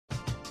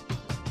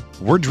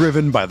We're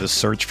driven by the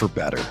search for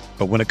better.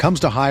 But when it comes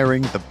to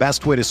hiring, the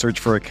best way to search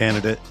for a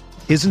candidate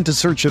isn't to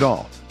search at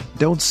all.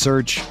 Don't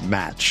search,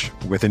 match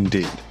with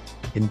Indeed.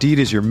 Indeed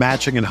is your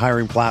matching and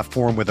hiring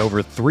platform with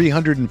over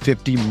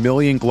 350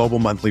 million global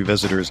monthly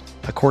visitors,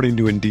 according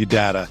to Indeed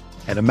data,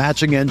 and a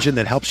matching engine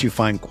that helps you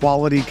find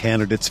quality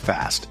candidates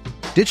fast.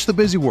 Ditch the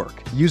busy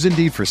work. Use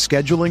Indeed for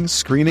scheduling,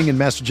 screening, and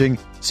messaging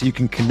so you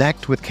can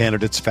connect with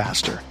candidates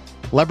faster.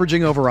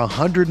 Leveraging over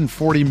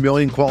 140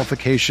 million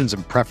qualifications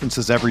and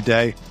preferences every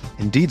day,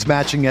 Indeed's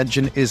matching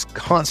engine is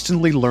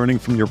constantly learning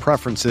from your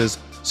preferences,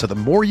 so the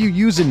more you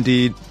use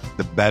Indeed,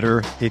 the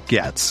better it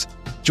gets.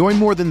 Join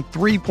more than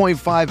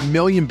 3.5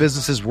 million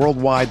businesses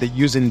worldwide that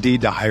use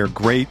Indeed to hire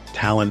great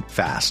talent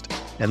fast.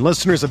 And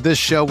listeners of this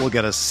show will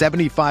get a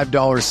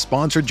 $75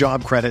 sponsored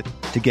job credit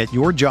to get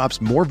your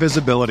jobs more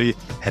visibility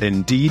at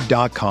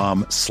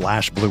Indeed.com/Blue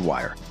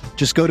Wire.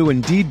 Just go to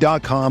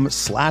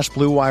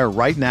Indeed.com/Blue Wire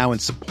right now and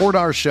support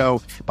our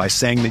show by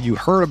saying that you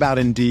heard about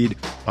Indeed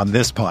on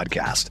this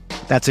podcast.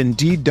 That's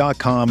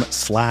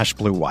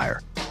Indeed.com/Blue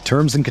Wire.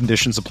 Terms and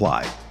conditions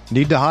apply.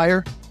 Need to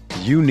hire?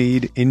 You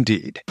need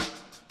Indeed.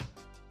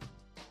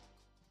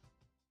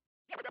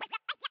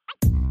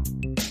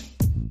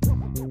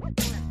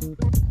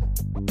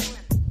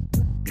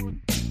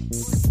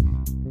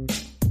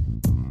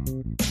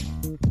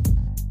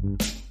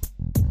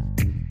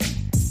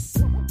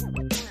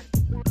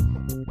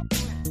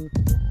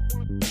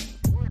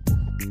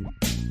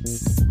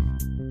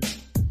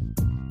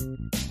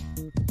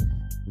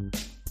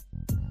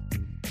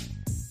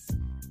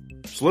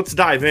 So let's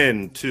dive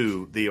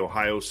into the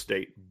Ohio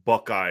State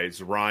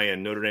Buckeyes.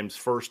 Ryan, Notre Dame's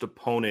first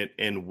opponent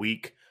in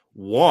week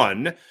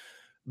one.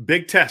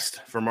 Big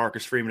test for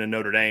Marcus Freeman and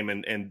Notre Dame,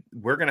 and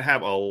we're going to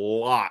have a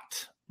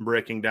lot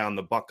breaking down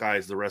the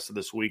Buckeyes the rest of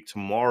this week.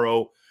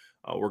 Tomorrow,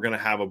 we're going to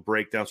have a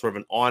breakdown, sort of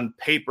an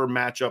on-paper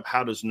matchup.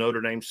 How does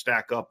Notre Dame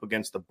stack up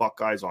against the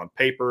Buckeyes on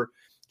paper?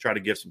 Try to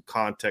give some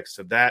context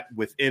to that.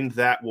 Within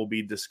that, we'll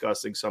be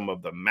discussing some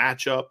of the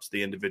matchups,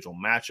 the individual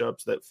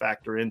matchups that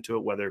factor into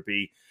it, whether it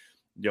be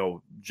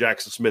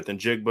Jackson Smith and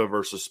Jigba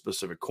versus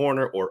specific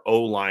corner or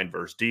O-line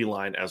versus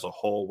D-line as a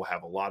whole. We'll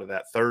have a lot of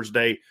that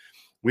Thursday.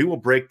 We will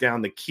break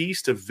down the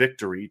keys to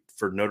victory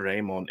for Notre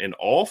Dame in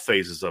all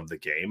phases of the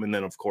game. And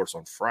then, of course,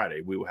 on Friday,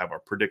 we will have our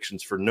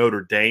predictions for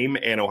Notre Dame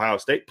and Ohio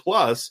State.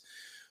 Plus,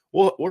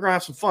 we're going to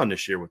have some fun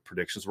this year with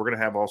predictions. We're going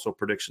to have also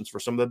predictions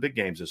for some of the big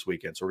games this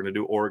weekend. So we're going to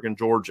do Oregon,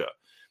 Georgia.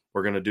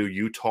 We're going to do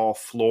Utah,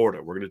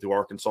 Florida. We're going to do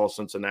Arkansas,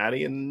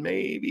 Cincinnati, and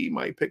maybe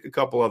might pick a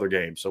couple other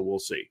games. So we'll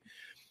see.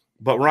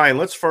 But, Ryan,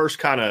 let's first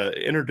kind of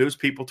introduce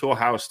people to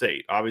Ohio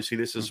State. Obviously,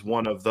 this is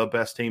one of the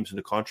best teams in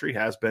the country,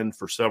 has been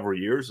for several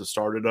years. It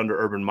started under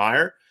Urban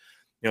Meyer.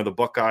 The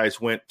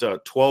Buckeyes went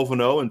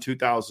 12-0 in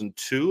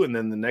 2002, and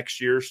then the next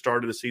year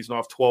started the season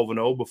off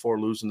 12-0 before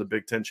losing the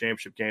Big Ten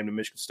championship game to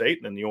Michigan State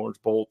and then the Orange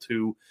Bowl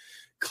to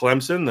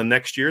Clemson. The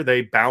next year,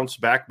 they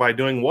bounced back by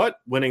doing what?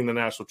 Winning the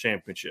national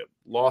championship.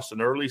 Lost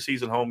an early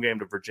season home game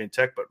to Virginia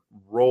Tech, but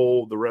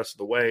rolled the rest of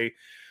the way.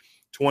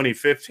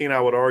 2015, I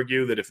would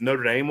argue that if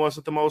Notre Dame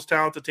wasn't the most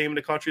talented team in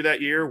the country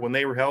that year, when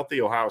they were healthy,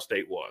 Ohio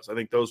State was. I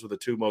think those were the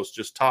two most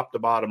just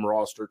top-to-bottom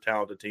roster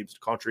talented teams in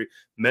the country.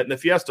 Met in the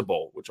Fiesta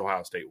Bowl, which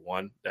Ohio State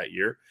won that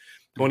year.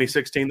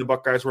 2016, the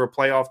Buckeyes were a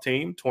playoff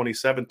team.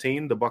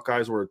 2017, the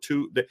Buckeyes were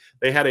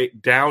they had a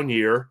down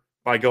year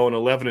by going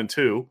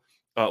 11-2.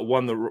 I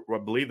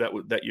believe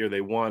that year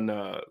they won.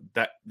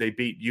 That they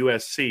beat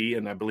USC,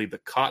 and I believe the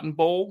Cotton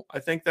Bowl.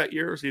 I think that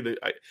year was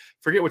I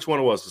forget which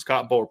one it was. It was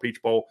Cotton Bowl or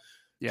Peach Bowl.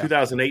 Yeah.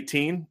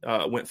 2018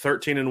 went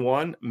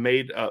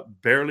 13-1,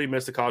 barely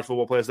missed the college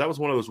football playoffs. That was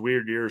one of those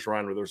weird years,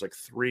 Ryan, where there was like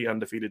 3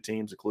 undefeated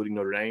teams, including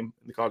Notre Dame,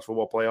 in the college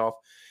football playoff,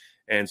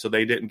 and so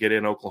they didn't get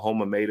in.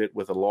 Oklahoma made it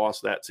with a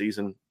loss that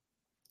season,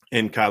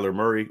 and Kyler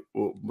Murray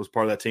was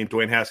part of that team.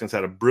 Dwayne Haskins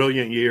had a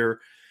brilliant year,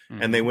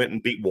 and they went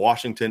and beat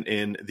Washington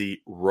in the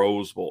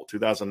Rose Bowl.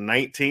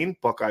 2019,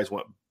 Buckeyes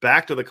went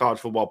back to the college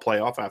football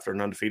playoff after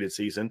an undefeated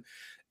season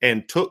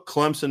and took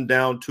Clemson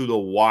down to the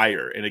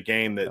wire in a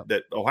game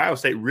that Ohio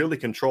State really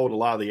controlled a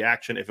lot of the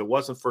action. If it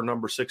wasn't for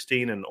number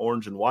 16 in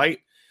orange and white,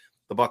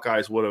 the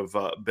Buckeyes would have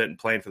been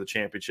playing for the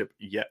championship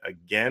yet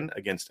again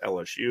against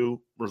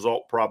LSU.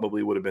 Result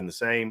probably would have been the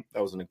same.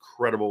 That was an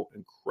incredible,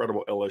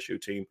 incredible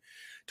LSU team.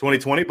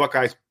 2020,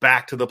 Buckeyes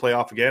back to the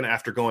playoff again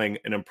after going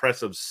an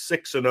impressive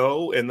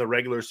 6-0 in the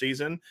regular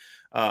season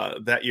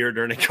that year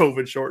during a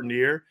COVID-shortened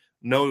year.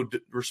 No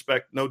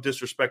disrespect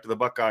to the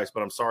Buckeyes,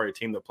 but I'm sorry, a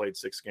team that played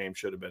 6 games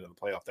should have been in the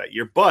playoff that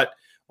year. But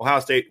Ohio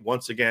State,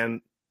 once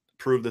again,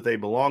 proved that they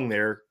belong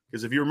there.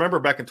 Because if you remember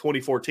back in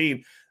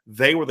 2014,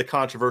 they were the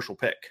controversial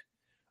pick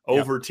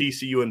over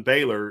TCU and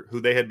Baylor, who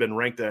they had been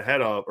ranked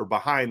ahead of or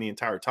behind the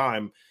entire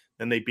time.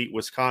 Then they beat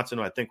Wisconsin,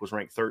 who I think was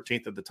ranked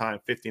 13th at the time,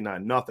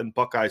 59-0.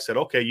 Buckeyes said,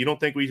 okay, you don't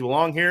think we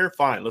belong here?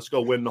 Fine, let's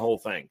go win the whole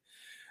thing.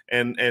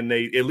 And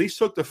they at least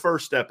took the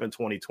first step in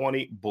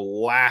 2020,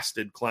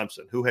 blasted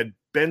Clemson, who had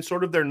been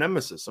sort of their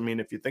nemesis. I mean,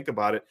 if you think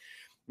about it,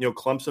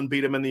 Clemson beat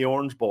them in the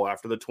Orange Bowl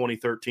after the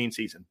 2013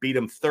 season, beat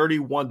them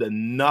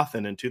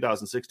 31-0 in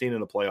 2016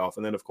 in the playoff.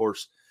 And then, of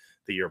course,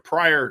 the year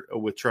prior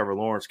with Trevor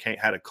Lawrence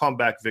had a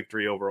comeback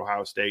victory over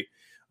Ohio State.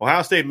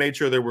 Ohio State made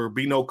sure there would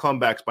be no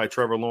comebacks by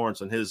Trevor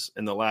Lawrence in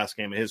the last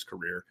game of his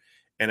career,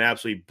 and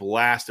absolutely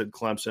blasted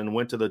Clemson,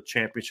 went to the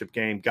championship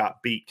game,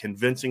 got beat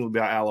convincingly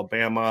by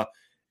Alabama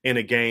in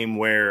a game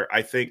where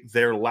I think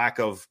their lack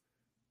of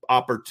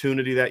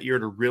opportunity that year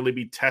to really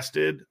be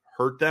tested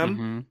hurt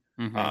them,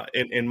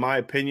 in my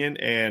opinion,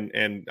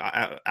 and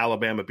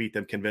Alabama beat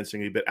them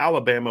convincingly, but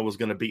Alabama was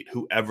going to beat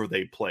whoever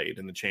they played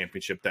in the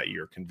championship that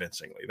year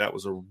convincingly. That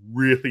was a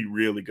really,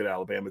 really good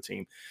Alabama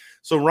team.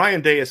 So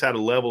Ryan Day has had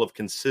a level of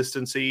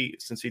consistency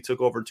since he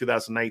took over in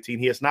 2019.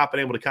 He has not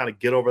been able to kind of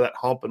get over that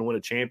hump and win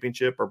a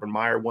championship. Urban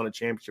Meyer won a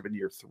championship in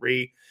year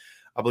 3.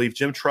 I believe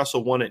Jim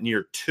Tressel won it in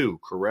year 2,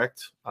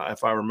 correct?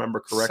 If I remember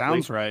correctly.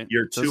 Sounds right.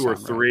 Year 2 or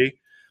 3.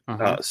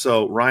 Right.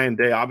 So Ryan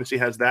Day obviously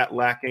has that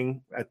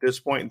lacking at this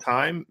point in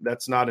time.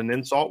 That's not an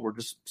insult. We're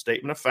just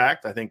statement of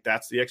fact. I think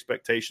that's the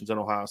expectations in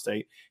Ohio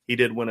State. He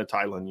did win a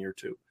title in year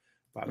 2,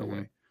 by the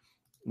way.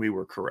 We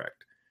were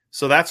correct.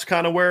 So that's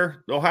kind of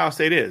where Ohio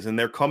State is. And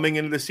they're coming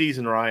into the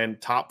season, Ryan,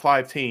 top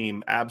 5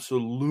 team,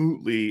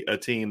 absolutely a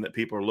team that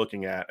people are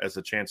looking at as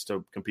a chance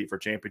to compete for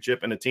championship,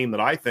 and a team that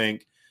I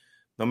think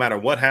no matter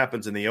what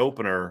happens in the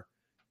opener,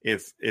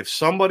 if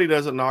somebody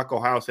doesn't knock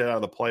Ohio State out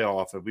of the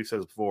playoff, as we've said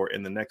this before,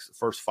 in the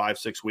first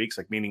 5-6 weeks,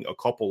 like meaning a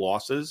couple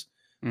losses,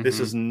 this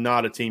is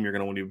not a team you're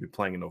going to want to be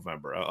playing in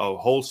November. A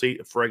whole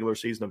regular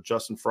season of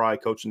Justin Fry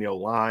coaching the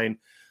O-line,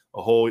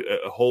 a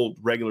whole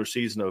regular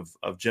season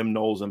of Jim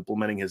Knowles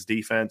implementing his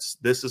defense.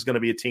 This is going to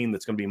be a team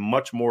that's going to be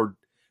much more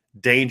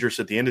dangerous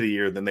at the end of the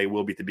year than they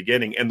will be at the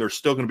beginning, and they're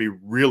still going to be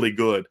really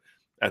good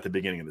at the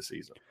beginning of the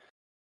season.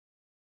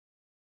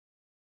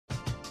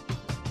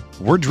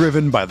 We're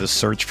driven by the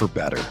search for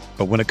better.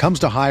 But when it comes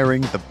to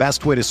hiring, the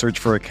best way to search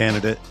for a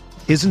candidate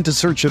isn't to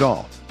search at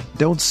all.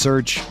 Don't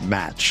search,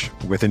 match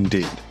with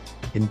Indeed.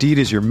 Indeed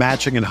is your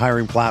matching and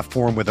hiring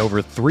platform with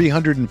over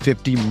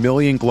 350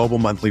 million global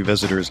monthly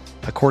visitors,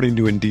 according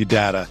to Indeed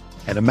data,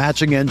 and a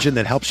matching engine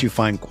that helps you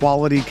find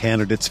quality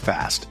candidates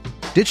fast.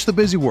 Ditch the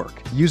busy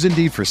work. Use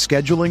Indeed for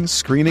scheduling,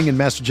 screening, and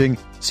messaging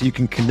so you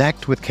can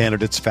connect with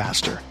candidates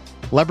faster.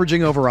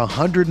 Leveraging over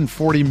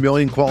 140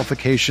 million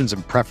qualifications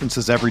and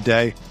preferences every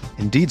day,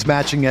 Indeed's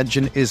matching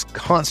engine is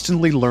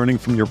constantly learning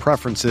from your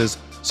preferences,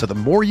 so the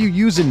more you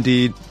use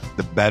Indeed,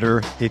 the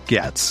better it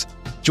gets.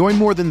 Join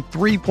more than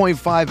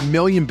 3.5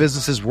 million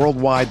businesses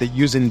worldwide that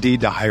use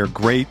Indeed to hire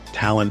great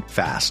talent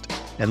fast.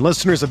 And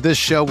listeners of this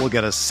show will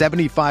get a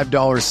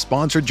 $75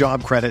 sponsored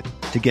job credit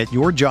to get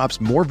your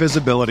jobs more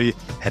visibility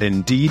at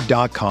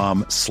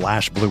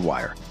Indeed.com/Blue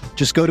Wire.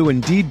 Just go to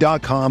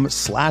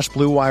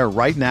Indeed.com/Blue Wire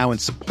right now and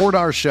support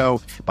our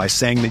show by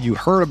saying that you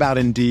heard about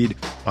Indeed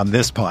on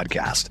this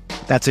podcast.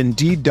 That's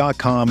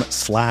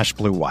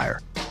Indeed.com/Blue Wire.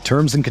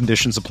 Terms and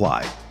conditions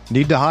apply.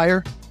 Need to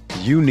hire?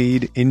 You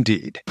need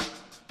Indeed.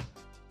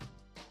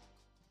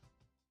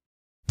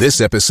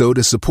 This episode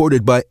is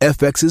supported by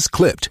FX's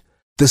Clipped,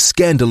 the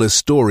scandalous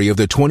story of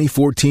the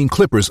 2014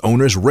 Clippers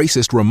owner's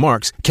racist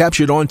remarks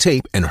captured on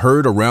tape and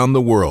heard around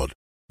the world.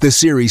 The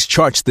series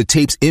charts the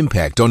tape's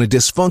impact on a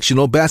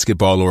dysfunctional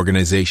basketball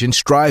organization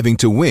striving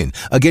to win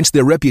against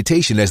their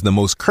reputation as the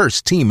most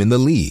cursed team in the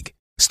league.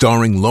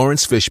 Starring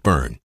Lawrence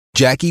Fishburne,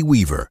 Jackie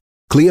Weaver,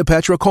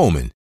 Cleopatra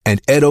Coleman,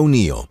 and Ed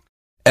O'Neill.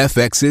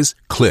 FX's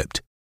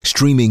Clipped,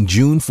 streaming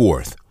June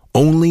 4th,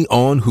 only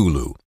on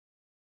Hulu.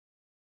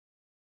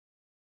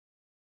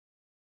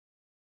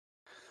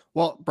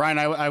 Well, Brian,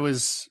 I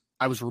was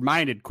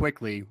reminded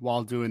quickly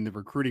while doing the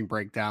recruiting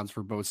breakdowns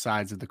for both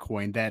sides of the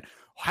coin that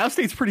Ohio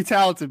State's pretty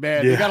talented,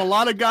 man. Yeah. They got a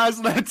lot of guys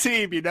on that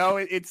team, you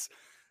know.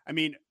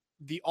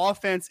 The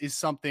offense is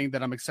something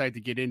that I'm excited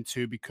to get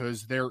into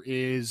because there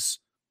is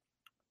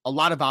a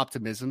lot of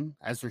optimism,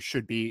 as there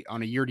should be,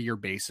 on a year-to-year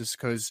basis,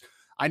 because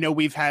I know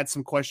we've had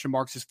some question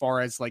marks as far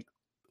as, like,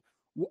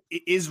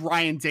 is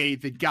Ryan Day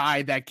the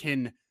guy that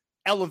can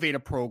elevate a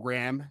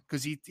program?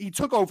 Because he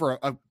took over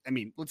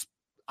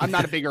I'm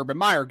not a big Urban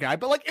Meyer guy,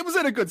 but like it was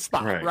in a good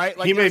spot, right?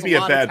 Like, he may be a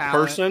bad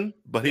person,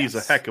 but he's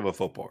a heck of a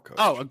football coach.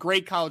 Oh, a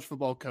great college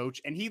football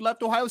coach. And he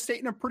left Ohio State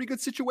in a pretty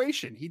good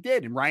situation. He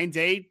did. And Ryan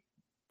Day,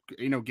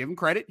 give him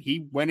credit.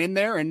 He went in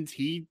there and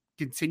he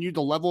continued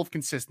the level of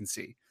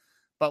consistency.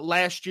 But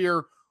last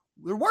year,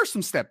 there were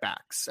some step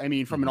backs. I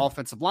mean, from an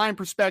offensive line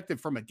perspective,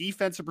 from a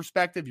defensive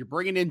perspective, you're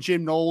bringing in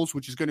Jim Knowles,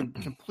 which is going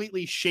to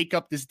completely shake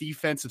up this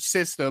defensive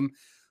system.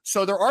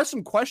 So there are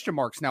some question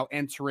marks now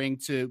entering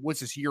to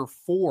year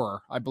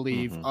 4, I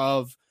believe,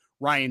 of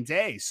Ryan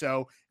Day.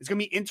 So it's going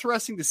to be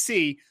interesting to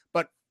see,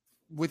 but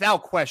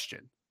without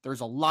question,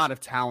 there's a lot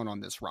of talent on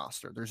this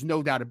roster. There's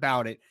no doubt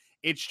about it.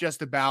 It's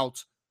just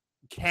about,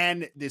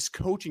 can this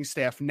coaching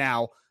staff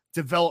now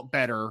develop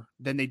better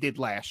than they did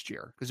last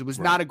year? Because it was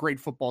not a great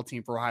football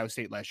team for Ohio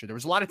State last year. There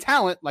was a lot of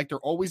talent, like there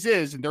always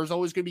is, and there's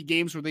always going to be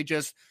games where they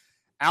just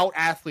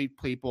out-athlete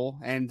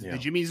people, and the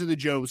Jimmies and the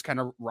Joes kind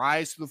of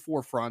rise to the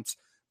forefront.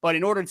 But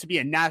in order to be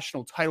a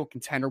national title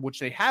contender, which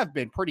they have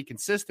been pretty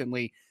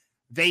consistently,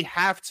 they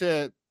have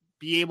to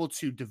be able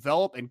to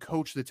develop and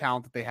coach the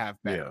talent that they have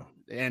better.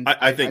 Yeah. And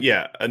I think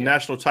a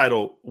national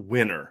title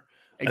winner.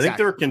 I think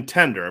they're a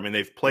contender. I mean,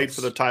 they've played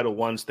for the Yes. title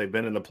once. They've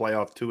been in the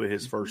playoff 2 of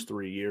his first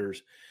 3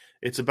 years.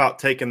 It's about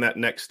taking that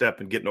next step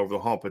and getting over the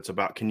hump. It's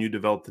about, can you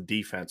develop the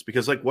defense?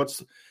 Because you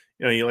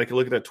like to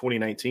look at that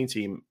 2019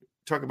 team,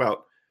 talk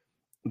about,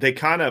 they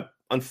kind of,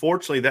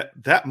 unfortunately,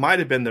 that might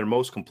have been their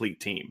most complete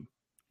team.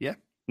 Yeah.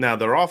 Now,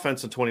 their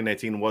offense in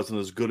 2019 wasn't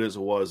as good as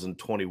it was in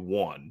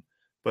 21,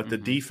 but the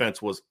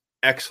defense was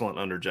excellent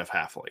under Jeff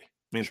Hafley.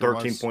 I mean,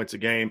 13 points a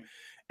game.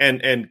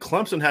 And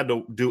Clemson had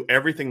to do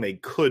everything they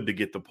could to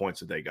get the points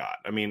that they got.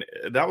 I mean,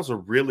 that was a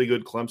really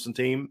good Clemson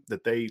team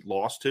that they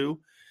lost to.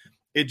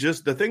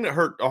 The thing that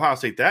hurt Ohio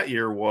State that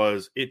year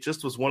was it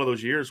just was one of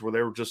those years where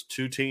there were just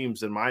two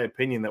teams, in my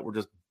opinion, that were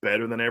just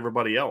better than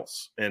everybody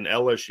else. And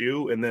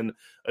LSU, and then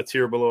a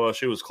tier below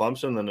LSU was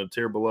Clemson, and a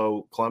tier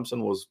below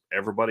Clemson was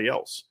everybody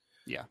else.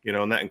 Yeah.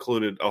 And that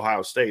included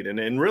Ohio State.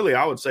 And really,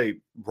 I would say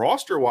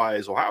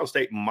roster-wise, Ohio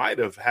State might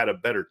have had a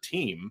better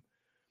team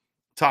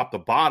top to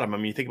bottom. I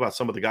mean, you think about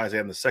some of the guys they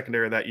had in the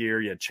secondary that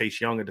year. You had Chase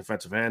Young at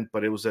defensive end,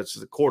 but that's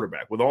the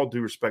quarterback. With all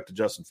due respect to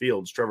Justin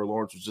Fields, Trevor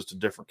Lawrence was just a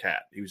different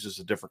cat. He was just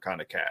a different kind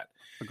of cat.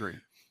 Agree.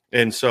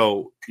 And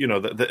so,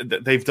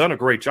 they've done a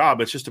great job.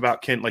 It's just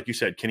about, like you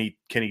said, can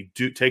he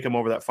take him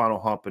over that final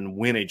hump and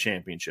win a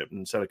championship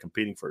instead of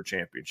competing for a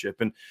championship?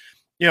 And,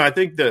 I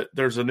think that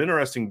there's an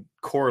interesting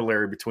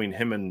corollary between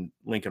him and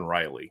Lincoln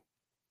Riley.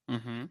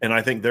 Mm-hmm. And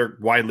I think they're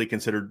widely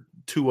considered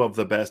two of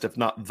the best, if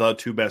not the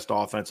two best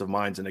offensive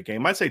minds in the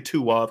game. I'd say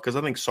two of, because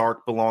I think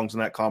Sark belongs in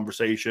that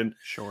conversation.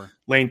 Sure.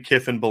 Lane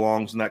Kiffin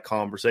belongs in that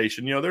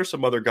conversation. There's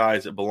some other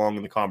guys that belong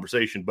in the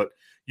conversation, but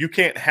you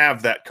can't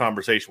have that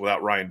conversation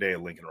without Ryan Day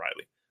and Lincoln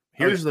Riley.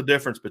 Here's the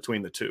difference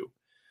between the two.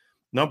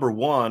 Number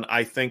one,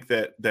 I think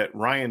that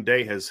Ryan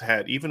Day has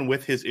had, even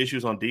with his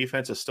issues on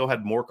defense, has still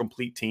had more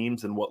complete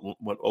teams than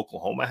what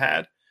Oklahoma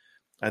had.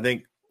 I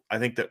think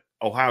that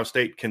Ohio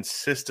State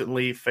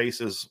consistently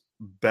faces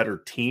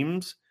better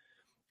teams.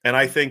 And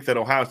I think that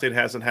Ohio State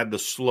hasn't had the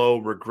slow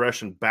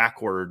regression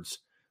backwards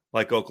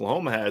like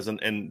Oklahoma has.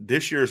 And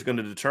this year is going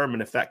to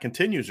determine if that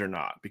continues or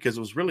not, because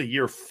it was really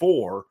year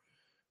 4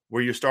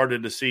 where you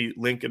started to see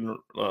Lincoln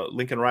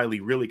Riley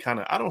really kind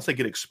of, I don't say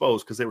get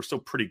exposed, because they were still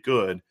pretty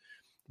good,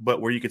 but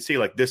where you could see,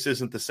 like, this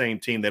isn't the same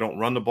team. They don't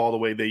run the ball the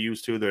way they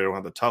used to. They don't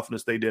have the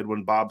toughness they did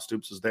when Bob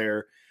Stoops was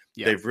there.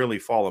 Yeah. They've really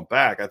fallen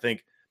back. I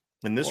think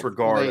in this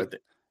regard,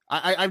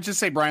 I just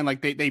say, Brian,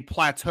 like they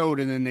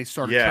plateaued and then they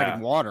started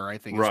treading water, I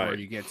think is where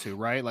you get to,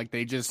 right? Like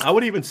I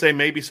would even say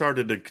maybe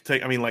started to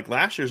take, like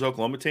last year's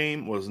Oklahoma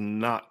team was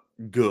not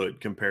good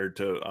compared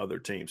to other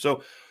teams.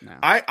 So no.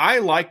 I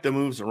like the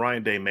moves that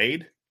Ryan Day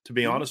made, to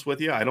be honest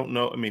with you. I don't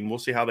know. I mean, we'll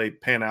see how they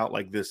pan out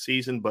like this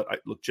season, but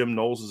look, Jim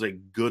Knowles is a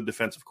good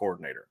defensive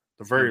coordinator.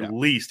 At the very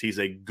least, he's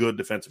a good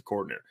defensive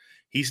coordinator.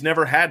 He's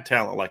never had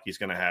talent like he's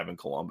going to have in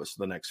Columbus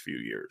the next few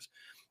years.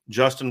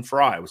 Justin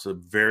Fry was a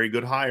very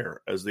good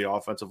hire as the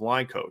offensive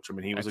line coach. I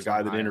mean, he was a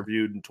guy that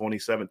interviewed in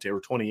 2017 or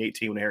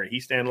 2018 when Harry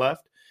Heastand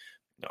left.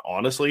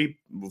 Honestly,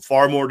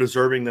 far more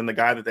deserving than the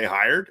guy that they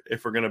hired,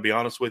 if we're going to be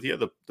honest with you.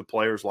 The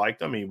players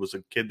liked him. He was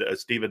a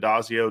Steve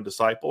Adazio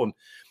disciple, and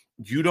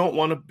you don't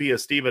want to be a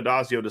Steve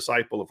Adazio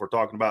disciple if we're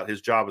talking about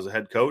his job as a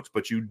head coach,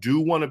 but you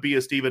do want to be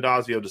a Steve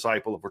Adazio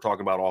disciple if we're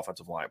talking about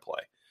offensive line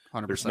play.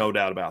 100%. There's no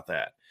doubt about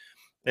that.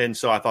 And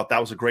so I thought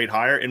that was a great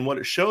hire. And what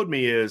it showed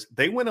me is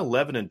they went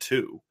 11-2.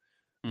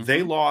 Mm-hmm.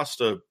 They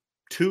lost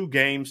 2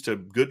 games to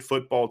good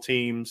football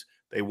teams.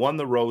 They won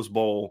the Rose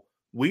Bowl.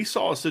 We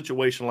saw a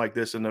situation like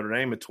this in Notre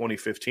Dame in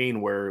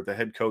 2015 where the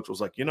head coach was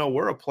like,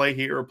 we're a play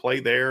here, a play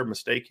there,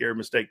 mistake here,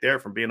 mistake there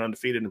from being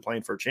undefeated and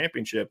playing for a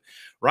championship.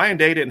 Ryan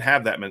Day didn't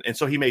have that. And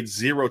so he made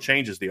 0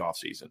 changes the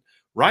offseason.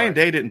 Ryan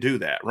Day didn't do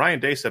that. Ryan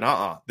Day said,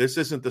 this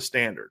isn't the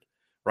standard,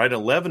 right?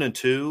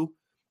 11-2.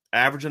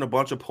 Averaging a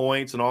bunch of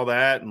points and all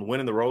that and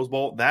winning the Rose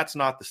Bowl, that's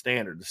not the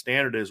standard. The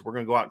standard is we're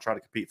going to go out and try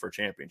to compete for a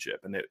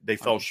championship. And they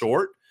fell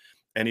short.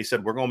 And he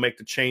said, we're going to make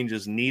the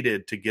changes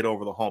needed to get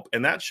over the hump.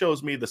 And that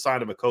shows me the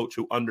sign of a coach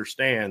who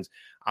understands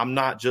I'm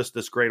not just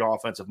this great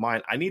offensive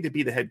mind. I need to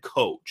be the head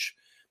coach.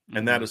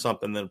 And that is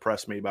something that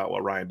impressed me about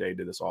what Ryan Day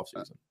did this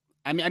offseason.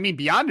 I mean,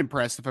 beyond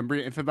impressed, if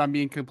I'm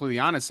being completely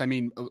honest. I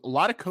mean, a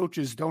lot of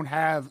coaches don't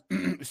have,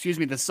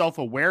 the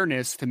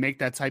self-awareness to make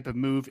that type of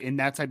move in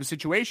that type of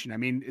situation. I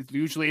mean,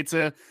 usually it's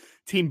a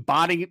team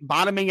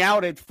bottoming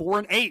out at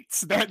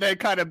 4-8 that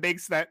kind of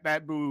makes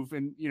that move.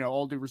 And,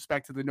 all due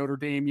respect to the Notre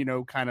Dame,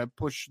 kind of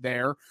push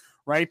there,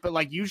 right? But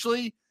like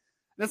usually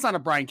that's not a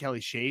Brian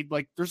Kelly shade.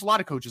 Like there's a lot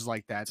of coaches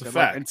like that.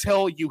 Like,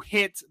 until you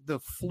hit the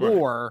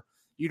floor,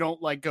 you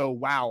don't like go,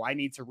 wow, I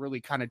need to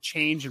really kind of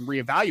change and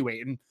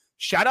reevaluate. And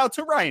shout out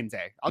to Ryan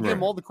Day. I'll give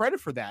him all the credit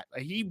for that.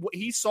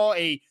 He saw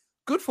a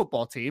good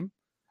football team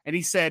and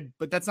he said,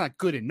 but that's not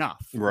good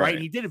enough. Right.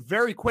 And he did it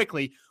very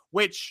quickly,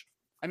 which,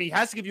 I mean,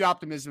 has to give you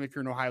optimism if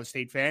you're an Ohio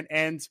State fan.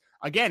 And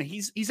again,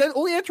 he's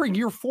only entering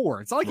year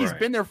 4. It's not like he's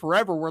been there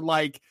forever. We're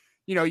like,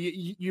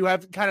 you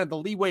have kind of the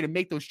leeway to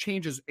make those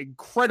changes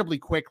incredibly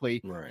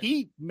quickly. Right.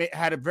 He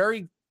had a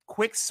very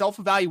quick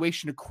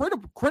self-evaluation, a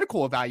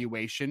critical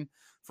evaluation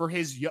for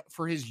his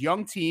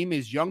young team,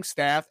 his young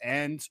staff,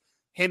 and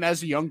him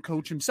as a young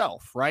coach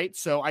himself, right?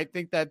 So I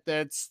think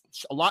that's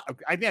a lot.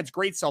 I think that's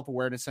great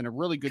self-awareness and a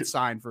really good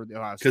sign for the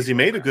Ohio State because he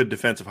made a program. good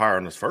defensive hire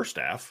on his first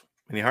staff,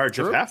 and he hired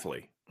True. Jeff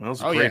Hafley. That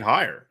was a great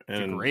hire,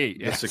 and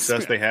the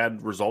success they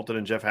had resulted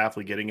in Jeff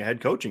Hafley getting a head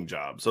coaching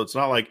job. So it's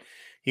not like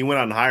he went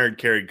out and hired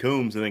Kerry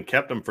Coombs and then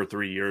kept him for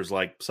 3 years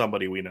like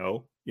somebody we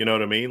know. You know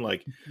what I mean?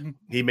 Like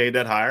he made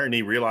that hire and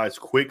he realized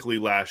quickly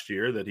last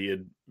year that he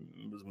had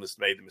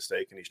made the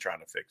mistake and he's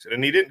trying to fix it.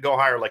 And he didn't go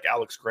hire like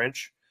Alex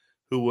Grinch,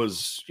 who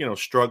was,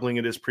 struggling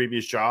at his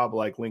previous job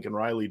like Lincoln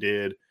Riley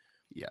did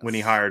when he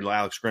hired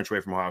Alex Grinch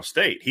away from Ohio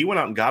State. He went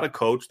out and got a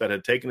coach that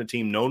had taken a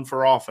team known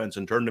for offense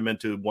and turned them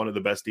into one of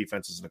the best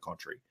defenses in the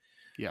country.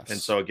 Yes. And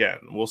so, again,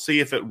 we'll see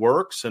if it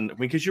works. And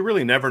because you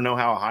really never know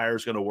how a hire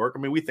is going to work. I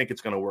mean, we think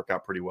it's going to work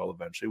out pretty well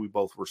eventually. We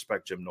both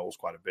respect Jim Knowles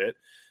quite a bit,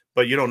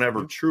 but you don't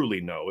ever truly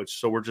know.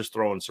 So we're just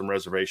throwing some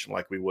reservation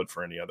like we would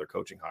for any other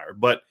coaching hire.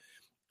 But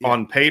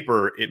on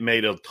paper, it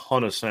made a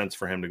ton of sense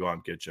for him to go out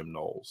and get Jim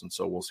Knowles. And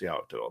so we'll see how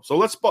it develops. So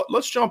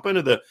let's jump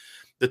into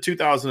the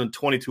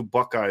 2022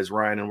 Buckeyes,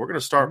 Ryan. And we're going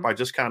to start by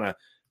just kind of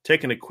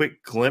taking a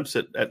quick glimpse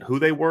at who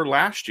they were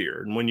last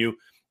year. And when you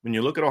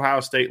look at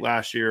Ohio State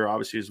last year,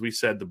 obviously, as we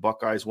said, the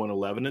Buckeyes went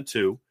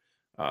 11-2,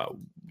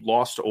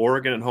 lost to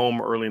Oregon at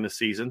home early in the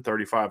season,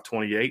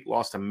 35-28,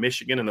 lost to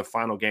Michigan in the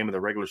final game of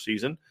the regular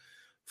season,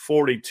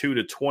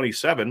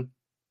 42-27,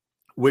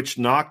 which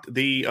knocked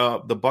the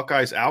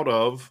Buckeyes out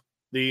of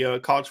the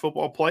college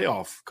football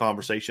playoff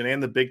conversation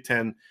and the Big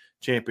Ten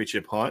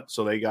championship hunt.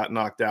 So they got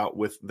knocked out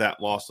with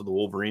that loss to the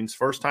Wolverines.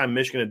 First time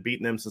Michigan had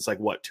beaten them since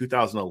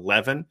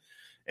 2011.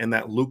 And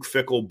that Luke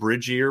Fickell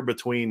bridge year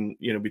between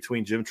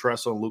Jim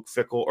Tressel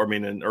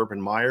and and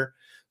Urban Meyer.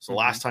 So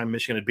last time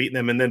Michigan had beaten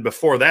them. And then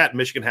before that,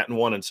 Michigan hadn't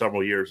won in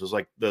several years. It was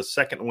like the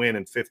second win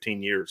in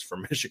 15 years for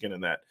Michigan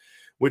in that,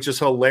 which is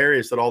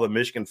hilarious that all the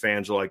Michigan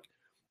fans are like,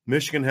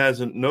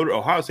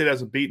 Ohio State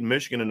hasn't beaten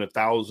Michigan in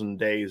 1,000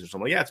 days or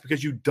something. Yeah, it's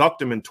because you ducked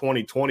them in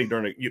 2020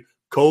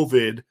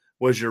 COVID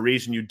was your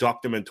reason you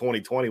ducked them in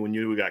 2020 when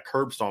you got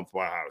curb stomped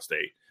by Ohio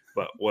State.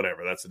 But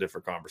whatever, that's a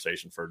different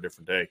conversation for a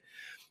different day.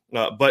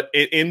 But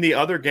in the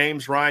other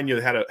games, Ryan, you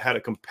had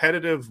a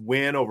competitive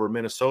win over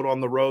Minnesota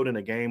on the road in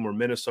a game where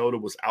Minnesota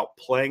was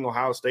outplaying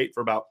Ohio State for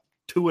about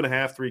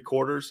 2.5, 3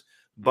 quarters.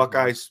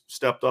 Buckeyes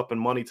stepped up in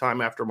money time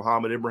after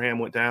Muhammad Ibrahim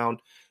went down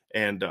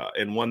and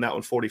won that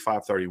one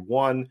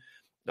 45-31.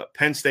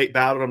 Penn State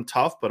battled them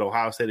tough, but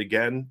Ohio State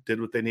again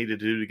did what they needed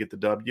to do to get the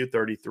W,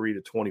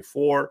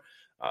 33-24.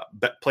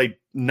 Played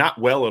not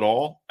well at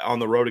all on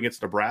the road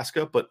against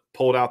Nebraska, but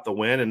pulled out the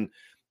win. And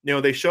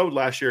they showed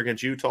last year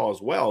against Utah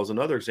as well as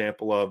another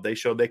example of they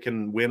showed they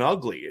can win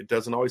ugly. It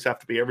doesn't always have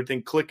to be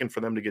everything clicking for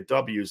them to get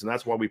W's. And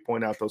that's why we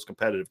point out those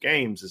competitive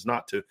games is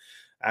not to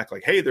act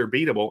like, hey, they're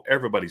beatable.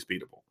 Everybody's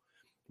beatable.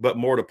 But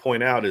more to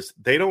point out is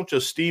they don't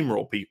just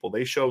steamroll people.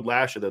 They showed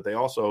last year that they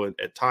also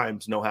at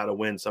times know how to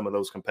win some of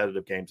those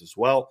competitive games as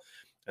well.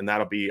 And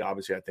that'll be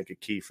obviously, I think, a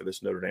key for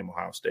this Notre Dame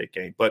Ohio State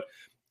game. But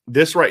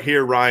this right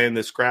here, Ryan,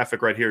 this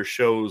graphic right here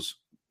shows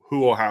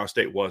who Ohio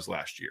State was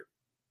last year.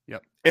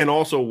 Yep. And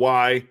also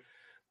why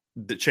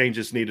the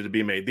changes needed to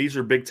be made. These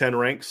are Big Ten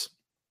ranks.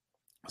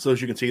 So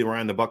as you can see,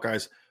 Ryan, the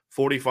Buckeyes,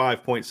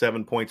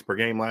 45.7 points per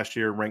game last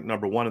year, ranked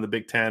number 1 in the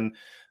Big Ten.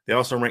 They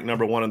also ranked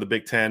number 1 in the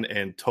Big Ten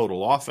in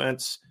total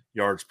offense,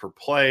 yards per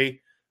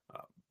play,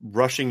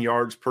 rushing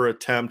yards per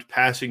attempt,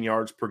 passing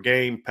yards per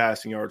game,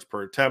 passing yards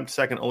per attempt,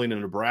 second only to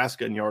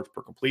Nebraska in yards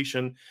per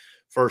completion,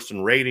 first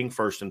in rating,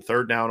 first in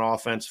third down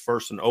offense,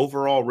 first in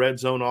overall red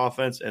zone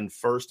offense, and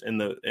first in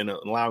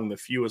allowing the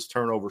fewest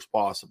turnovers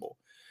possible.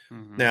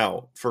 Mm-hmm.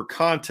 Now, for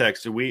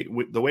context, the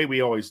way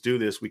we always do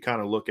this, we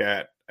kind of look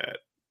at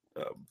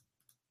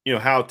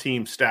how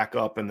teams stack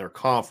up in their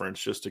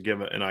conference just to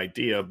give an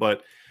idea.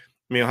 But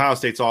Ohio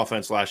State's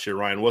offense last year,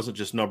 Ryan, wasn't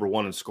just number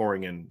 1 in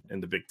scoring in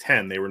the Big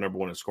Ten. They were number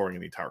 1 in scoring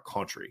in the entire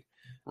country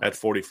at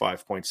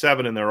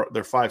 45.7, and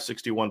their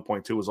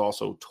 561.2 was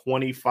also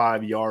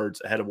 25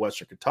 yards ahead of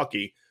Western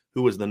Kentucky,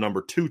 who was the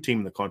number 2 team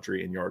in the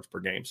country in yards per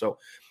game. So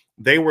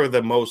they were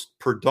the most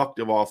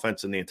productive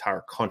offense in the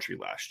entire country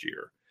last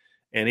year.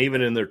 And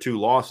even in their 2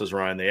 losses,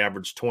 Ryan, they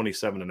averaged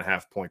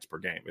 27.5 points per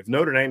game. If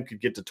Notre Dame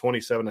could get to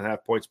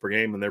 27.5 points per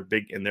game in their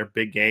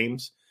big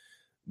games,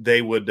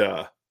 they would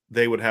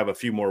have a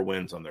few more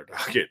wins on their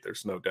docket.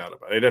 There's no doubt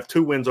about it. They'd have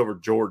 2 wins over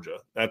Georgia,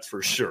 that's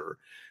for sure.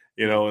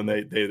 And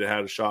they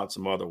had a shot at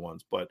some other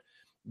ones. But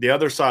the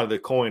other side of the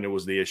coin, it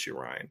was the issue,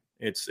 Ryan.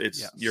 It's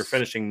You're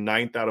finishing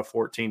 9th out of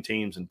 14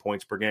 teams in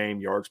points per game,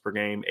 yards per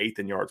game, 8th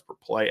in yards per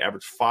play,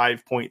 average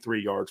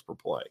 5.3 yards per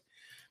play.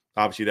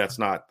 Obviously, that's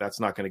not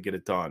going to get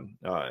it done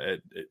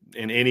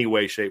in any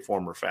way, shape,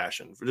 form, or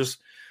fashion.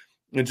 Just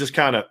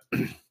kind of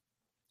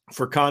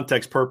for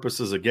context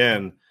purposes,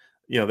 again,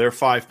 they're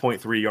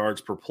 5.3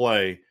 yards per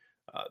play.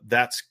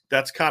 That's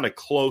kind of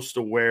close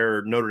to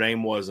where Notre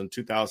Dame was in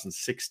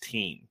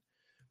 2016.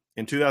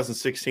 In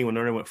 2016, when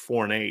Notre Dame went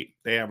 4-8,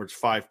 they averaged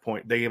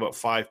they gave up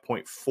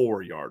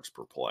 5.4 yards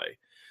per play.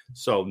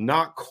 So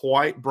not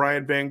quite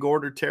Brian Van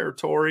Gorder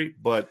territory,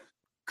 but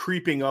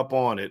creeping up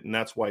on it, and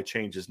that's why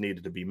changes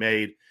needed to be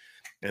made.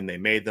 and they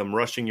made them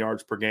rushing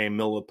yards per game,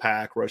 middle of the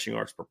pack, rushing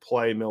yards per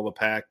play, middle of the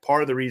pack.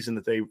 Part of the reason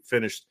that they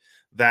finished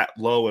that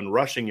low in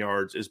rushing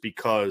yards is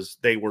because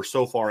they were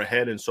so far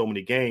ahead in so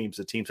many games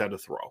that teams had to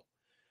throw.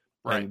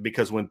 Right. And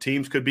because when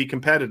teams could be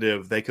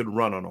competitive, they could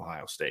run on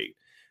Ohio State,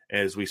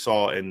 as we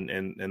saw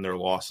in their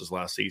losses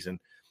last season.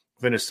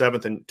 Finished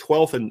 7th and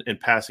 12th in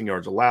passing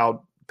yards allowed.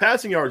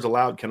 Passing yards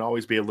allowed can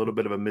always be a little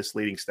bit of a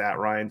misleading stat,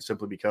 Ryan,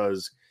 simply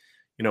because,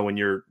 when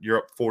you're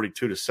up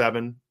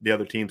 42-7, the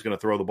other team's going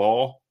to throw the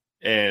ball,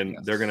 and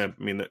they're going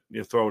to,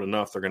 you throw it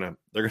enough, they're going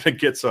to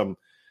get some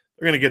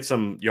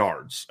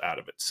yards out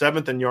of it.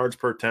 7th in yards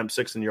per attempt,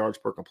 6th in yards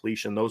per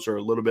completion. Those are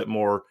a little bit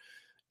more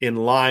in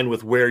line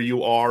with where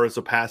you are as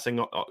a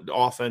passing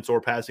offense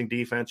or passing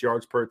defense,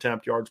 yards per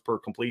attempt, yards per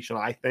completion,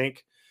 I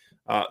think,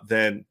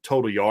 than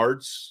total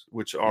yards,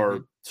 which are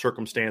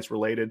circumstance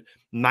related.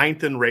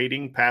 9th in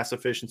rating, pass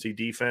efficiency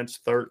defense,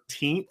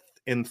 13th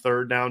in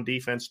third down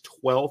defense,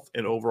 12th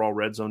in overall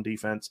red zone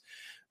defense.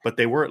 But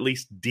they were at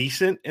least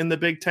decent in the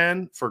Big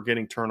Ten for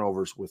getting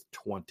turnovers with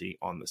 20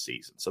 on the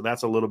season. So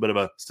that's a little bit of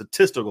a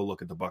statistical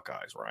look at the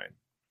Buckeyes, Ryan.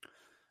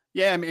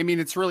 Yeah, I mean,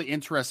 it's really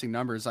interesting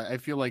numbers. I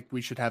feel like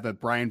we should have a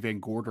Brian Van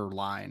Gorder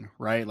line,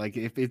 right? Like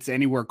if it's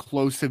anywhere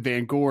close to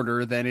Van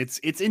Gorder, then it's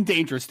in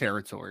dangerous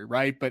territory,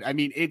 right? But I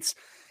mean, it's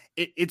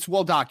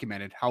well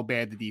documented how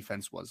bad the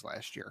defense was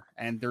last year.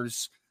 And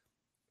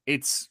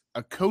it's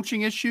a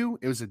coaching issue.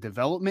 It was a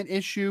development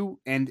issue.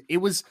 And it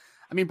was,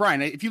 I mean,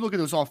 Brian, if you look at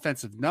those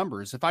offensive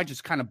numbers, if I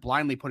just kind of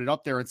blindly put it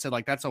up there and said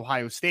like, that's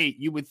Ohio State,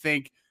 you would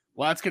think,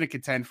 well, that's going to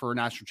contend for a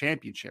national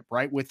championship,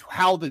 right? With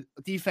how the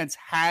defense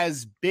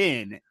has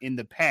been in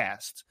the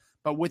past,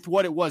 but with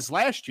what it was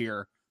last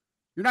year,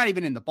 you're not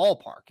even in the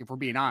ballpark, if we're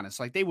being honest.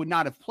 Like they would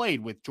not have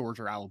played with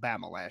Georgia or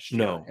Alabama last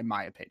year, in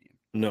my opinion.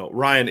 No,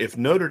 Ryan, if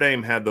Notre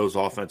Dame had those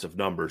offensive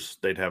numbers,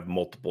 they'd have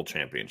multiple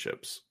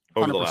championships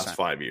over 100%. The last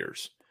 5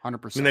 years.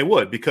 100%. I mean, they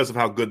would, because of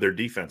how good their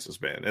defense has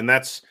been. And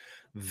that's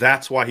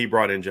why he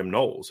brought in Jim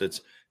Knowles.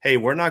 It's, hey,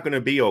 we're not going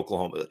to be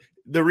Oklahoma.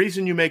 The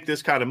reason you make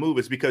this kind of move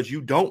is because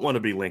you don't want to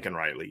be Lincoln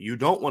Riley. You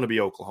don't want to be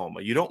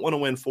Oklahoma. You don't want to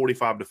win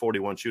 45-41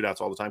 shootouts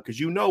all the time, because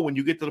when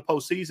you get to the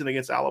postseason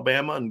against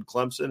Alabama and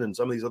Clemson and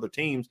some of these other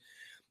teams,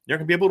 you're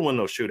going to be able to win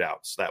those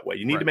shootouts that way.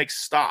 You need to make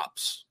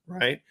stops,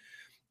 right?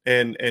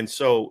 And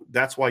so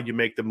that's why you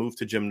make the move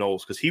to Jim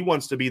Knowles, because he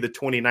wants to be the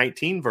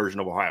 2019 version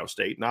of Ohio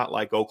State, not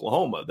like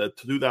Oklahoma. The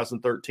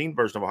 2013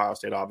 version of Ohio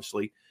State,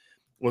 obviously,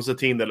 was a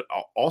team that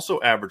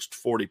also averaged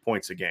 40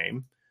 points a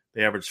game.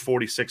 They averaged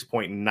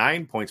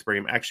 46.9 points per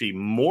game, actually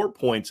more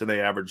points than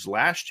they averaged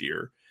last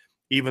year,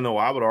 even though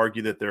I would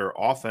argue that their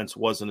offense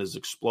wasn't as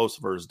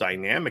explosive or as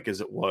dynamic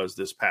as it was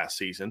this past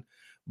season.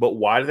 But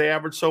why do they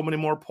average so many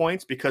more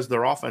points? Because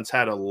their offense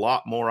had a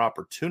lot more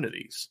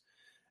opportunities.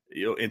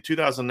 In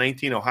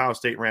 2019, Ohio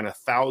State ran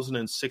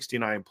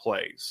 1,069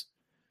 plays.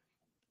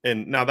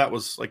 And now that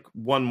was like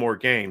one more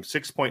game,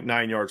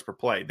 6.9 yards per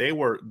play.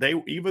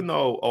 Even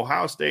though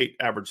Ohio State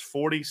averaged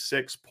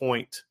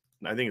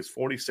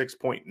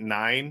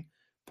 46.9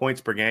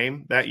 points per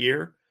game that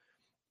year,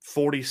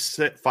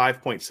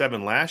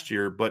 45.7 last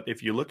year. But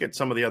if you look at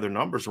some of the other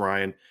numbers,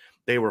 Ryan,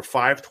 they were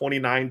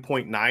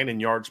 529.9 in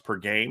yards per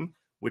game,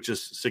 which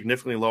is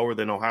significantly lower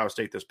than Ohio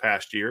State this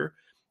past year.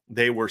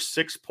 They were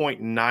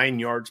 6.9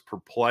 yards per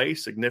play,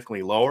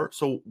 significantly lower.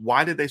 So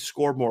why did they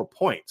score more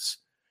points?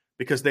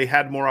 Because they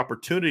had more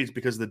opportunities,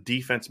 because the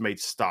defense made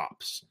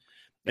stops.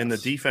 And the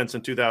defense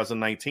in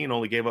 2019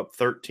 only gave up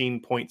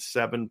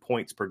 13.7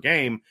 points per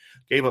game,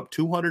 gave up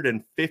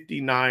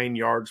 259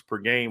 yards per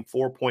game,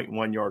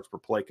 4.1 yards per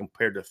play,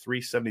 compared to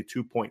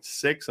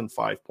 372.6 and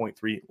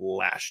 5.3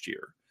 last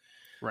year.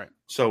 Right.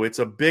 So it's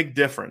a big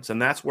difference.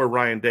 And that's where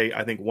Ryan Day,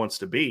 I think, wants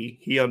to be.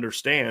 He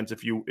understands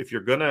if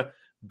you're going to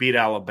beat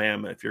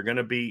Alabama, if you're going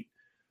to beat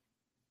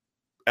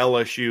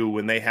LSU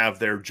when they have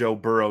their Joe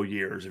Burrow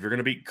years, if you're going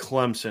to beat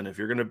Clemson, if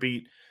you're going to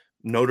beat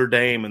Notre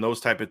Dame and those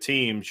type of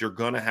teams, you're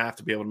going to have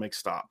to be able to make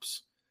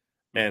stops.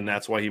 And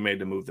that's why he made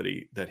the move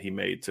that he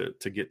made to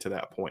get to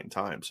that point in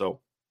time.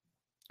 So,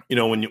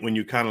 when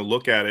you kind of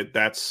look at it,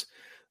 that's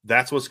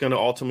what's going to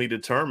ultimately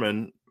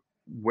determine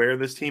where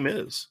this team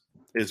is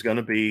going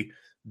to be,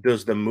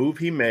 does the move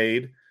he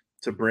made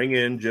to bring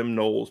in Jim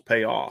Knowles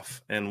pay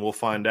off? And we'll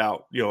find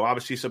out.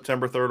 Obviously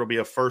September 3rd will be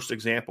a first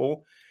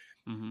example.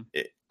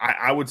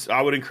 I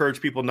would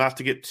encourage people not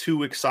to get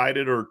too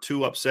excited or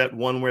too upset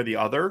one way or the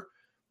other.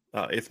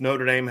 If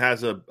Notre Dame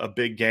has a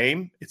big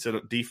game, it's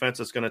a defense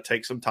that's going to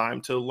take some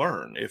time to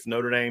learn. If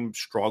Notre Dame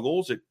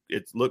struggles,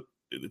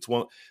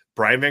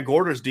 Brian Van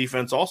Gorder's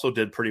defense also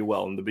did pretty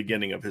well in the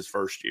beginning of his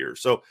first year.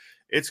 So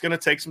it's going to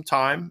take some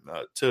time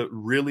to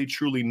really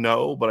truly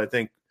know. But I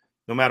think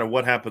no matter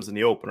what happens in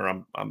the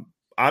opener,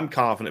 I'm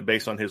confident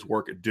based on his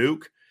work at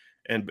Duke.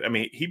 And I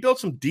mean, he built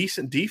some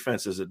decent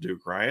defenses at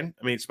Duke, Ryan.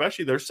 I mean,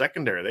 especially their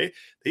secondary.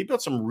 They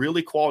built some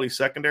really quality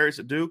secondaries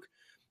at Duke,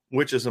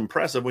 which is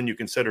impressive when you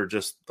consider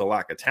just the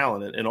lack of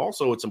talent. And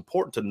also it's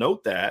important to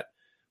note that,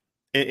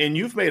 and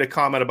you've made a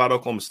comment about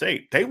Oklahoma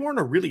State, they weren't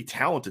a really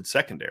talented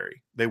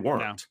secondary. They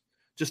weren't. No.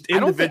 Just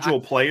individual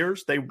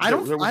players.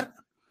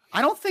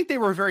 I don't think they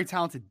were a very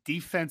talented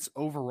defense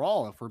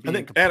overall, if we're being I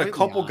think they had a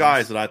couple honest.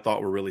 guys that I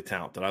thought were really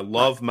talented. I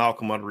love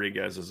Malcolm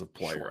Rodriguez as a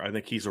player. Sure. I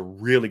think he's a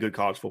really good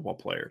college football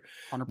player.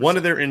 100%. One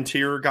of their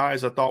interior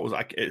guys I thought was,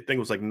 I think it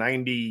was like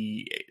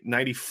 90,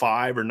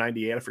 95 or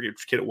 98. I forget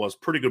which kid it was.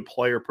 Pretty good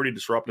player, pretty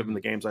disruptive in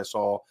the games I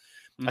saw.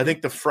 I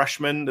think the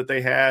freshman that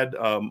they had,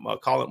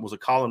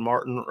 Colin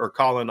Martin or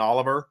Colin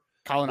Oliver,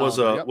 was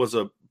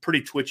a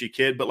pretty twitchy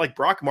kid. But like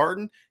Brock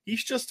Martin,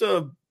 he's just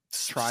a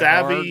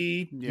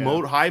savvy,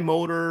 high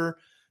motor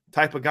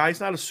type of guy. He's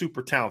not a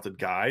super talented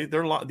guy.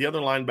 The other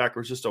linebacker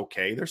was just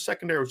okay. Their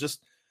secondary was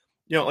just,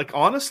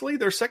 honestly,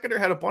 their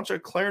secondary had a bunch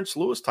of Clarence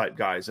Lewis type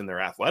guys in there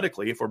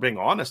athletically, if we're being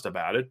honest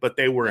about it, but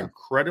they were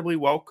incredibly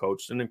well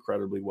coached and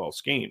incredibly well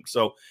schemed.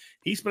 So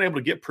he's been able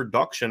to get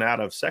production out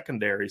of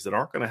secondaries that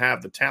aren't going to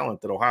have the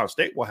talent that Ohio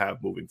State will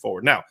have moving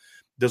forward. Now,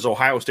 does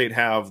Ohio State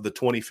have the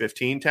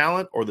 2015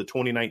 talent or the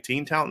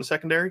 2019 talent in the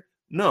secondary?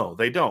 No,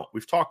 they don't.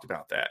 We've talked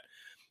about that.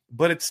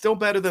 But it's still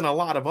better than a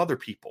lot of other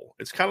people.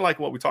 It's kind of like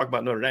what we talk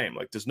about Notre Dame.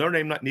 Like, does Notre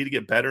Dame not need to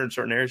get better in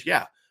certain areas?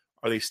 Yeah.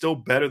 Are they still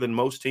better than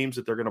most teams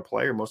that they're going to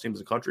play or most teams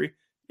in the country?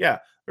 Yeah.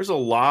 There's a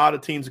lot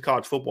of teams in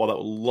college football that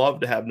would love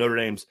to have Notre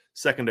Dame's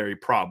secondary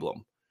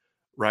problem,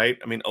 right?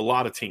 I mean, a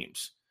lot of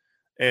teams.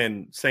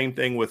 And same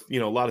thing with, a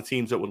lot of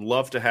teams that would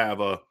love to have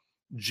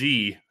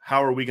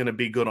how are we going to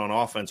be good on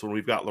offense when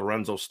we've got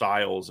Lorenzo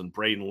Styles and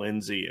Braden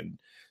Lindsey and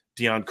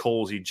Deion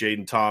Colsey,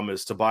 Jaden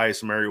Thomas,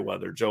 Tobias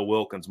Merriweather, Joe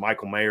Wilkins,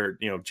 Michael Mayer,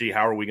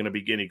 how are we going to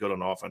be any good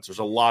on offense? There's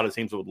a lot of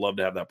teams that would love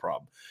to have that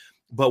problem.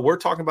 But we're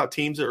talking about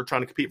teams that are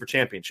trying to compete for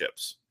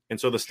championships. And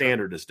so the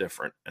standard is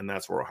different, and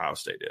that's where Ohio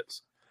State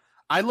is.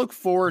 I look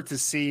forward to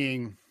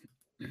seeing,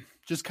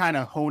 just kind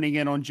of honing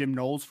in on Jim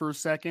Knowles for a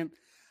second,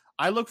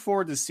 I look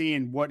forward to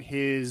seeing what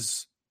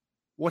his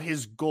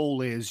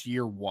goal is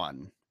year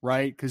one,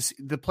 right? Because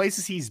the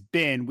places he's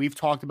been, we've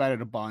talked about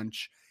it a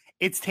bunch.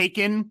 It's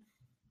taken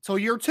till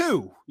year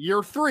 2,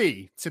 year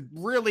 3 to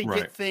really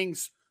get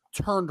things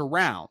turned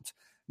around.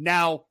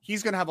 Now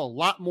he's going to have a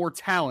lot more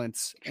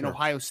talents in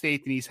Ohio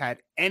State than he's had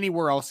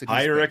anywhere else.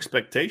 Higher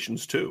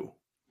expectations too.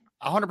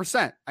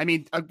 100%. I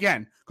mean,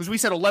 again, because we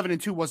said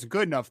 11-2 wasn't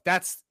good enough.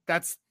 That's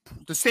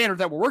the standard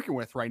that we're working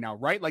with right now,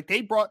 right? Like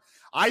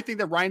I think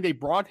that Ryan Day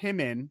brought him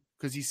in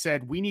because he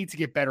said we need to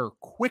get better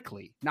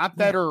quickly, not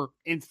better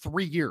in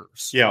 3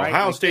 years. Yeah, right?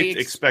 Ohio State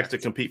expects to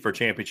compete for a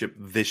championship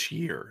this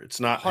year. It's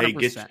not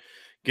 100%. Hey,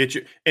 get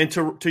you. And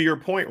to your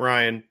point,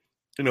 Ryan,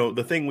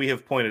 the thing we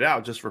have pointed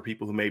out, just for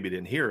people who maybe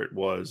didn't hear it,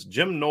 was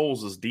Jim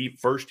Knowles'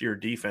 first-year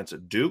defense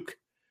at Duke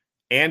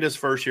and his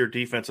first-year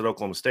defense at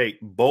Oklahoma State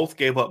both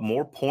gave up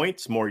more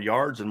points, more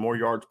yards, and more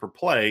yards per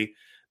play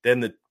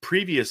than the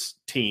previous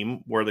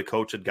team where the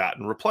coach had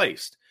gotten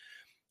replaced.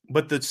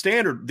 But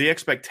the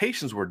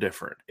expectations were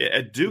different.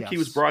 At Duke, he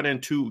was brought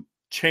in to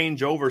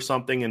change over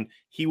something, and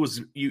he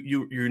was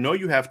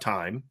you have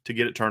time to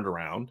get it turned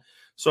around.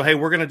 So, hey,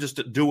 we're going to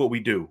just do what we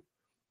do.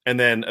 And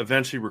then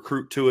eventually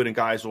recruit to it, and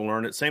guys will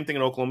learn it. Same thing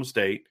at Oklahoma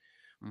State.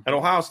 At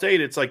Ohio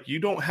State, it's like you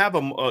don't have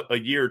a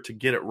year to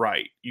get it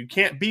right. You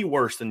can't be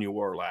worse than you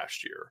were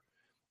last year.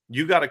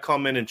 You got to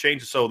come in and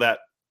change it so that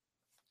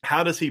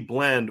how does he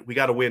blend? We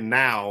got to win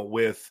now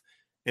with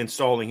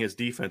installing his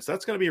defense.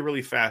 That's going to be a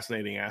really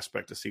fascinating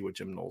aspect to see what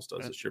Jim Knowles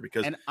does this year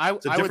because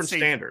it's a different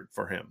standard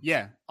for him.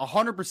 Yeah,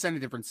 100% a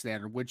different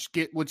standard, which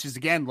is,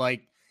 again,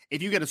 like,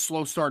 if you get a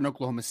slow start in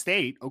Oklahoma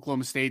State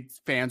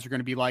fans are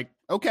going to be like,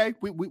 okay,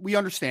 we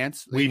understand.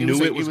 We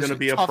knew it was going to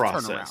be a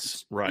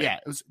process. Right. Yeah,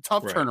 it was a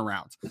tough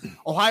turnaround.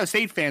 Ohio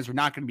State fans are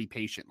not going to be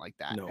patient like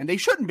that. No. And they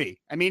shouldn't be.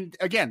 I mean,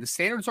 again, the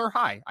standards are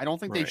high. I don't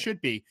think they should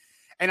be.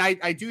 And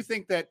I do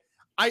think that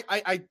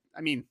I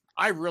mean,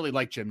 I really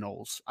like Jim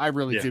Knowles. I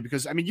really do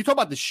because, I mean, you talk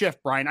about the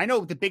shift, Brian. I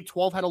know the Big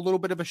 12 had a little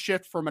bit of a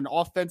shift from an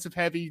offensive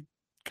heavy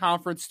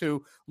conference to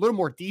a little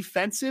more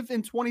defensive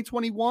in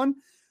 2021.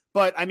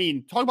 But, I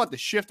mean, talk about the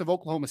shift of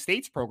Oklahoma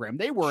State's program.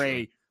 They were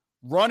a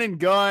run and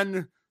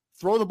gun,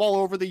 throw the ball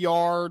over the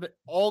yard,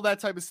 all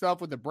that type of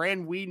stuff with the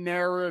Brand Whedon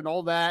era and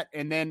all that.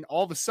 And then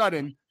all of a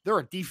sudden, they're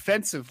a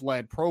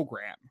defensive-led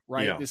program,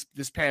 right? Yeah.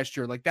 This past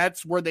year. Like,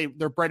 that's where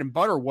their bread and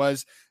butter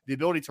was, the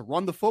ability to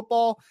run the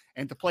football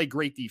and to play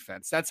great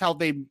defense. That's how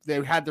they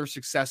had their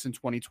success in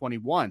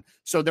 2021.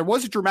 So there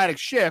was a dramatic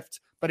shift.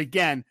 But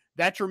again,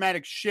 that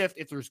dramatic shift,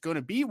 if there's going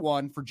to be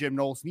one for Jim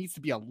Knowles, needs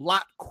to be a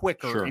lot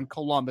quicker in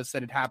Columbus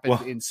than it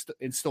happened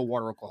in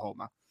Stillwater,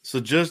 Oklahoma.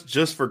 So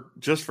just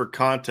for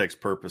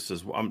context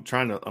purposes, I'm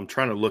trying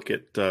to look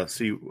at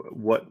see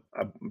what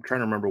I'm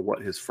trying to remember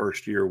what his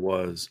first year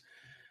was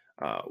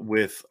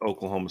with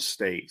Oklahoma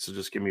State. So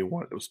just give me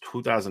one. It was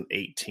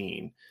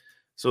 2018.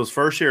 So his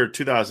first year,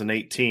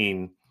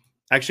 2018.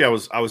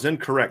 Actually, I was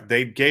incorrect.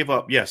 They gave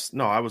up.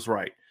 I was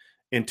right.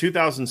 In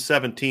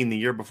 2017, the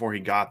year before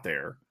he got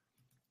there,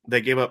 they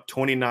gave up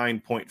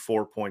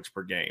 29.4 points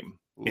per game.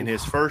 Ooh. In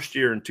his first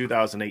year in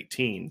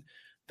 2018,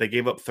 they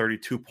gave up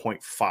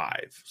 32.5.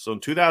 So in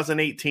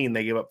 2018,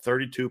 they gave up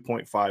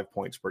 32.5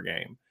 points per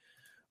game.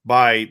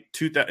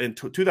 In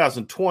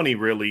 2020,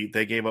 really,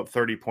 they gave up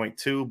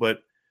 30.2. But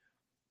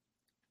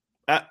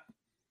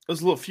It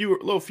was a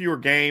little fewer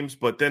games,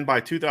 but then by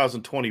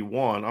 2020,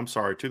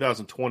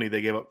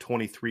 they gave up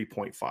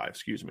 23.5.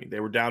 Excuse me.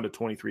 They were down to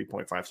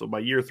 23.5. So by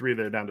year 3,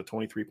 they're down to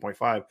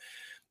 23.5.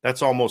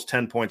 That's almost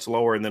 10 points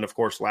lower. And then, of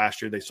course,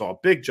 last year they saw a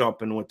big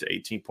jump and went to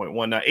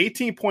 18.1. Now,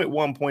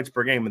 18.1 points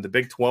per game in the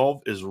Big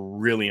 12 is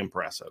really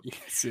impressive.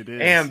 Yes, it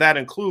is. And that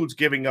includes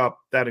giving up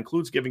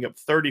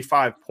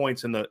 35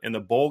 points in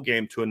the bowl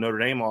game to a Notre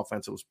Dame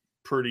offense that was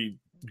pretty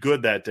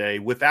good that day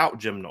without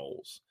Jim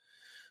Knowles.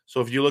 So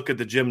if you look at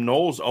the Jim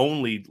Knowles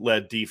only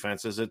led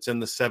defenses, it's in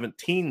the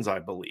 17s, I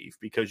believe,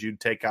 because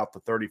you'd take out the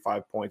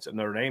 35 points at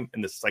Notre Dame,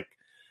 and it's like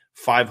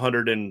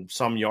 500 and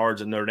some yards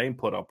that Notre Dame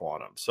put up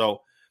on him.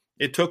 So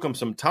it took him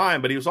some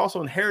time, but he was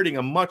also inheriting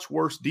a much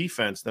worse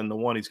defense than the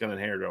one he's going to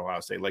inherit at Ohio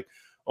State. Like,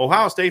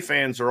 Ohio State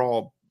fans are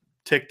all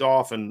ticked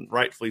off, and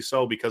rightfully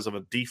so, because of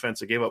a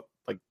defense that gave up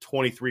like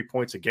 23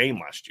 points a game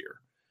last year.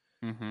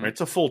 Mm-hmm. Right?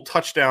 It's a full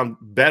touchdown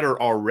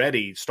better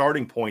already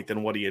starting point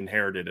than what he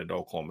inherited at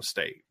Oklahoma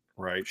State.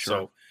 Right. Sure.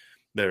 So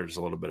there's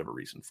a little bit of a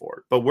reason for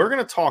it. But we're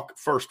going to talk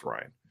first,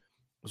 Ryan,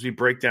 as we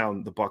break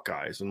down the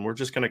Buckeyes, and we're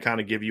just going to kind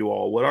of give you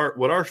all what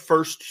our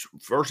first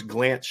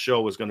glance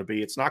show is going to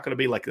be. It's not going to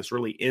be like this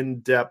really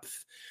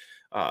in-depth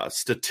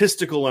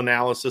statistical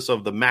analysis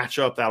of the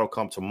matchup that'll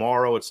come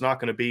tomorrow. It's not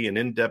going to be an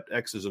in-depth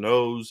X's and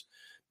O's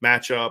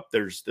matchup.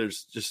 There's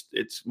just,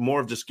 it's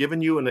more of just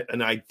giving you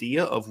an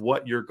idea of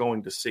what you're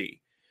going to see.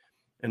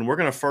 And we're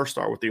going to first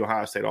start with the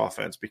Ohio State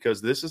offense,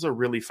 because this is a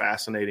really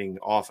fascinating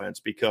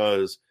offense,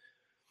 because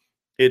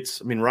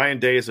Ryan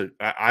Day is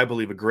I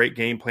believe, a great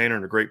game planner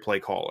and a great play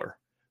caller,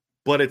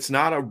 but it's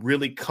not a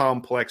really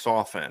complex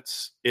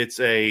offense. It's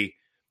an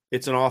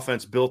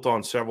offense built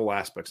on several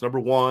aspects.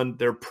 Number one,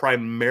 they're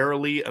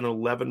primarily an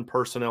 11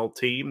 personnel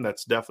team.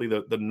 That's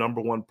definitely the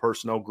number one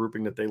personnel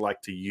grouping that they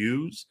like to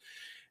use.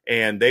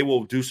 And they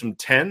will do some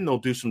 10, they'll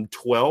do some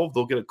 12,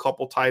 they'll get a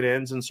couple tight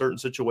ends in certain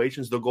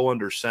situations. They'll go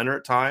under center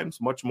at times,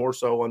 much more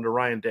so under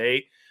Ryan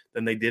Day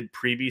than they did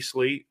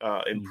previously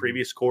in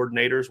previous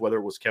coordinators, whether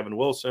it was Kevin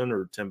Wilson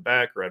or Tim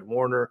Beck or Ed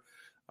Warner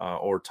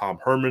or Tom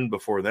Herman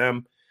before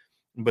them.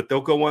 But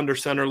they'll go under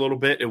center a little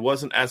bit. It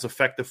wasn't as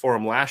effective for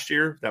them last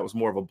year. That was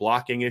more of a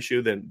blocking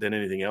issue than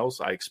anything else.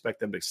 I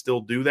expect them to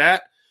still do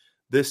that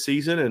this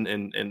season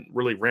and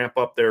really ramp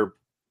up their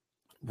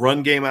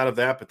run game out of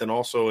that, but then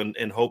also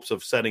in hopes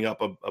of setting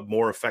up a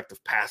more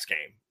effective pass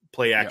game,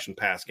 play action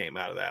pass game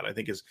out of that, I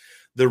think is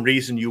the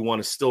reason you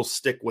want to still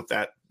stick with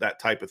that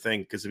type of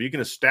thing. Because if you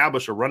can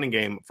establish a running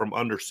game from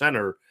under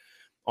center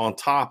on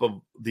top of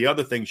the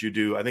other things you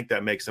do, I think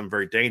that makes them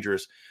very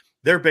dangerous.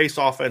 Their base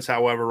offense,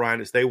 however,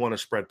 Ryan, is they want to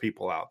spread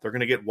people out. They're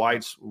going to get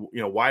wide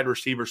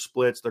receiver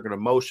splits. They're going to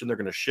motion. They're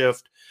going to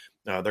shift.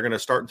 They're going to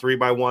start in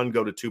 3-by-1,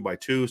 go to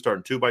 2-by-2, start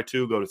in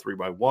 2-by-2, go to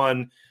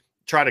 3-by-1.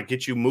 Try to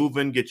get you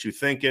moving, get you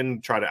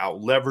thinking, try to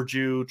out-leverage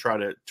you, try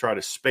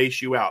to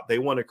space you out. They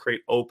want to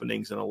create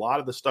openings, and a lot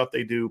of the stuff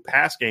they do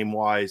pass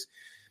game-wise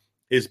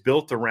is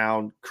built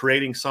around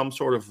creating some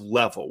sort of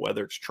level,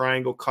 whether it's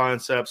triangle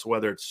concepts,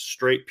 whether it's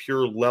straight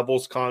pure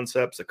levels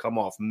concepts that come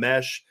off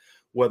mesh,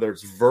 whether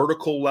it's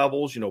vertical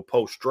levels,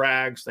 post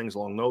drags, things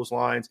along those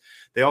lines.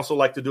 They also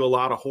like to do a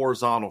lot of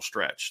horizontal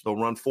stretch. They'll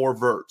run 4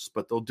 verts,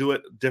 but they'll do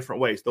it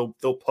different ways. They'll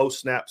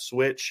post-snap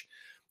switch.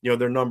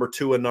 They're number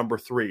 2 and number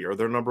 3, or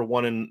they're number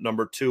 1 and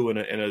number 2 in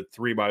a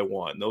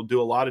 3-by-1. They'll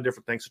do a lot of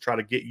different things to try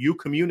to get you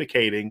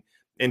communicating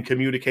and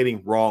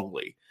communicating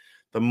wrongly.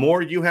 The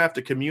more you have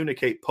to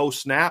communicate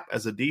post-snap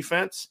as a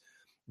defense,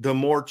 the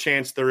more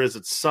chance there is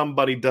that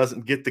somebody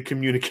doesn't get the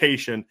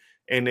communication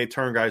and they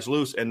turn guys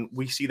loose. And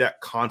we see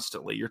that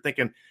constantly. You're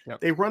thinking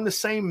They run the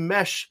same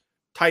mesh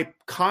type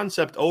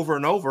concept over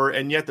and over,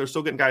 and yet they're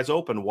still getting guys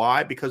open.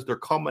 Why? Because they're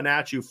coming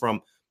at you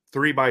from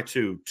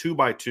 3-by-2,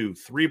 2-by-2,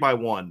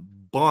 3-by-1,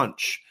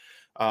 bunch.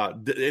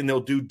 And they'll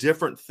do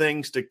different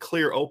things to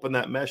clear open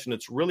that mesh. And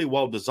it's really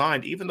well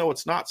designed, even though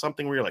it's not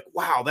something where you're like,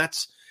 wow,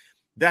 that's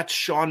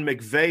Sean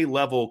McVay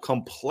level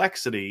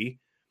complexity.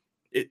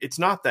 It's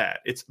not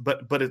that.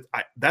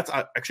 That's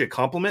actually a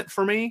compliment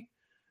for me.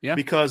 Yeah.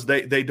 Because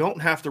they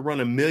don't have to run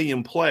a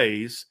million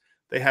plays.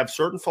 They have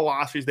certain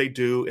philosophies they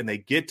do, and they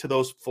get to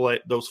those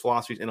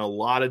philosophies in a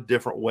lot of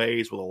different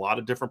ways with a lot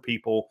of different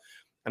people.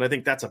 And I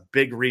think that's a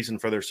big reason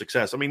for their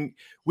success. I mean,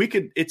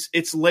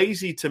 it's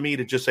lazy to me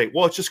to just say,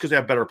 well, it's just because they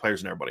have better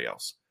players than everybody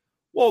else.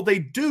 Well, they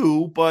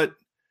do, but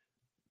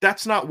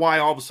that's not why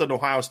all of a sudden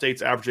Ohio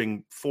State's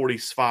averaging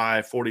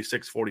 45,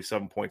 46,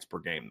 47 points per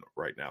game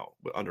right now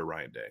under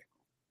Ryan Day.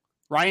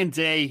 Ryan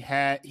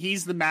Day,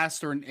 he's the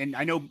master, and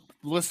I know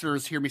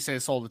listeners hear me say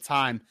this all the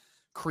time,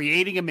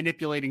 creating and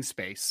manipulating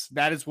space.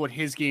 That is what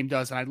his game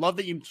does. And I love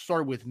that you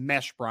started with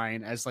mesh,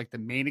 Brian, as like the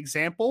main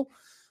example.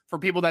 For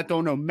people that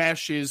don't know,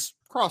 mesh is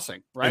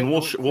crossing, right? And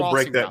we'll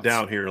break that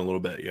down here in a little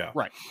bit, yeah.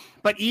 Right.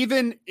 But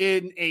even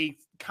in a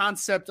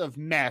concept of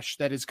mesh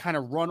that is kind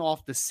of run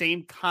off the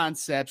same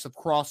concepts of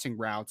crossing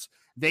routes,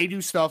 they do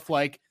stuff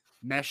like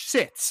mesh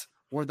sits,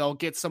 where they'll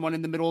get someone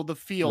in the middle of the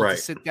field to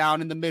sit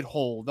down in the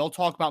mid-hole. They'll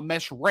talk about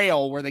mesh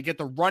rail, where they get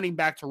the running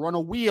back to run a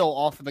wheel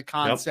off of the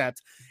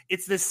concept. Yep.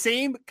 It's the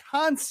same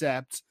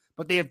concept,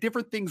 but they have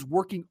different things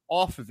working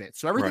off of it.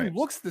 So everything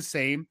looks the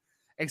same,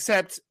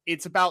 except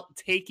it's about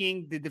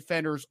taking the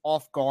defenders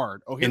off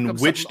guard. Oh, here in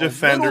comes which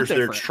defenders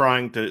they're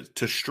trying to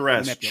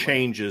stress manipulate.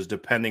 changes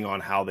depending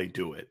on how they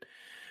do it.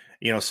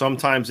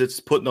 Sometimes it's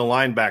putting the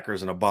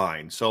linebackers in a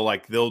bind. So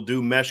like they'll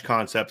do mesh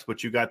concepts,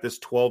 but you got this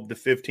 12 to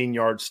 15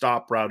 yard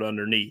stop route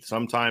underneath.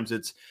 Sometimes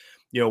it's,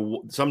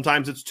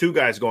 sometimes it's two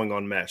guys going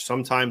on mesh.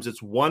 Sometimes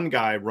it's one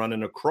guy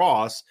running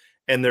across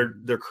and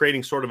they're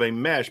creating sort of a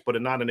mesh,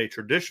 but not in a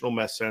traditional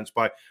mesh sense.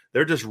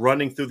 They're just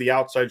running through the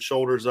outside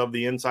shoulders of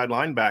the inside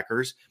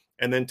linebackers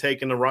and then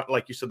taking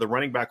like you said, the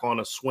running back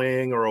on a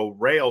swing or a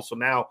rail. So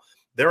now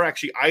they're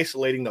actually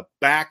isolating the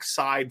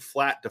backside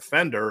flat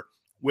defender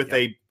with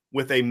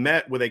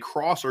a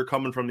crosser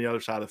coming from the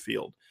other side of the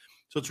field.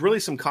 So it's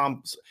really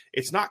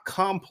it's not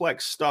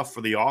complex stuff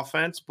for the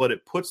offense, but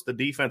it puts the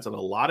defense in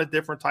a lot of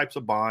different types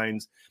of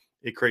binds.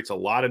 It creates a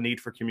lot of need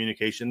for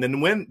communication.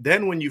 Then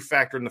when you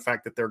factor in the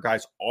fact that their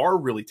guys are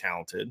really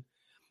talented,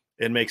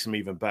 it makes them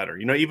even better.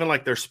 Even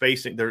like their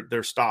spacing,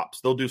 their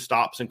stops, they'll do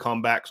stops and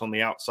comebacks on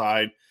the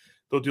outside.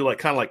 They'll do like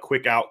kind of like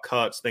quick out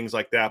cuts, things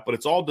like that. But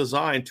it's all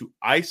designed to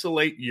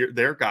isolate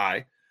their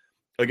guy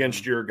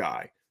against your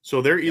guy.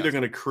 So they're either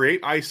going to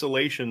create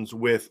isolations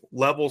with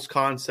levels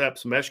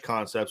concepts, mesh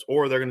concepts,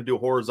 or they're going to do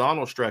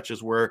horizontal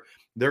stretches where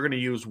they're going to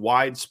use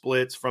wide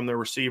splits from their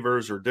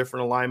receivers or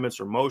different alignments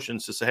or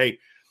motions to say, hey,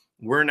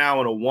 we're now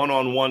in a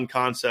one-on-one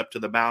concept to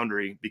the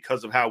boundary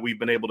because of how we've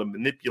been able to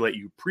manipulate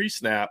you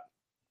pre-snap.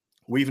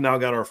 We've now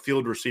got our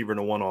field receiver in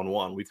a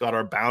one-on-one. We've got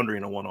our boundary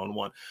in a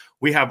one-on-one.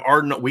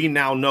 We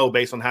now know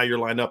based on how you're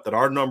lined up that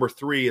our number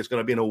 3 is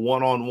going to be in a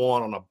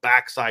one-on-one on a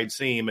backside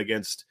seam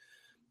against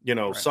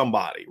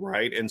somebody,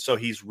 right? And so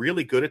he's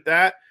really good at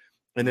that.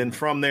 And then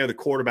from there, the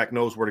quarterback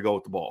knows where to go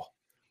with the ball.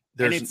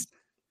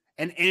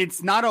 And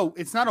it's not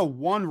a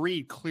one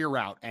read clear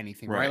route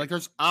anything, right? Like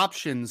there's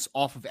options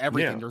off of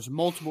everything. There's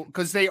multiple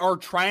because they are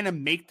trying to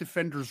make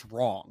defenders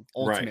wrong.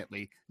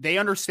 Ultimately, they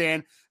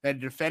understand that a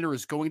defender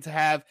is going to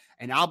have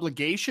an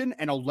obligation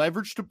and a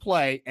leverage to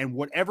play, and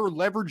whatever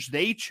leverage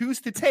they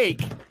choose to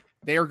take,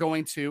 they are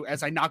going to.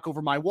 As I knock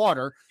over my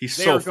water, he's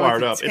so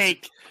fired up.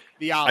 Take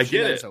the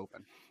option that is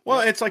open.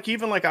 Well, it's like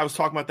even like I was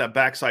talking about that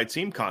backside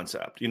seam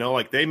concept,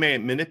 like they may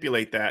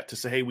manipulate that to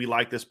say, hey, we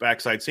like this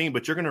backside seam,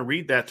 but you're going to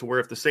read that to where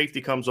if the safety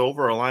comes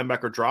over or a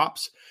linebacker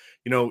drops,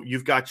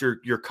 you've got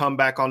your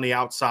comeback on the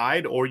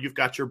outside or you've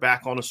got your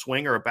back on a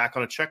swing or a back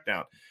on a check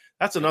down.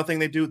 That's another thing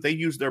they do. They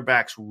use their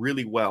backs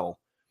really well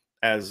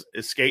as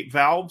escape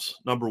valves.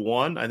 Number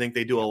one, I think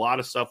they do a lot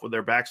of stuff with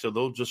their backs. So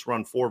they'll just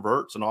run 4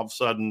 verts and all of a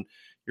sudden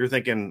you're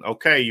thinking,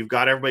 okay, you've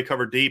got everybody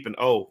covered deep and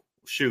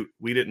shoot,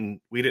 we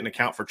didn't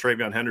account for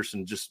Travion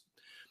Henderson just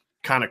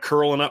kind of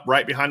curling up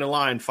right behind the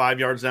line 5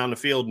 yards down the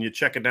field, and you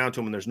check it down to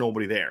him and there's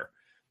nobody there.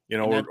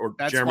 Or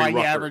that's Jeremy why he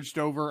Rucker averaged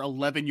over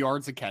 11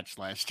 yards a catch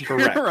last year.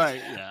 Correct. Right.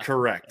 Yeah.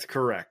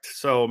 Correct.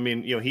 So, I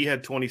mean, he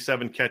had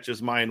 27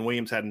 catches. Mayan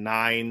Williams had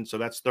 9. So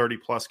that's 30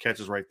 plus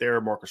catches right there.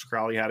 Marcus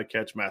Crowley had a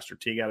catch. Master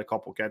Teague had a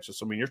couple catches.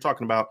 So, I mean, you're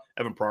talking about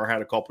Evan Pryor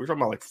had a couple. You're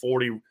talking about like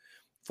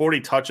 40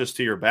 touches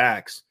to your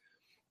backs.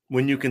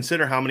 When you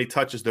consider how many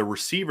touches the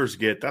receivers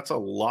get, that's a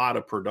lot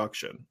of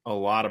production, And a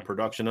lot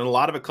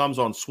of it comes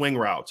on swing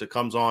routes. It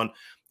comes on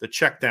the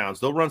checkdowns.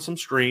 They'll run some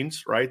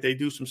screens, right? They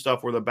do some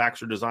stuff where the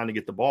backs are designed to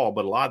get the ball,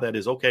 but a lot of that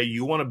is, okay,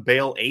 you want to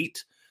bail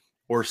 8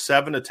 or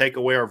 7 to take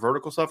away our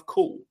vertical stuff?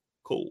 Cool.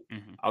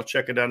 Mm-hmm. I'll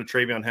check it down to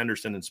Travion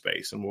Henderson in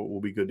space, and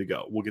we'll be good to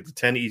go. We'll get the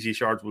 10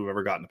 easiest yards we've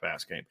ever got in the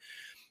pass game.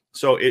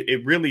 So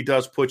it really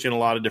does put you in a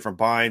lot of different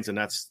binds, and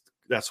that's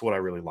what I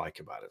really like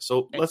about it.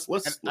 So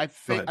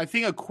I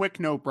think a quick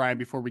note, Brian,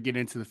 before we get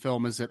into the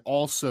film, is that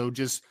also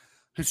just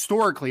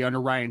historically under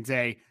Ryan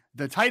Day,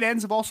 the tight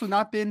ends have also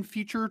not been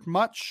featured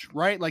much,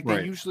 right? Like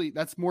they usually,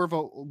 that's more of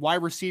a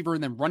wide receiver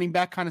and then running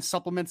back kind of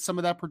supplements some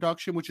of that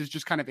production, which is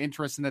just kind of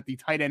interesting that the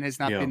tight end has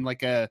not been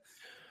like a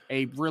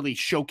really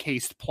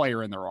showcased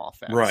player in their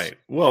offense. Right.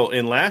 Well,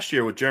 in last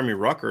year with Jeremy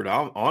Rucker,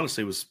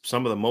 honestly was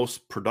some of the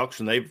most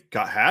production they've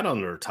had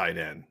under tight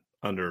end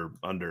under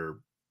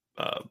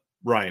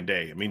Ryan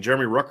Day. I mean,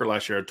 Jeremy Rucker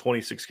last year had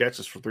 26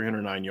 catches for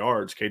 309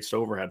 yards. Cade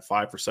Stover had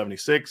 5 for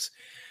 76.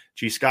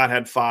 G. Scott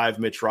had 5.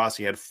 Mitch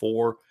Rossi had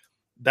 4.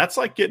 That's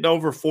like getting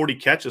over 40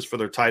 catches for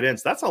their tight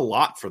ends. That's a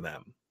lot for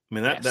them. I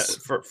mean, that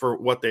for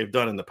what they've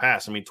done in the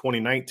past. I mean,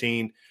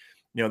 2019,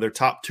 their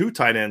top 2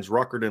 tight ends,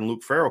 Ruckert and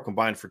Luke Farrell,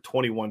 combined for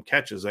 21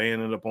 catches. They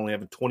ended up only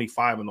having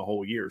 25 in the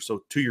whole year.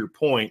 So to your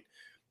point,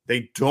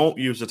 they don't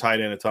use the tight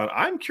end a ton.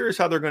 I'm curious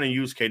how they're going to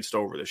use Cade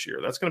Stover this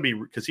year. That's going to be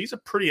because he's a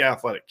pretty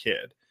athletic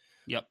kid.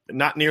 Yep.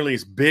 Not nearly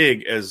as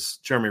big as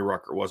Jeremy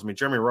Rucker was. I mean,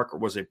 Jeremy Rucker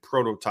was a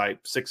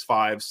prototype 6'5",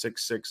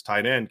 6'6"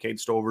 tight end. Cade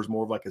Stover's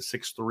more of like a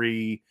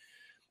 6'3",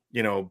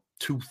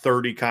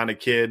 230 kind of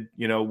kid,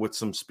 with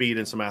some speed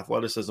and some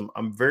athleticism.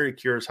 I'm very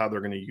curious how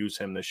they're going to use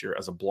him this year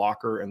as a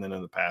blocker and then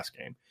in the pass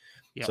game.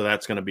 Yep. So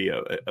that's going to be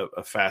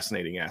a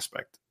fascinating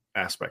aspect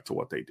to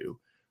what they do.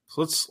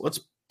 So let's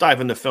dive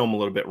into film a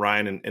little bit,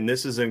 Ryan. And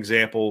this is an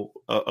example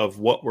of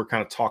what we're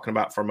kind of talking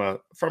about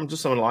from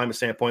just an alignment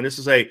standpoint. This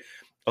is a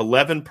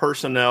 11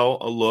 personnel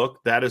a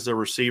look. That is a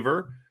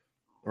receiver,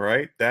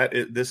 right?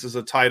 This is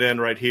a tight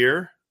end right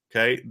here.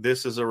 Okay,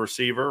 this is a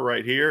receiver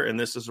right here, and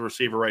this is a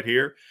receiver right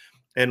here.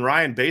 And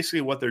Ryan,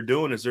 basically what they're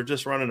doing is they're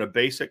just running a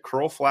basic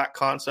curl flat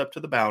concept to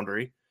the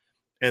boundary,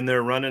 and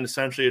they're running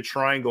essentially a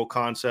triangle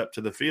concept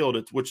to the field,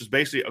 which is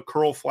basically a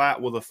curl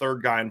flat with a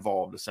third guy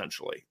involved,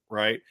 essentially,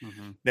 right?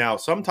 Mm-hmm. Now,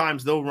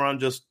 sometimes they'll run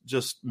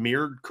just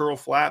mirrored curl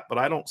flat, but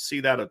I don't see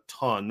that a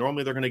ton.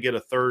 Normally, they're going to get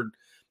a third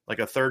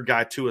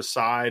guy to a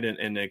side,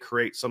 and they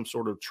create some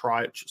sort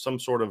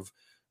of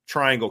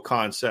triangle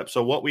concept.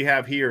 So what we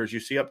have here is you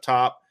see up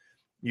top,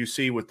 you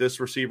see with this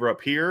receiver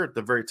up here at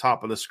the very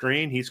top of the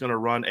screen, he's going to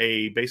run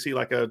basically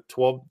like a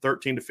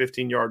 13 to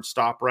 15-yard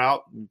stop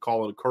route. We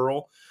call it a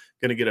curl.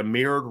 Going to get a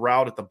mirrored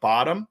route at the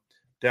bottom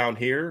down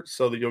here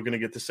so that you're going to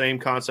get the same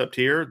concept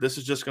here. This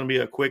is just going to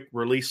be a quick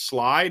release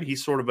slide.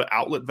 He's sort of an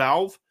outlet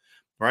valve,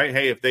 right?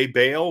 Hey, if they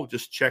bail,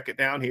 just check it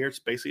down here. It's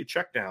basically a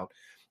check down.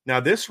 Now,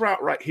 this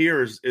route right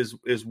here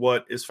is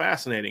what is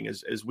fascinating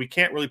is we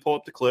can't really pull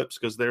up the clips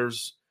because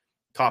there's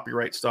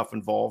copyright stuff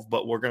involved,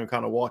 but we're going to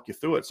kind of walk you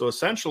through it. So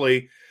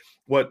essentially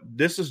what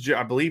this is,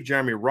 I believe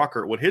Jeremy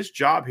Ruckert, what his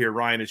job here,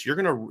 Ryan, is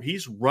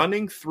he's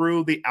running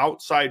through the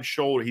outside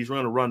shoulder. He's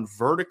going to run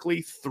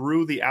vertically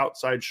through the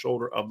outside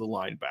shoulder of the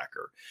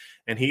linebacker.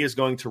 And he is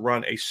going to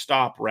run a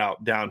stop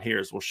route down here,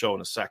 as we'll show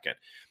in a second.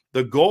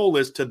 The goal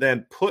is to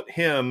then put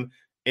him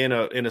in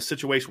a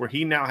situation where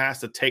he now has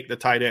to take the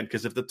tight end.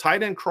 Because if the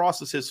tight end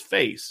crosses his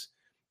face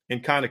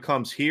and kind of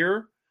comes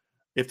here,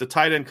 if the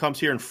tight end comes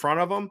here in front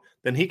of him,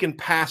 then he can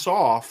pass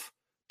off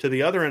to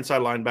the other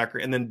inside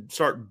linebacker and then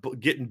start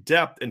getting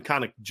depth and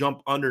kind of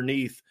jump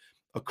underneath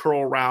a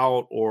curl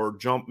route or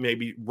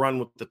maybe run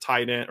with the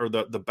tight end or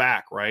the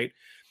back, right?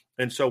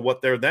 And so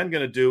what they're then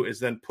going to do is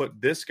then put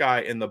this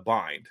guy in the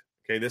bind.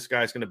 Okay, this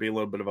guy's going to be a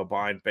little bit of a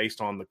bind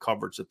based on the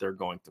coverage that they're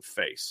going to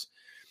face.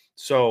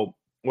 So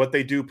what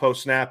they do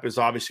post-snap is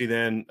obviously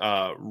then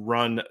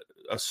run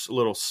a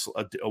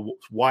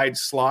wide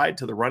slide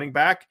to the running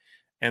back,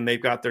 and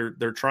they've got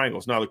their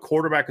triangles. Now, the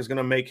quarterback is going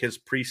to make his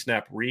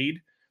pre-snap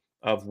read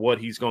of what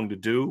he's going to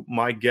do.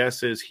 My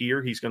guess is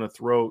here he's going to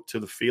throw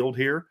to the field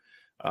here.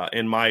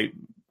 And my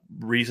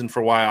reason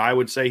for why I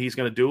would say he's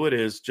going to do it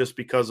is just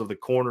because of the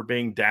corner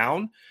being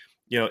down.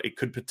 It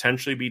could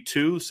potentially be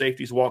 2.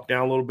 Safeties walk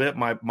down a little bit.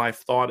 My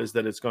thought is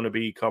that it's going to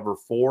be cover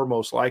 4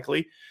 most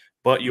likely.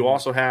 But you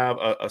also have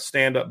a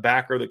stand-up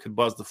backer that could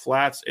buzz the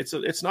flats.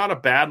 It's not a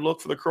bad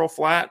look for the curl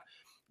flat,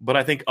 but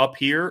I think up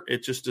here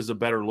it just is a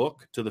better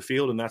look to the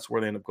field, and that's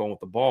where they end up going with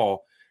the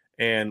ball.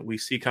 And we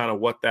see kind of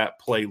what that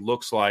play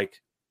looks like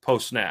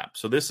post-snap.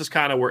 So this is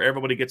kind of where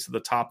everybody gets to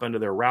the top end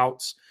of their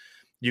routes.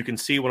 You can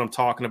see what I'm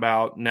talking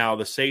about. Now,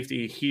 the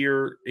safety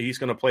here, he's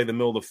going to play the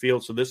middle of the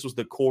field. So this was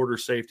the quarter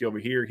safety over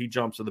here. He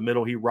jumps to the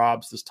middle. He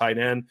robs this tight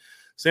end.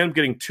 So they end up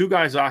getting 2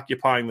 guys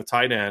occupying the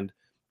tight end.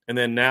 And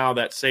then now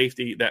that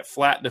safety, that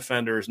flat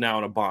defender is now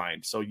in a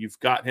bind. So you've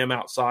got him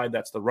outside.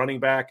 That's the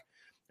running back.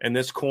 And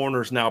this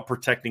corner is now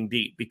protecting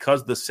deep.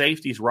 Because the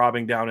safety's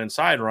robbing down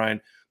inside,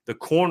 Ryan, the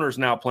corner is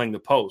now playing the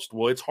post.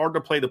 Well, it's hard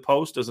to play the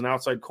post as an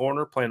outside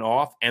corner playing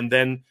off and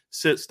then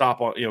stop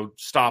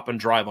and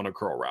drive on a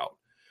curl route.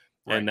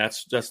 Right. And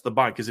that's the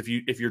bind. Because if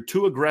you're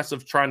too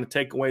aggressive trying to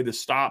take away the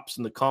stops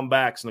and the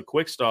comebacks and the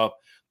quick stuff,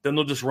 then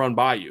they'll just run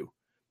by you.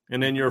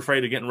 And then you're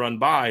afraid of getting run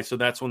by. So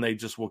that's when they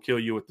just will kill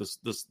you with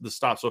the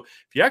stop. So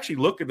if you actually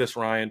look at this,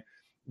 Ryan,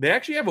 they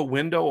actually have a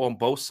window on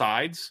both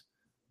sides.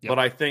 Yep. But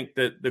I think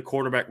that the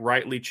quarterback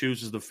rightly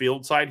chooses the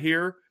field side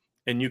here.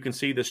 And you can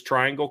see this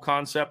triangle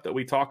concept that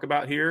we talk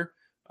about here.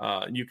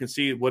 You can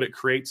see what it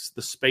creates,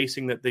 the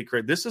spacing that they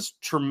create. This is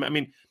tremendous. I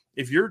mean,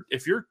 if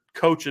you're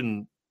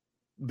coaching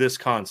these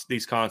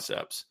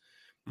concepts,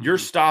 your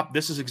stop,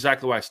 this is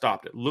exactly why I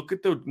stopped it. Look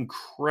at the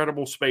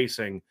incredible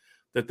spacing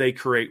that they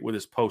create with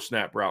this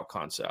post-snap route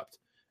concept.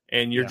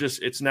 And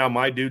it's now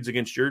my dudes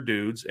against your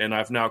dudes, and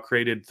I've now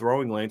created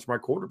throwing lanes for my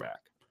quarterback.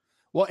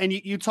 Well, and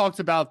you talked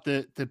about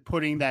the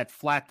putting that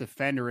flat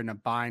defender in a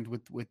bind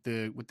with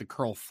the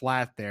curl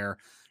flat there.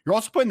 You're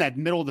also putting that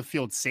middle of the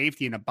field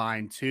safety in a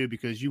bind too,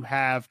 because you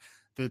have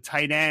the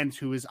tight end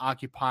who is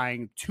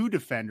occupying 2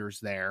 defenders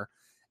there.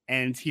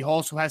 And he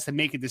also has to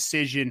make a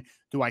decision.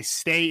 Do I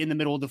stay in the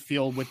middle of the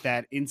field with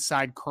that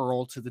inside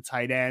curl to the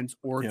tight end,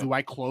 or do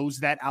I close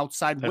that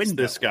outside window?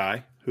 This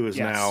guy who is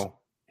now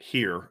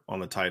here on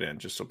the tight end,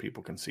 just so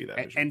people can see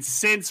that. And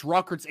since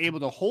Ruckert's able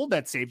to hold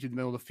that safety in the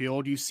middle of the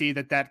field, you see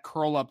that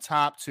curl up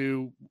top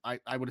to,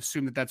 I would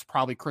assume that's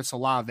probably Chris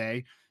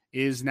Olave,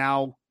 is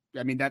now,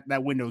 I mean,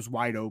 that window's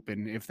wide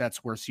open if that's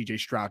where CJ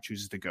Stroud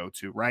chooses to go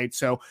to, right?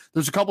 So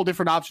there's a couple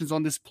different options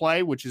on this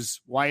play, which is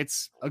why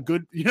it's a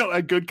good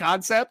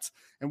concept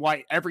and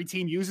why every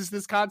team uses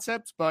this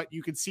concept. But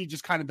you can see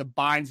just kind of the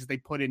binds that they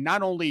put in,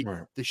 not only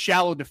the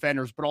shallow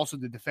defenders, but also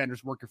the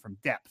defenders working from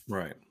depth.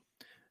 Right.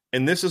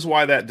 And this is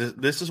why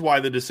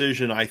the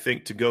decision, I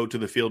think, to go to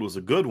the field was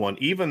a good one,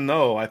 even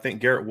though I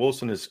think Garrett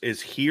Wilson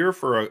is here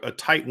for a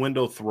tight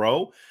window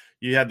throw.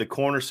 You had the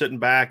corner sitting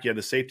back, you had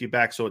the safety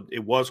back, so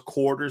it was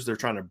quarters. They're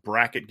trying to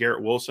bracket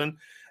Garrett Wilson.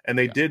 And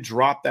they did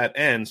drop that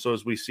end. So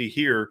as we see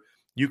here,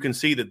 you can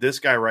see that this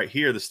guy right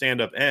here, the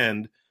stand-up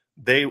end,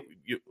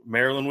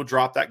 Maryland would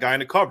drop that guy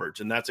into coverage,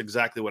 and that's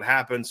exactly what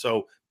happened.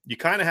 So you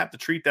kind of have to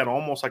treat that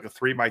almost like a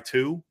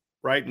 3-by-2,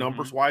 right,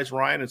 numbers-wise,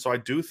 Ryan. And so I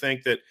do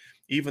think that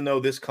even though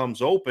this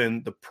comes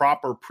open, the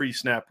proper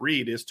pre-snap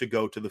read is to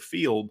go to the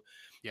field.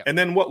 Yeah. And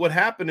then what would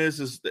happen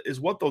is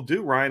what they'll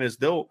do, Ryan, is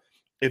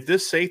if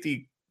this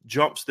safety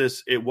jumps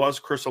this, it was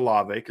Chris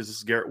Olave, because this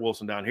is Garrett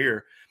Wilson down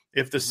here.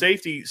 If the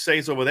safety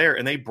stays over there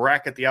and they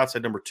bracket the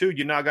outside number 2,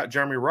 you now got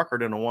Jeremy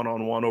Ruckert in a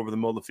one-on-one over the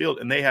middle of the field,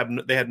 and they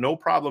had no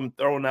problem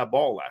throwing that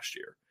ball last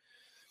year.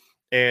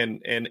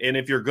 And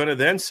if you're going to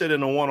then sit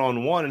in a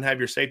one-on-one and have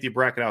your safety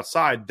bracket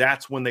outside,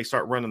 that's when they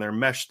start running their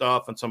mesh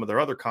stuff and some of their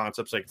other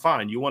concepts. Like,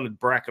 fine, you want to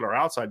bracket our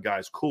outside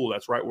guys, cool,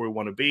 that's right where we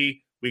want to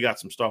be. We got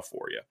some stuff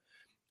for you.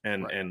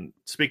 And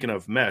speaking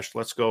of mesh,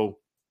 let's go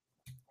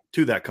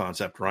to that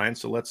concept, Ryan.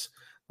 So let's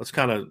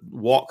kind of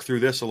walk through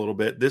this a little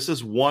bit. This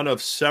is one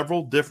of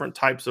several different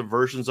types of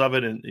versions of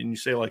it. And you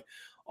say like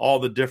all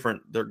the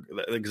different,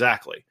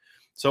 exactly.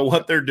 So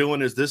what they're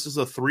doing is this is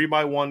a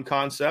 3-by-1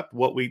 concept.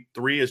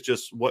 3 is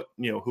just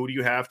who do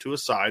you have to a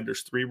side?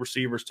 There's 3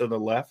 receivers to the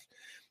left.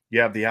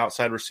 You have the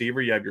outside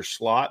receiver. You have your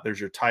slot. There's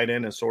your tight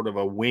end as sort of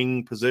a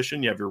wing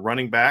position. You have your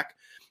running back.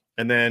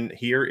 And then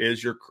here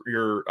is your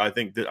I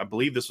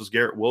believe this was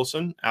Garrett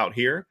Wilson out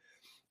here.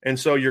 And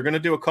so you're going to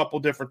do a couple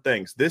different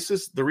things. This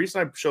is the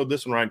reason I showed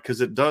this one, Ryan, because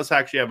it does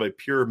actually have a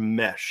pure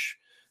mesh.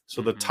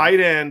 So the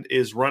tight end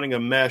is running a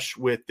mesh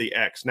with the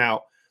X.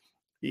 Now,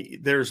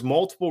 there's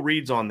multiple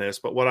reads on this,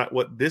 but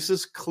what this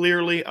is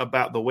clearly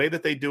about the way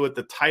that they do it,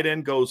 the tight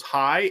end goes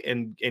high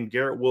and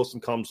Garrett Wilson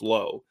comes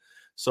low.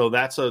 So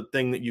that's a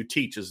thing that you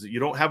teach, is that you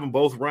don't have them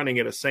both running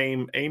at a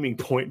same aiming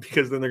point,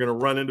 because then they're going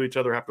to run into each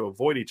other, have to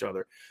avoid each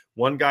other.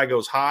 One guy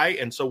goes high.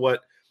 And so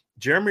what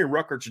Jeremy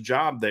Ruckert's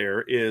job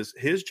there is,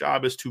 his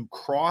job is to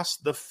cross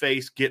the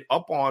face, get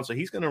up on. So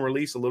he's going to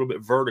release a little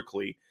bit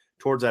vertically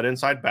towards that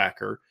inside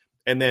backer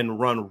and then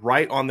run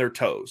right on their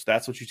toes.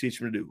 That's what you teach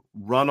them to do.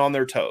 Run on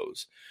their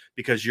toes,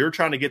 because you're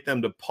trying to get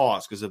them to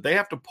pause. Because if they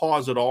have to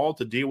pause at all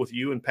to deal with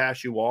you and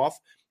pass you off,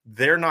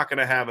 they're not going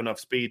to have enough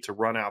speed to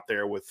run out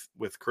there with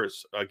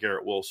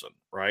Garrett Wilson,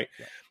 right?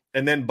 Yeah.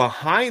 And then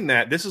behind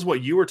that, this is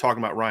what you were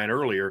talking about, Ryan,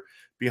 earlier.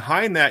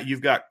 Behind that,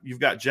 you've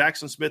got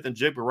Jackson Smith and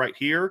Jigba right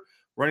here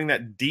running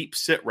that deep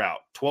sit route,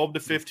 12 to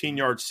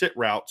 15-yard sit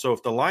route. So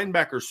if the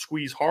linebackers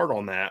squeeze hard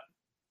on that,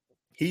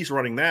 he's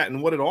running that.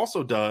 And what it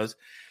also does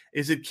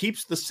is it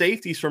keeps the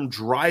safeties from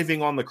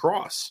driving on the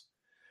cross.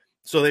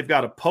 So they've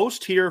got a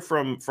post here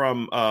from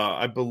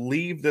I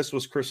believe this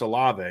was Chris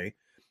Olave.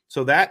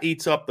 So that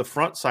eats up the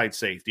front side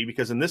safety,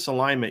 because in this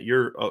alignment,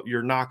 you're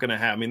not going to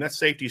have, that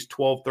safety's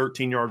 12,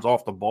 13 yards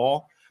off the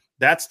ball.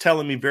 That's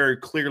telling me very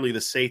clearly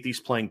the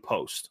safety's playing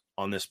post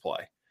on this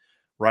play,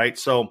 right?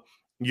 So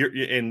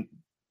in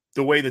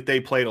the way that they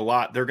played a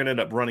lot, they're going to end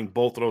up running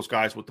both of those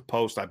guys with the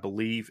post, I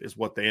believe, is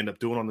what they end up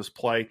doing on this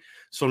play.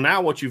 So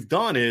now what you've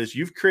done is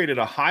you've created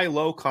a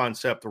high-low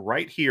concept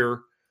right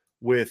here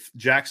with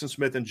Jackson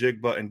Smith and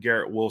Jigba and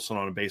Garrett Wilson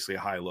on basically a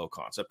high-low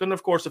concept. And,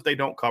 of course, if they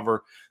don't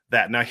cover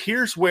that. Now,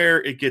 here's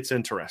where it gets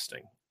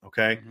interesting,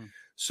 okay? Mm-hmm.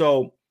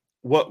 So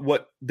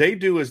what they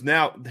do is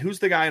now, who's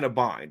the guy in a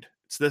bind?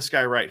 It's this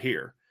guy right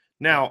here.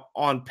 Now,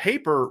 on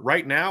paper,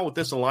 right now with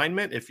this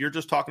alignment, if you're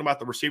just talking about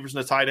the receivers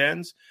and the tight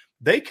ends,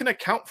 they can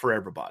account for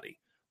everybody.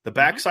 The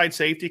backside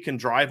safety can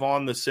drive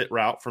on the sit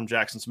route from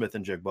Jackson Smith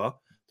and Jigba.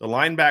 The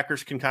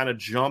linebackers can kind of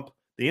jump.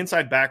 The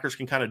inside backers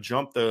can kind of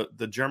jump the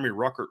Jeremy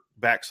Ruckert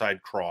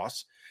backside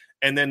cross.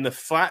 And then the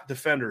flat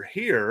defender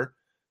here,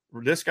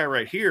 this guy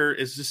right here,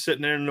 is just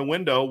sitting there in the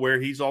window where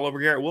he's all over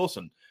Garrett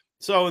Wilson.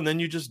 So, and then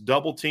you just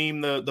double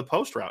team the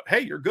post route.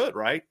 Hey, you're good,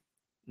 right?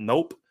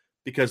 Nope.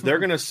 Because they're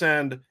going to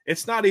send –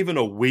 it's not even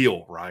a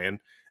wheel, Ryan.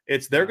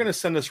 They're going to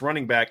send this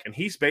running back, and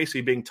he's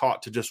basically being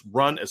taught to just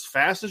run as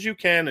fast as you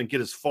can and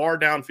get as far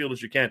downfield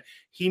as you can.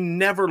 He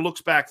never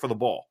looks back for the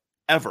ball,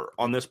 ever,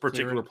 on this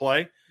particular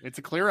play. It's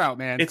a clear out,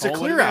 man. It's a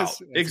clear out.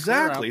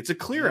 Exactly. It's a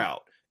clear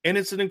out. And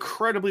it's an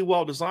incredibly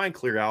well-designed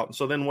clear out. And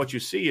so then what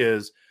you see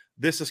is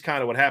this is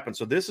kind of what happens.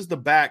 So this is the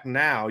back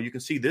now. You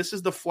can see this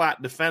is the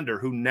flat defender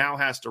who now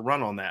has to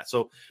run on that.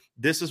 So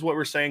this is what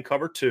we're saying,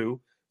 cover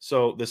 2.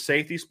 So the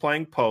safety's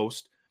playing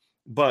post.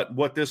 But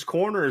what this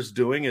corner is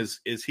doing is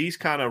he's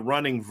kind of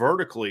running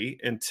vertically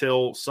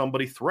until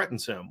somebody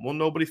threatens him. Well,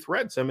 nobody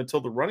threatens him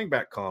until the running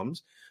back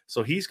comes.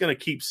 So he's going to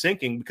keep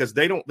sinking because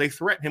they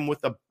threaten him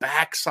with a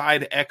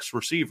backside X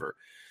receiver.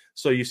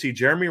 So you see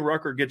Jeremy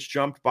Ruckert gets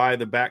jumped by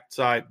the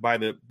backside by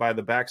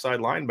the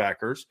backside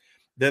linebackers.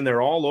 Then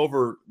they're all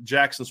over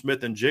Jackson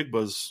Smith and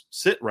Jigba's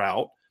sit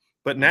route.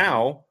 But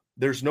now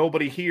there's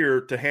nobody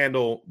here to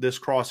handle this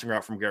crossing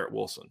route from Garrett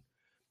Wilson.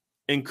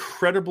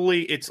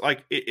 Incredibly, it's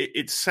like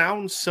it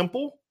sounds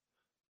simple,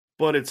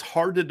 but it's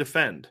hard to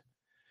defend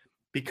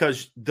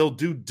because they'll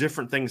do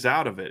different things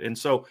out of it. And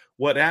so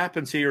what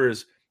happens here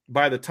is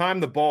by the time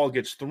the ball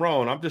gets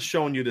thrown, I'm just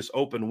showing you this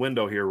open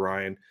window here,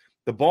 Ryan.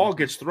 The ball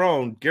gets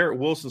thrown, Garrett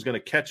Wilson's going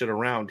to catch it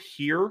around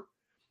here.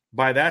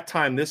 By that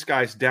time, this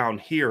guy's down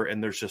here,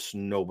 and there's just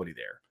nobody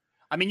there.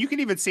 I mean, you can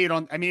even see it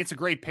on, I mean, it's a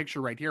great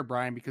picture right here,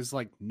 Brian, because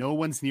like no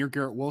one's near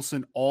Garrett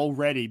Wilson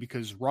already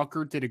because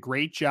Rucker did a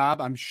great job,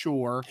 I'm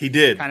sure. He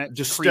did. Kind of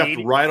just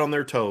stepped right on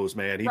their toes,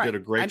 man. He did a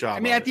great job. I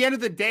mean, at the end of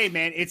the day,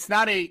 man, it's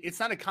not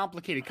a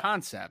complicated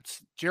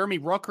concept. Jeremy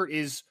Rucker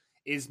is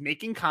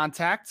making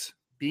contact,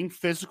 being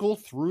physical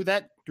through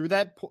the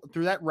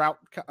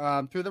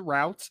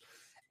routes.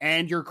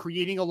 And you're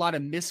creating a lot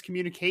of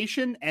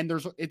miscommunication, and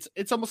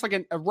it's almost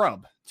like a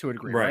rub to a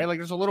degree, right? Like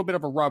there's a little bit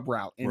of a rub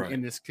route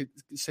in this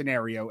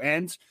scenario,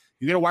 and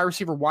you get a wide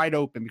receiver wide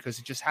open because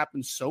it just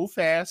happens so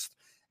fast,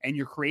 and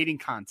you're creating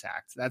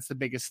contact. That's the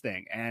biggest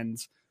thing, and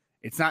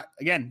it's not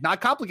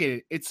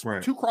complicated. It's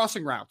two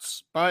crossing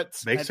routes, but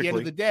basically, at the end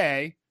of the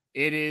day,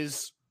 it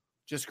is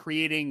just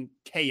creating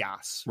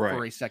chaos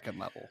for a second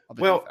level of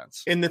the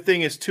defense. And the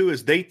thing is, too,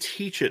 is they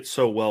teach it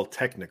so well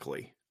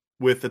technically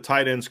with the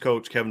tight ends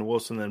coach, Kevin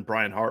Wilson and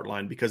Brian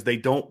Hartline, because they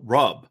don't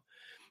rub.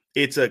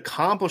 It's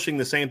accomplishing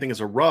the same thing as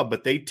a rub,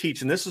 but they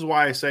teach. And this is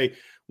why I say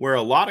where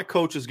a lot of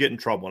coaches get in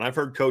trouble. And I've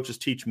heard coaches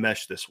teach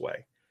mesh this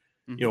way,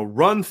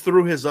 run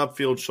through his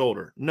upfield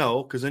shoulder.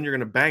 No, because then you're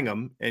going to bang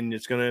him and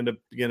it's going to end up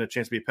getting a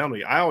chance to be a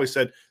penalty. I always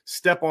said,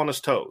 step on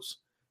his toes,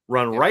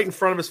 run right in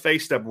front of his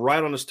face, step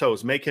right on his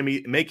toes, make him,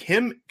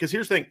 because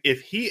here's the thing.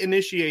 If he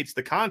initiates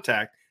the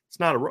contact, it's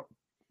not a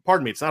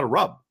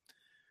rub.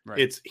 Right.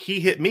 It's he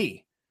hit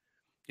me.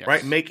 Yes.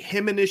 Right. Make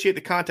him initiate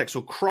the contact.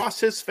 So cross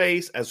his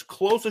face as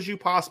close as you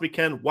possibly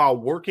can while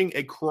working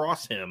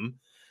across him,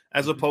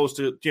 as opposed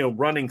to,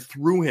 running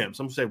through him.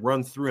 Some say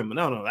run through him.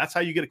 No, that's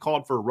how you get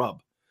called for a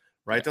rub,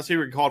 right? Yeah. That's how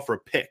you get called for a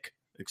pick.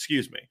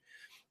 Excuse me.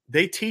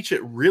 They teach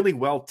it really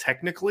well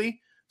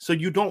technically. So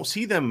you don't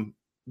see them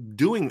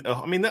doing,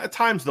 at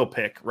times they'll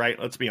pick, right?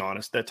 Let's be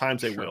honest. At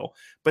times they will,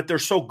 but they're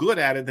so good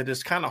at it that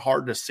it's kind of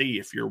hard to see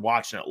if you're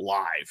watching it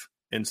live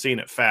and seeing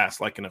it fast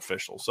like an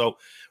official. So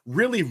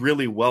really,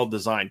 really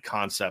well-designed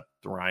concept,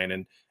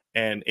 Ryan.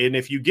 And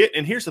if you get,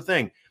 and here's the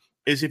thing,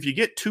 is if you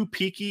get too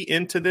peaky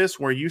into this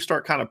where you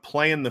start kind of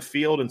playing the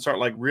field and start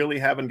like really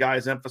having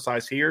guys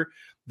emphasize here,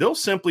 they'll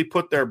simply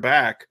put their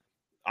back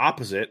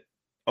opposite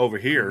over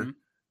here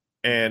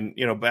and,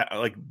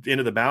 like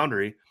into the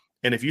boundary.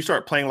 And if you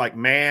start playing like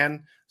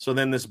man, so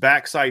then this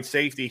backside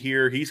safety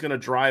here, he's going to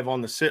drive on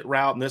the sit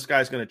route and this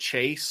guy's going to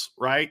chase,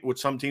 right, which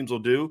some teams will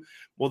do.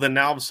 Well, then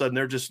now all of a sudden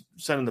they're just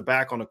sending the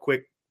back on a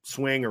quick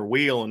swing or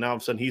wheel, and now all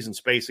of a sudden he's in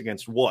space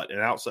against what?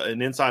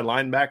 An inside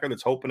linebacker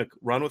that's hoping to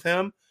run with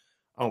him?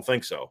 I don't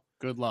think so.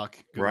 Good luck.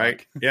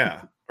 Right?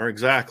 Yeah, or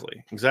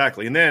exactly.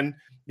 And then,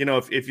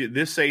 if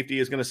this safety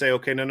is going to say,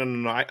 okay,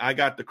 no, I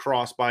got the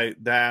cross by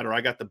that, or I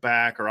got the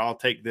back, or I'll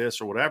take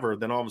this or whatever,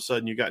 then all of a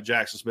sudden you got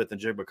Jackson Smith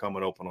and Jigba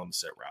coming open on the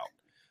sit route.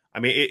 I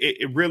mean,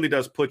 it really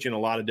does put you in a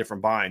lot of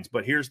different binds.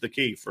 But here's the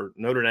key for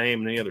Notre Dame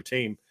and any other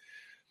team.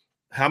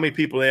 How many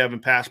people they have in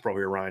pass pro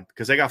here, Ryan?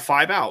 Because they got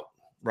 5 out,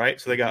 right?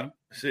 So they got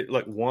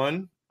like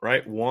 1,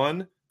 right?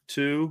 1,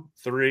 2,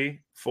 3,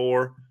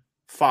 4,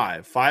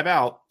 5. 5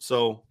 out.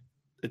 So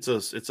it's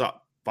a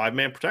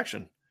 5-man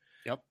protection.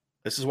 Yep.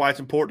 This is why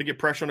it's important to get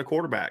pressure on the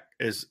quarterback.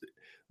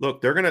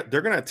 Look, they're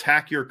gonna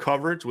attack your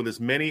coverage with as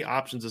many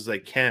options as they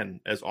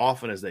can, as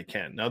often as they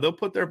can. Now they'll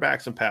put their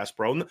backs in pass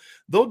pro, and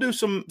they'll do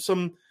some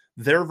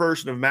their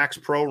version of Max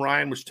Pro,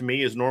 Ryan, which to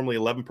me is normally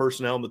 11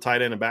 personnel and the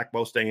tight end and back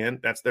both stay in.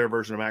 That's their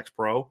version of Max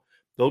Pro.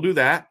 They'll do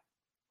that,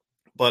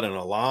 but in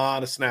a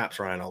lot of snaps,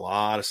 Ryan,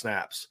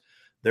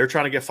 they're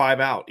trying to get 5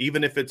 out,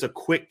 even if it's a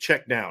quick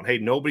check down. Hey,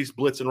 nobody's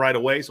blitzing right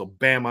away, so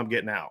bam, I'm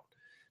getting out.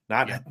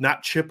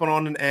 Not chipping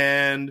on an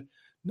end,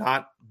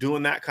 not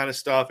doing that kind of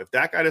stuff. If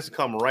that guy doesn't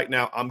come right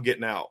now, I'm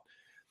getting out.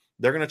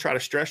 They're going to try to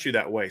stress you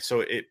that way.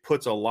 So it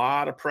puts a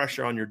lot of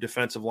pressure on your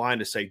defensive line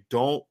to say,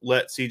 don't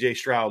let CJ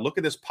Stroud look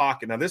at this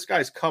pocket. Now, this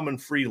guy's coming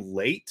free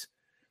late,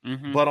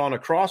 but on a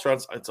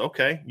crossroads, it's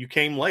okay. You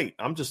came late.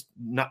 I'm just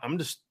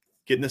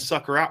getting this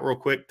sucker out real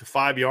quick to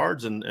 5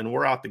 yards and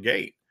we're out the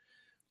gate.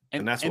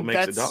 And that's what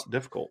makes it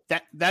difficult.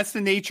 That's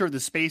the nature of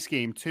the space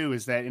game, too,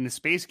 is that in the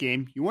space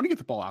game, you want to get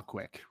the ball out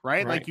quick,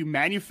 right? Like you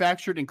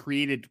manufactured and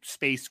created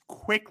space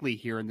quickly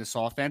here in this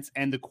offense,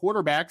 and the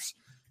quarterbacks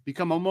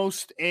become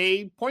almost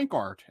a point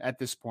guard at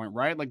this point,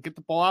 right? Like get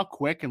the ball out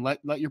quick and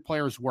let your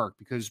players work,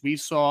 because we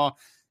saw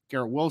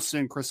Garrett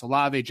Wilson, Chris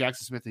Olave,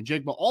 Jackson Smith, and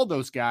Jigba, all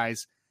those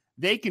guys,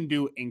 they can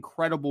do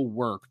incredible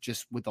work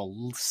just with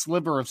a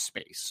sliver of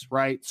space,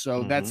 right?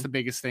 So that's the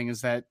biggest thing,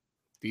 is that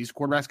these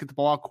quarterbacks get the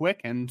ball out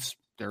quick, and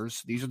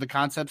these are the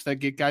concepts that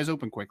get guys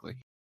open quickly.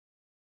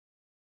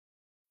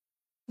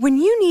 When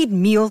you need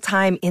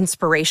mealtime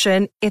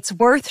inspiration, it's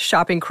worth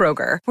shopping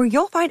Kroger, where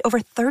you'll find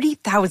over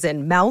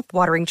 30,000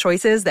 mouth-watering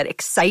choices that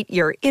excite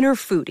your inner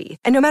foodie.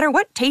 And no matter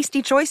what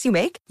tasty choice you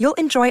make, you'll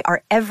enjoy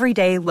our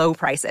everyday low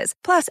prices,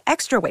 plus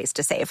extra ways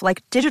to save,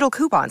 like digital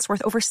coupons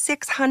worth over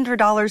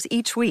 $600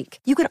 each week.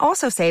 You can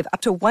also save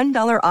up to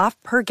 $1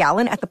 off per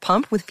gallon at the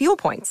pump with fuel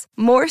points.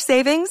 More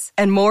savings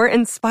and more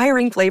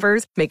inspiring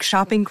flavors make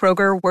shopping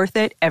Kroger worth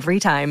it every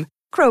time.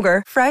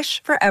 Kroger,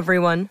 fresh for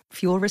everyone.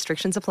 Fuel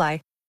restrictions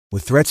apply.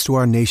 With threats to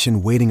our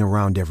nation waiting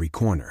around every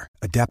corner,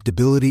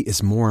 adaptability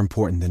is more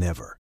important than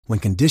ever. When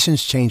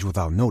conditions change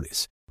without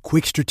notice,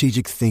 Quick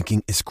strategic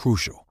thinking is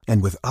crucial,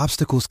 and with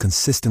obstacles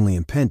consistently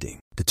impending,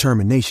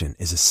 determination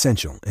is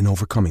essential in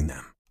overcoming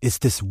them. It's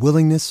this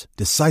willingness,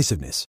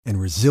 decisiveness, and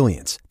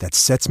resilience that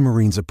sets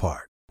Marines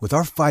apart. With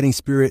our fighting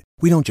spirit,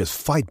 we don't just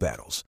fight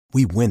battles,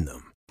 we win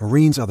them.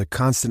 Marines are the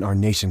constant our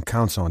nation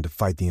counts on to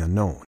fight the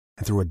unknown,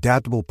 and through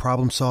adaptable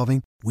problem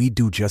solving, we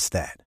do just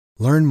that.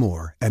 Learn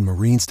more at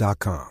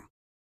marines.com.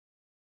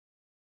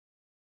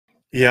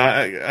 Yeah,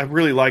 I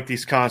really like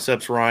these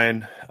concepts,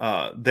 Ryan.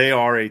 They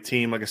are a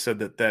team, like I said,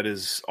 that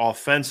is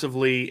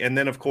offensively, and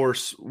then of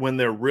course when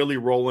they're really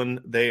rolling,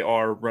 they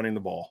are running the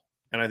ball.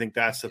 And I think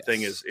that's the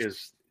thing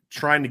is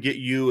trying to get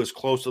you as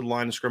close to the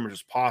line of scrimmage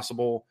as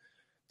possible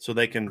so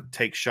they can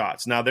take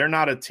shots. Now, they're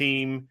not a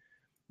team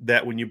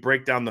that when you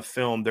break down the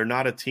film, they're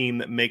not a team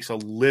that makes a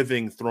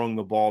living throwing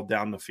the ball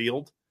down the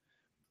field.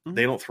 Mm-hmm.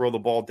 They don't throw the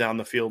ball down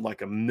the field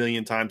like a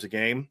million times a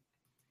game,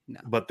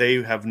 but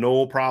they have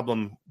no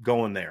problem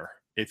going there.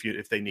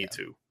 If they need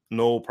to,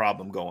 no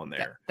problem going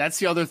there. That's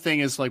the other thing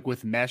is like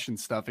with mesh and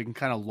stuff, it can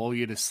kind of lull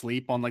you to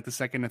sleep on like the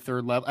second and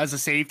third level as a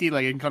safety.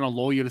 Like it can kind of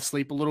lull you to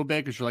sleep a little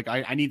bit because you're like,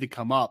 I need to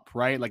come up,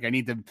 right? Like I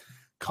need to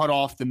cut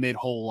off the mid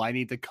hole. I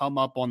need to come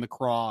up on the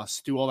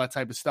cross, do all that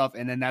type of stuff.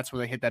 And then that's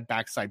where they hit that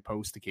backside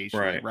post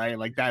occasionally, right?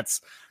 Like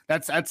that's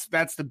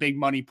the big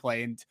money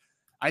play. And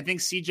I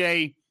think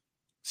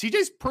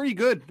CJ's pretty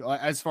good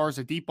as far as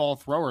a deep ball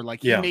thrower.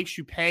 Like he makes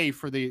you pay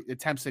for the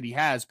attempts that he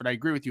has, but I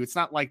agree with you. It's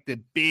not like the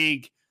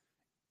big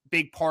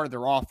part of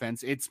their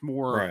offense. It's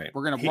more,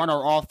 we're going to run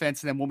our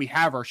offense. And then when we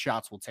have our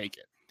shots, we'll take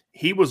it.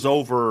 He was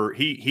over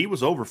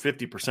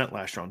 50%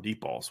 last year on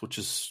deep balls, which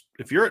is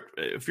if you're at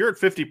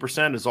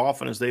 50% as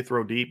often as they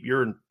throw deep,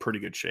 you're in pretty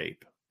good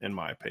shape, in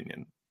my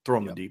opinion,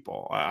 throwing the deep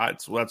ball.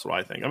 That's what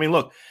I think. I mean,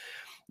 look,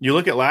 you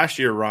look at last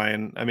year,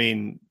 Ryan, I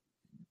mean,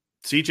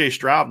 CJ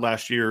Stroud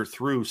last year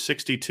threw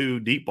 62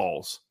 deep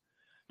balls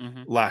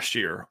last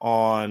year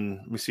on,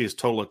 let me see his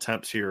total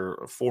attempts here,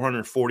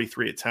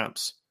 443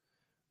 attempts,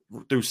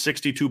 threw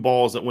 62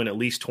 balls that went at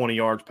least 20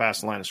 yards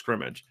past the line of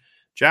scrimmage.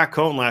 Jack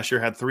Cohn last year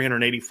had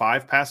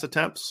 385 pass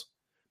attempts.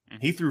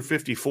 He threw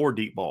 54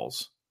 deep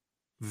balls.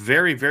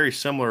 Very, very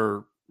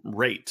similar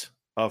rate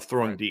of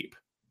throwing deep.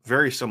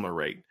 Very similar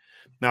rate.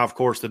 Now, of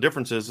course, the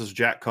difference is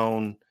Jack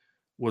Cohn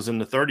was in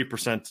the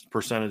 30%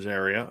 percentage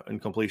area in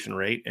completion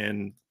rate,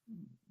 and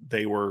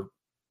they were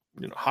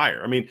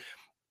higher. I mean,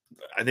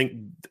 I think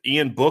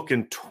Ian Book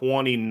in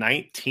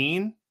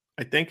 2019,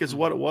 I think is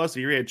what it was. The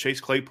year he had Chase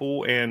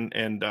Claypool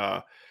and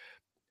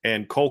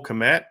Cole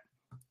Kmet.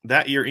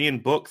 That year, Ian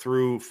Book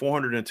threw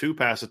 402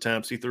 pass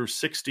attempts. He threw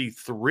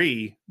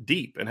 63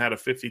 deep and had a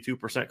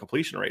 52%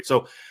 completion rate.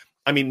 So,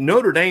 I mean,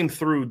 Notre Dame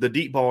threw the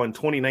deep ball in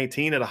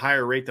 2019 at a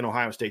higher rate than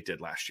Ohio State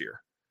did last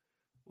year.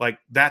 Like,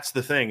 that's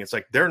the thing. It's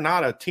like they're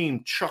not a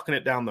team chucking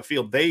it down the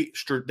field. They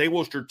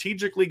will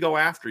strategically go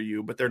after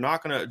you, but they're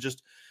not going to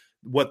just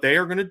 – what they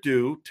are going to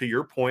do, to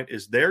your point,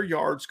 is their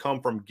yards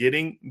come from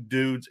getting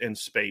dudes in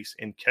space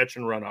and catch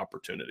and run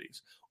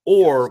opportunities,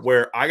 or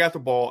where I got the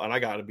ball and I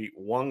got to beat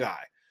one guy.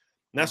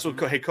 And that's what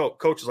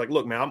coach is like,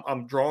 look, man,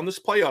 I'm drawing this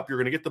play up. You're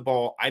going to get the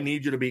ball. I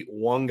need you to beat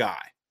one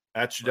guy.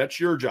 That's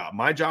your job.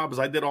 My job is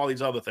I did all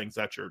these other things.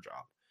 That's your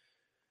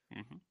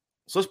job.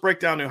 So let's break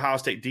down the Ohio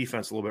State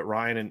defense a little bit,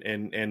 Ryan.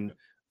 And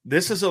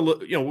this is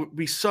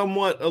be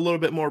somewhat a little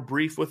bit more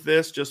brief with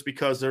this just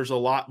because there's a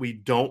lot we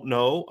don't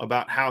know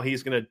about how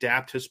he's going to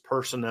adapt his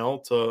personnel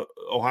to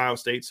Ohio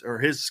State's or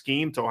his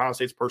scheme to Ohio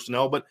State's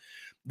personnel. But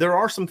there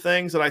are some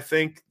things that I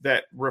think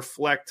that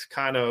reflect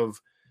kind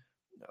of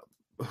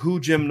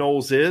who Jim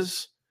Knowles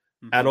is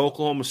at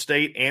Oklahoma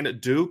State and at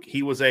Duke.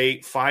 He was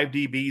a 5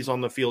 DBs on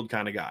the field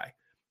kind of guy.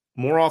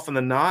 More often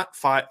than not,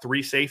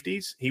 3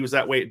 safeties. He was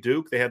that way at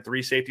Duke. They had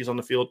 3 safeties on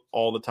the field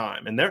all the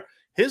time. And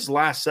his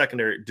last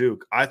secondary at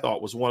Duke, I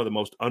thought, was one of the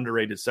most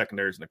underrated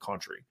secondaries in the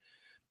country.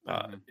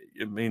 I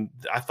mean,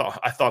 I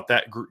thought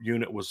that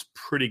unit was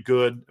pretty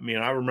good. I mean,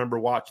 I remember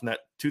watching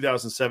that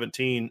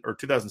 2017 or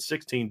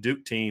 2016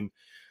 Duke team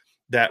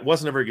that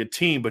wasn't a very good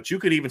team, but you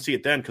could even see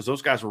it then because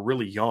those guys were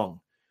really young.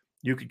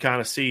 You could kind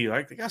of see,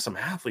 like, they got some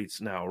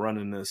athletes now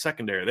running in the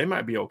secondary. They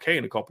might be okay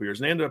in a couple of years.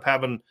 And they ended up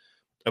having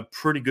a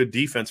pretty good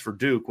defense for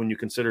Duke when you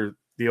consider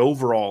the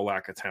overall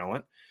lack of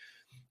talent.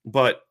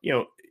 But,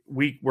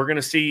 we're going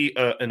to see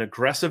an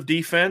aggressive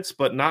defense,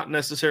 but not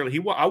necessarily.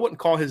 I wouldn't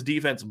call his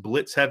defense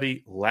blitz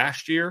heavy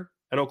last year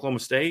at Oklahoma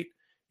State.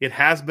 It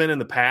has been in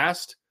the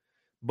past,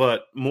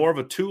 but more of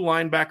a 2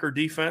 linebacker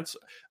defense.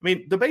 I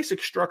mean, the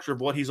basic structure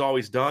of what he's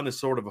always done is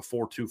sort of a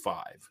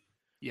 4-2-5.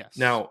 Yes.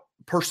 Now,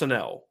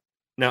 personnel.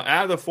 Now,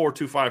 out of the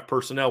 4-2-5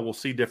 personnel, we'll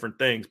see different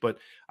things, but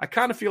I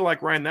kind of feel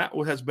like, Ryan, that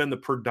has been the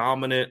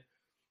predominant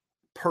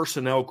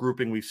personnel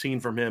grouping we've seen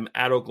from him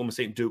at Oklahoma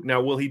State and Duke.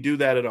 Now, will he do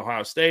that at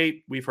Ohio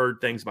State? We've heard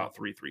things about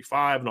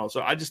 3-3-5 and all.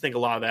 So I just think a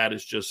lot of that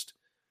is just,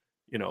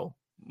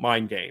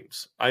 mind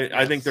games.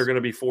 I think they're going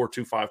to be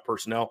 4-2-5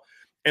 personnel.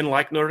 And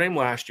like Notre Dame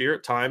last year,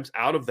 at times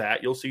out of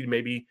that, you'll see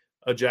maybe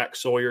a Jack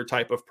Sawyer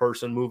type of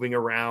person moving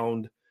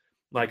around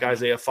like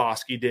Isaiah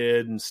Foskey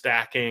did and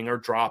stacking or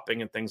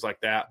dropping and things like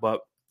that.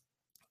 But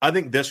I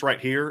think this right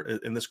here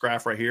in this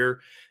graph right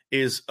here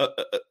is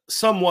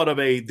somewhat of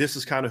this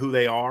is kind of who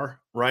they are,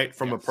 right?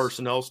 From a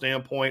personnel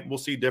standpoint, we'll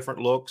see different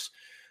looks.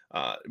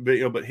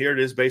 But here it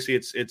is. Basically,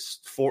 it's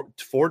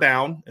four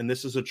down, and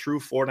this is a true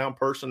 4-down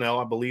personnel.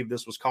 I believe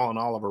this was Colin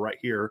Oliver right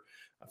here,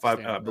 if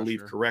I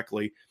believe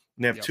correctly.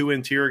 And they have 2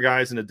 interior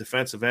guys and a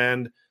defensive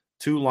end,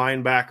 2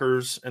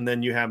 linebackers, and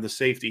then you have the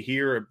safety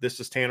here. This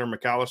is Tanner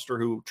McAllister,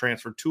 who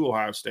transferred to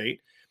Ohio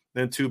State.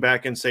 Then 2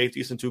 back-end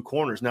safeties and 2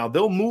 corners. Now,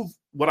 they'll move.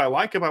 What I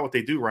like about what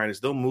they do, Ryan, is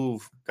they'll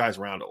move guys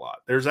around a lot.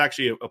 There's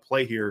actually a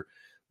play here.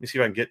 Let me see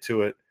if I can get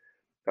to it.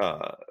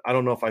 I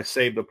don't know if I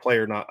saved the play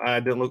or not.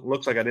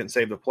 Looks like I didn't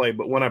save the play.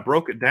 But when I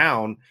broke it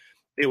down,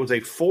 it was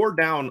a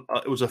 4-down.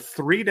 It was a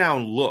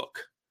 3-down look.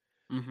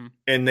 Mm-hmm.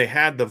 And they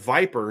had the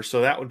Viper.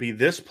 So that would be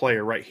this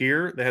player right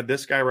here. They had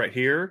this guy right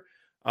here.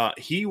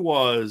 He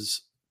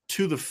was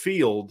to the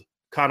field,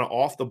 kind of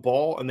off the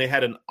ball, and they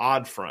had an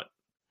odd front.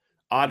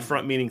 Odd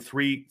front meaning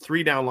three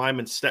down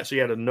linemen. So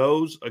you had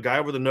a guy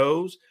over the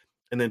nose,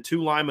 and then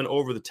 2 linemen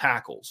over the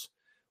tackles.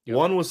 Yep.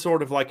 One was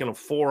sort of like in a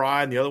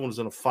 4-eye, and the other one was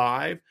in a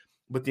 5.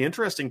 But the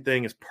interesting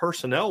thing is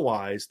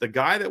personnel-wise, the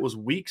guy that was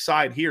weak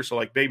side here, so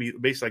like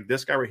basically like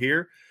this guy right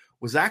here,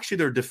 was actually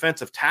their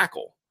defensive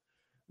tackle.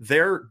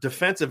 Their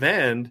defensive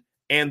end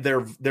and their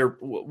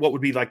what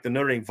would be like the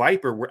Notre Dame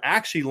Viper were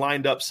actually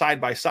lined up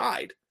side by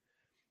side.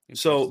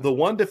 So the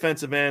one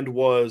defensive end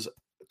was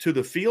to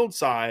the field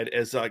side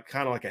as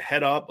kind of like a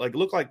head up, like it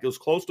looked like it was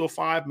close to a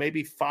 5,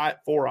 maybe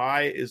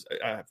 4-eye is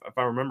if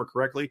I remember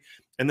correctly.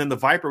 And then the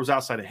Viper was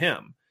outside of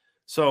him.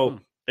 So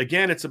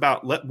again, it's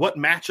about what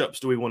matchups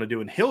do we want to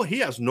do? And he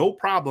has no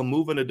problem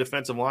moving a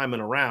defensive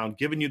lineman around,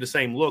 giving you the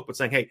same look, but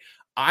saying, hey,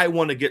 I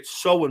want to get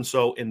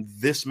so-and-so in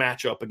this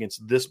matchup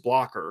against this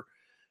blocker.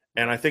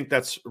 And I think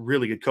that's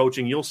really good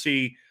coaching. You'll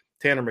see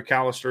Tanner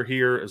McAllister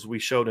here, as we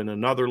showed in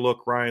another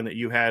look, Ryan, that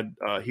you had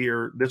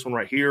here, this one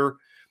right here.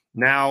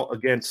 Now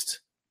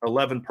against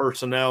 11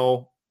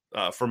 personnel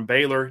from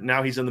Baylor.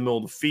 Now he's in the middle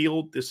of the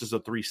field. This is a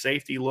 3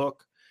 safety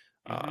look.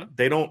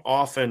 They don't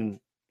often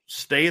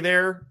stay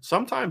there.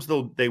 Sometimes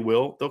they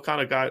will. They'll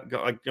kind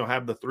of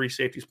have the 3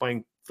 safeties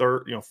playing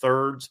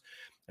thirds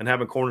and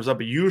having corners up.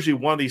 But usually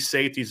one of these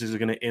safeties is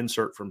going to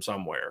insert from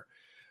somewhere.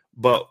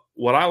 But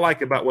what I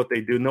like about what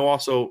they do, and they'll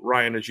also,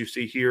 Ryan, as you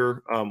see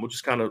here, we'll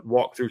just kind of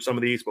walk through some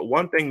of these. But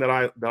one thing that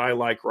I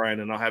like,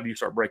 Ryan, and I'll have you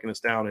start breaking this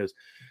down, is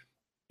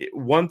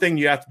one thing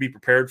you have to be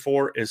prepared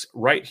for is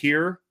right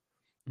here.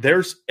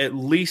 There's at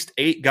least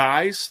 8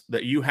 guys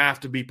that you have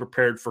to be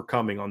prepared for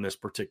coming on this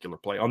particular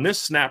play. On this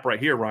snap right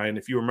here, Ryan,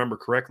 if you remember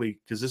correctly,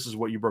 because this is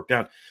what you broke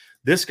down,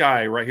 this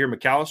guy right here,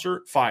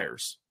 McAllister,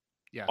 fires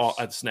at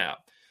the snap.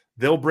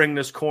 They'll bring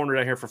this corner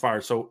down here for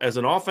fire. So as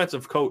an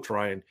offensive coach,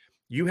 Ryan,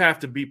 you have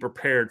to be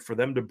prepared for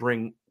them to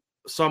bring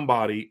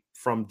somebody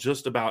from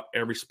just about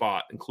every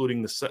spot,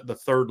 including the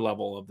third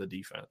level of the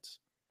defense.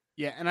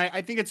 Yeah, and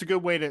I think it's a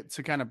good way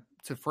to kind of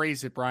to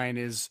phrase it, Brian,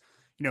 is,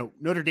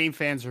 Notre Dame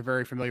fans are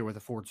very familiar with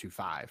the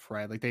 4-2-5,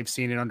 right? Like they've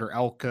seen it under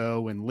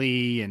Elko and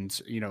Lee, and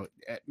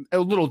a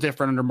little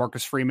different under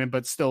Marcus Freeman,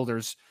 but still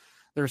there's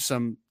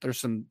some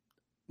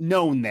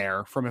known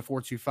there from a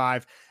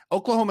 4-2-5.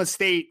 Oklahoma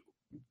State,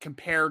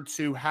 compared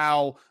to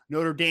how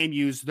Notre Dame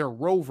used their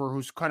rover,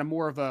 who's kind of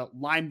more of a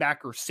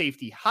linebacker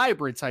safety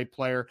hybrid type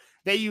player,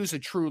 they use a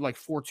true like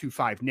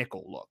 4-2-5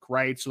 nickel look,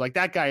 right? So like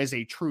that guy is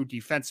a true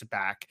defensive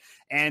back.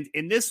 And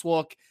in this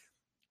look,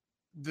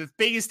 the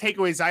biggest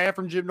takeaways I have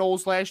from Jim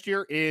Knowles last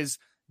year is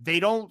they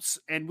don't,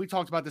 and we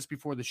talked about this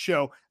before the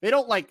show, they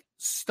don't like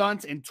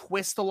stunt and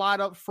twist a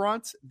lot up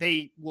front.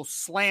 They will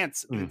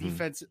slant the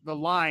defense, the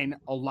line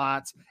a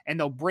lot, and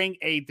they'll bring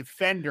a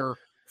defender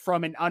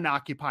from an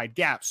unoccupied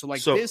gap. So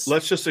this,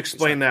 let's just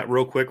explain that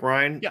real quick,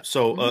 Ryan. Yeah.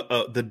 So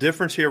the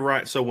difference here,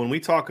 right? So when we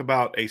talk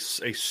about a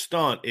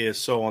stunt is,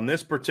 so on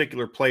this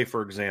particular play,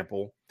 for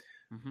example,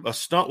 a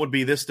stunt would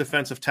be this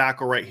defensive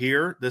tackle right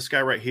here. This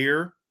guy right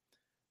here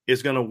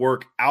is going to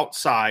work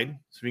outside.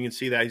 So you can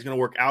see that he's going to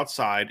work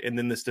outside. And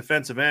then this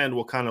defensive end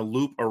will kind of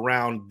loop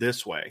around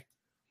this way.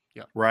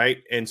 Yeah. Right.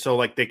 And so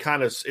like they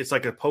kind of, it's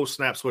like a post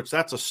snap switch.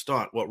 That's a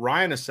stunt. What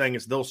Ryan is saying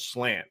is they'll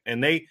slant,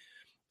 and they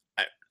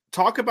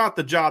talk about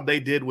the job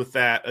they did with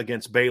that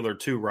against Baylor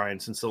too, Ryan,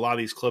 since a lot of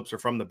these clips are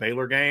from the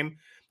Baylor game.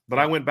 But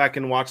I went back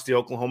and watched the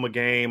Oklahoma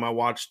game. I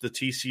watched the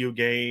TCU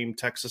game,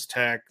 Texas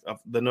Tech,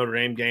 the Notre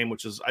Dame game,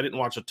 which is, I didn't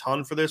watch a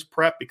ton for this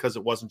prep because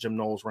it wasn't Jim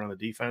Knowles running the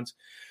defense.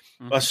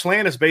 A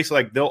slant is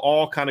basically like they'll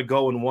all kind of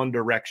go in one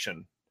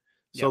direction.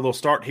 So they'll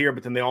start here,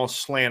 but then they all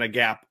slant a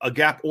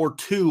gap or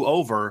two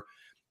over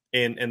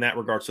in that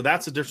regard. So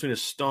that's the difference between a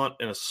stunt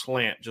and a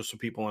slant, just so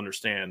people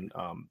understand,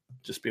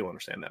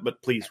 that.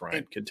 But please,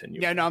 Ryan, continue.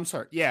 Yeah, no, I'm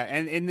sorry. Yeah,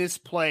 and in this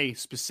play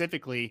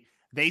specifically,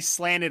 they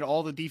slanted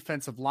all the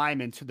defensive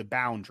linemen to the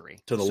boundary.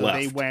 To the left.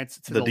 They went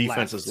to the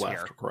defense's left,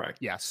 here. Correct.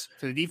 Yes,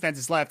 to the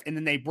defense's left. And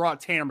then they brought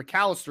Tanner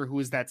McAllister, who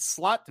is that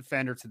slot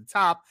defender, to the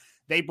top.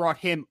 They brought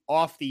him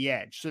off the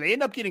edge. So they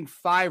end up getting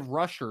 5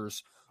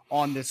 rushers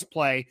on this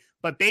play.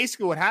 But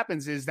basically what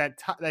happens is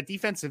that that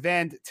defensive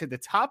end to the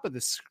top of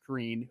the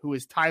screen, who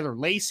is Tyler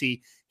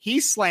Lacey, he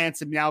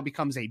slants and now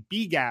becomes a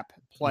B-gap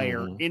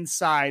player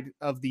inside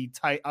of the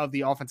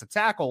offensive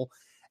tackle.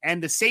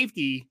 And the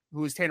safety,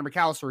 who is Tanner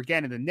McAllister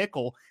again in the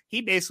nickel,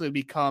 he basically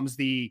becomes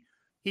the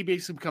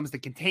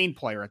contained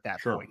player at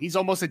that point. He's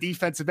almost a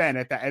defensive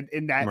end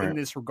in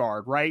this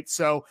regard, right?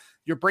 So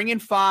you're bringing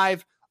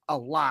 5 a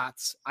lot.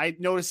 I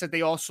noticed that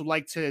they also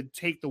like to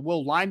take the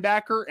will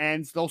linebacker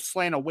and they'll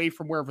slant away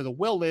from wherever the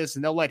will is,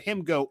 and they'll let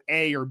him go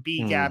A or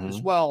B gap as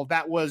well.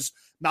 That was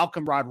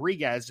Malcolm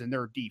Rodriguez in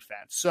their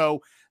defense.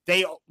 So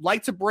they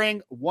like to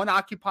bring one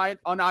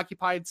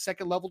unoccupied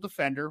second level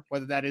defender,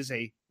 whether that is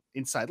a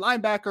inside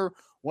linebacker,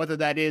 whether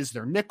that is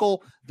their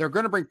nickel. They're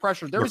going to bring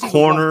pressure. There was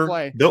corner.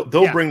 Play.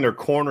 They'll bring their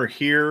corner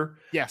here.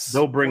 Yes.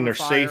 They'll bring their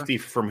safety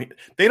from here.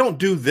 They don't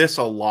do this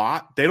a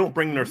lot. They don't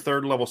bring their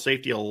third level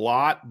safety a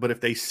lot, but if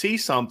they see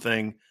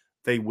something,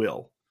 they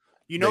will.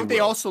 You know what they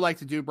also like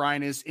to do,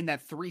 Brian, is in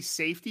that 3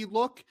 safety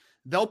look,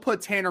 they'll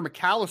put Tanner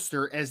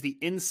McAllister as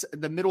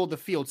the middle of the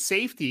field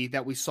safety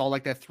that we saw,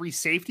 like that 3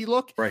 safety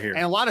look right here.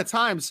 And a lot of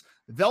times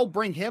they'll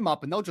bring him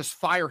up and they'll just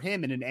fire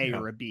him in an A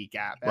or a B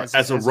gap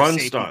as a run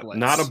stunt, blitz.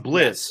 Not a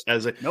blitz.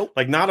 Yes.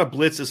 Like not a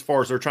blitz as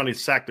far as they're trying to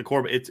sack the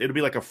quarterback. It'll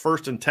be like a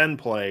 1st and 10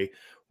 play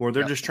where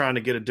they're just trying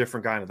to get a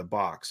different guy into the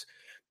box.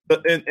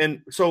 But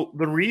and so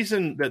the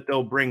reason that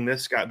they'll bring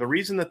this guy, the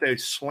reason that they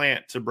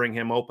slant to bring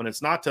him open,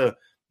 it's not to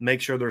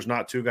make sure there's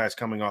not 2 guys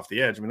coming off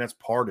the edge. I mean, that's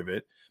part of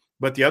it.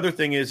 But the other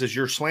thing is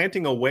you're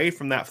slanting away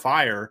from that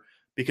fire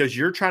because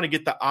you're trying to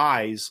get the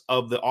eyes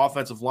of the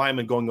offensive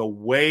lineman going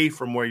away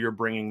from where you're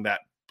bringing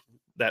that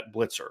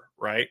blitzer,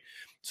 right?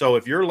 So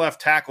if your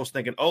left tackle's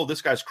thinking, oh,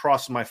 this guy's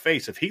crossing my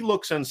face, if he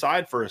looks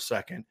inside for a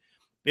second,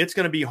 it's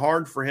going to be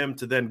hard for him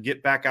to then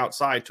get back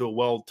outside to a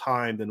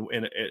well-timed,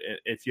 and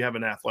if you have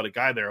an athletic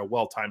guy there, a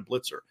well-timed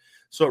blitzer.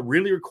 So it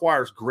really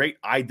requires great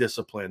eye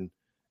discipline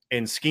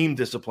and scheme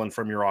discipline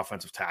from your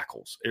offensive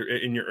tackles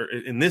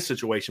in this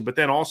situation. But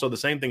then also the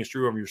same thing is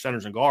true of your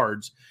centers and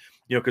guards,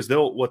 because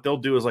what they'll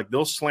do is like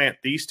they'll slant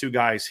these 2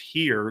 guys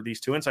here. These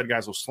 2 inside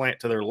guys will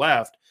slant to their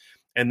left,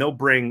 and they'll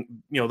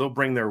bring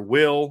their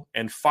will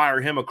and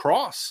fire him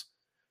across,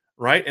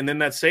 right? And then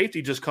that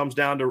safety just comes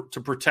down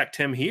to protect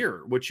him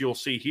here, which you'll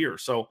see here.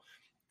 So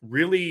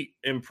really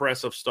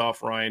impressive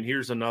stuff, Ryan.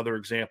 Here's another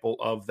example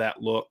of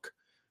that look.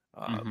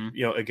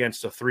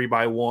 Against a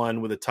 3-by-1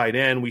 with a tight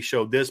end. We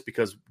showed this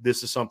because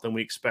this is something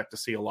we expect to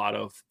see a lot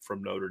of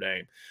from Notre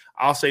Dame.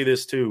 I'll say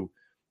this too.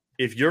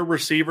 If your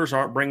receivers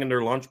aren't bringing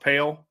their lunch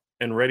pail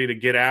and ready to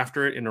get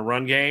after it in the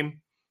run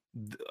game,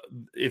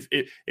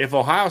 if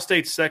Ohio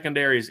State's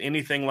secondary is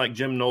anything like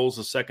Jim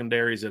Knowles'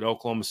 secondaries at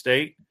Oklahoma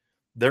State,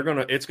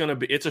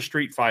 it's a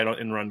street fight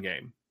in run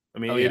game. I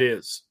mean, It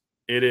is.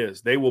 It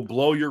is. They will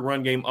blow your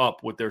run game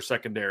up with their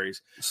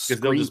secondaries.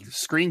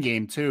 Screen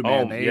game too,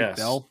 man.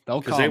 They'll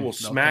because they will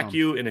smack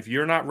you. And if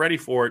you're not ready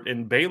for it,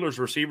 and Baylor's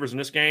receivers in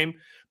this game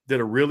did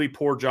a really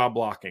poor job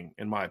blocking,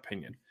 in my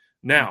opinion.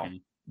 Now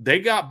they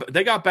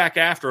got back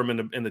after him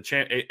in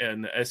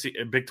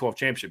the Big 12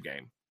 championship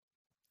game,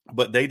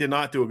 but they did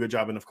not do a good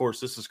job. And of course,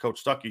 this is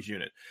Coach Stuckey's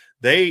unit.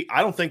 I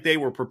don't think they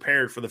were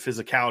prepared for the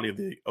physicality of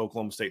the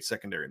Oklahoma State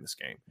secondary in this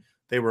game.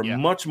 They were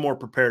much more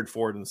prepared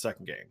for it in the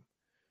second game.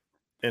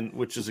 And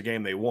which is a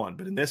game they won.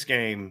 But in this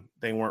game,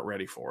 they weren't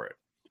ready for it.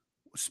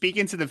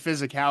 Speaking to the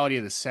physicality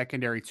of the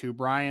secondary too,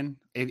 Brian,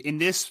 in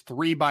this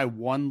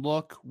 3-by-1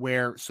 look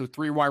so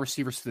 3 wide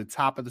receivers to the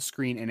top of the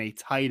screen and a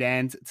tight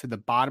end to the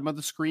bottom of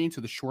the screen, to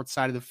the short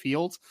side of the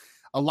field,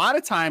 a lot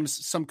of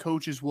times some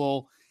coaches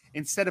will,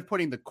 instead of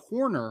putting the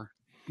corner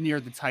near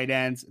the tight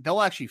ends,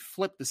 they'll actually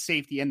flip the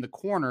safety in the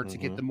corner to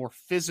get the more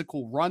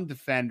physical run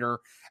defender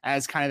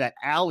as kind of that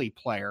alley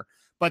player.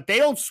 But they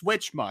don't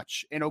switch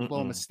much in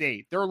Oklahoma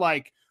State. They're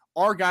like,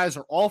 our guys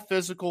are all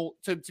physical.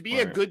 To be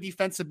a good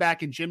defensive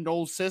back in Jim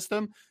Knowles'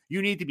 system,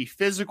 you need to be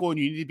physical and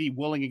you need to be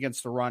willing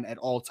against the run at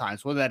all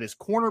times, whether that is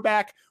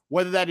cornerback,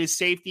 whether that is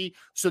safety.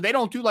 So they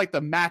don't do like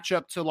the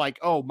matchup to like,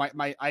 oh,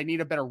 I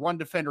need a better run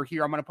defender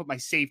here. I'm going to put my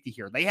safety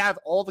here. They have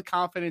all the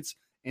confidence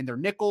in their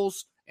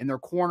nickels, in their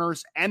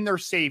corners, and their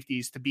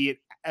safeties to be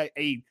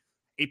a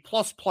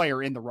plus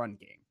player in the run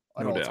game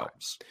at all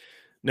times.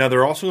 Now,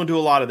 they're also going to do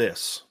a lot of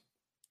this.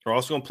 They're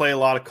also going to play a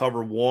lot of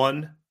cover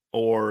 1,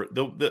 or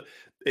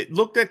it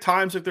looked at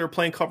times like they were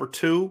playing cover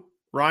 2,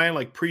 Ryan,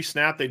 like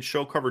pre-snap, they'd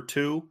show cover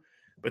 2,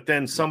 but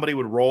then somebody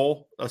would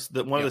roll.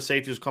 One of the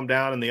safeties would come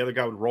down and the other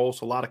guy would roll.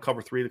 So a lot of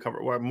cover 3,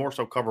 more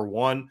so cover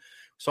 1.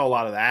 Saw a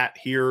lot of that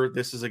here.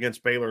 This is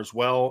against Baylor as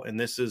well, and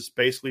this is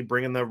basically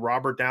bringing the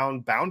robber down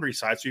boundary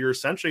side. So you're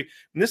essentially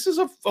 – and this is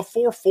a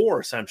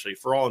 4-4 essentially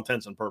for all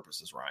intents and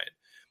purposes, Ryan.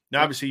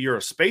 Now, obviously, you're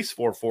a space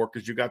 4-4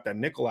 because you got that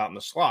nickel out in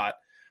the slot.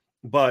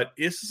 But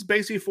this is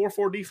basically a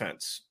 4-4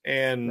 defense,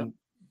 and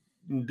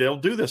they'll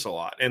do this a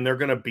lot, and they're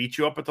going to beat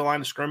you up at the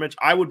line of scrimmage.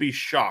 I would be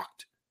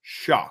shocked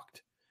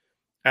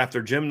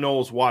after Jim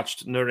Knowles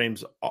watched Notre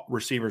Dame's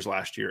receivers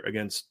last year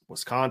against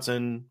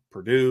Wisconsin,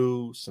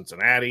 Purdue,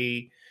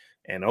 Cincinnati,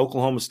 and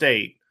Oklahoma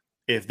State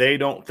if they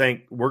don't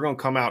think we're going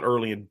to come out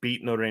early and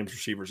beat Notre Dame's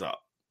receivers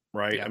up,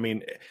 right? Yeah. I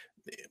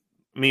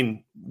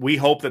mean, we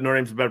hope that Notre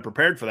Dame's better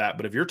prepared for that,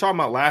 but if you're talking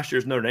about last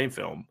year's Notre Dame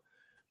film,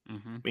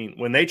 I mean,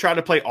 when they tried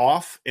to play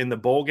off in the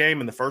bowl game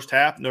in the first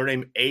half, Notre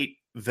Dame ate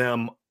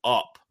them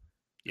up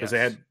because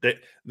the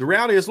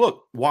reality is,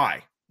 look,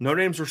 why?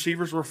 Notre Dame's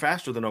receivers were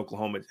faster than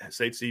Oklahoma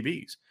State's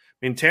DBs.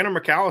 I mean, Tanner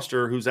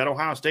McAllister, who's at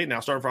Ohio State now,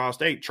 starting for Ohio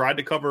State, tried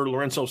to cover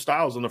Lorenzo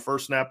Styles in the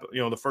first snap,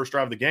 the first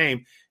drive of the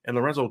game, and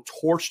Lorenzo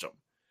torched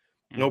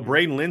him.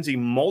 Braden Lindsey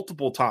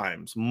multiple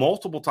times,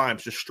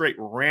 just straight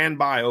ran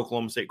by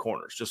Oklahoma State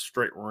corners, just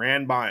straight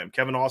ran by him.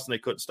 Kevin Austin, they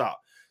couldn't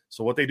stop.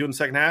 So what they do in the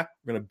second half,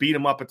 we're going to beat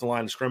them up at the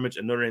line of scrimmage,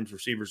 and Notre Dame's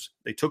receivers,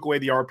 they took away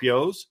the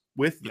RPOs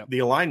with the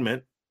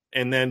alignment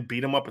and then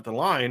beat them up at the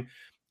line,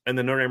 and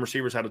the Notre Dame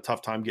receivers had a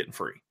tough time getting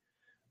free.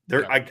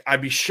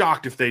 I'd be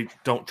shocked if they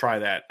don't try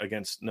that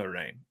against Notre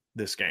Dame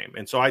this game.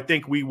 And so I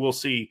think we will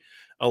see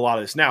a lot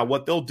of this. Now,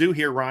 what they'll do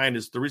here, Ryan,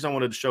 is the reason I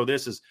wanted to show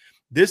this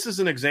is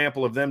an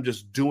example of them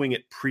just doing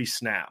it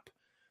pre-snap.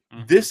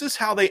 This is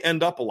how they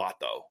end up a lot,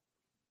 though.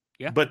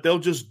 Yeah. But they'll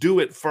just do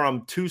it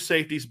from 2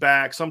 safeties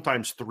back,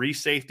 sometimes 3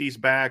 safeties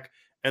back,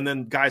 and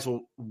then guys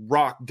will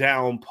rock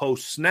down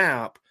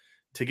post-snap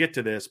to get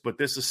to this. But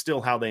this is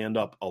still how they end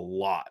up a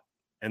lot.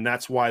 And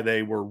that's why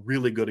they were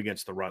really good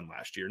against the run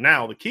last year.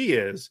 Now, the key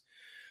is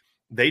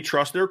they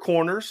trust their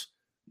corners,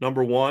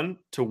 number one,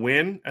 to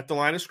win at the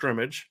line of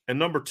scrimmage. And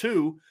number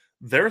 2,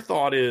 their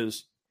thought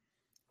is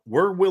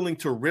we're willing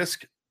to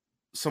risk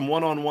some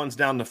one-on-ones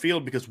down the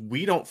field because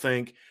we don't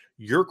think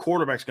your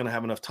quarterback's going to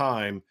have enough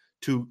time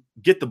to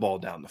get the ball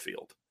down the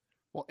field.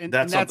 Well,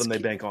 that's something they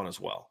bank on as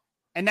well.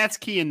 And that's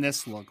key in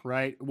this look,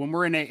 right? When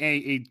we're in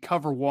a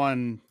cover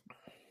one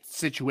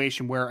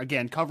situation where,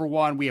 again, cover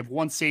one, we have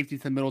 1 safety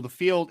to the middle of the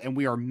field and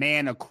we are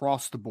man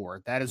across the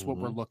board. That is what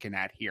we're looking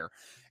at here.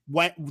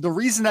 The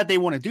reason that they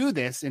want to do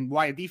this and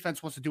why a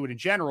defense wants to do it in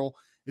general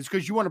is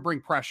because you want to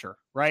bring pressure,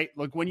 right?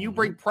 Like when you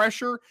bring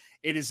pressure,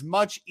 it is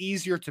much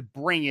easier to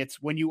bring it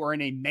when you are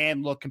in a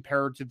man look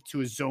comparative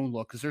to a zone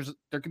look, because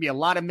there can be a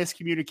lot of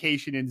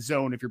miscommunication in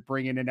zone if you're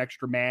bringing an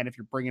extra man, if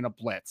you're bringing a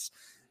blitz.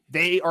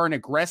 They are an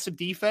aggressive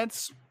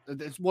defense.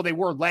 Well, they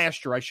were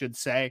last year, I should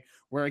say,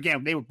 where,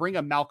 again, they would bring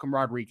a Malcolm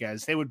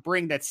Rodriguez. They would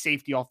bring that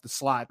safety off the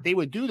slot. They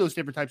would do those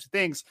different types of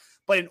things.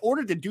 But in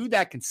order to do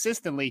that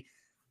consistently,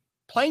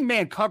 playing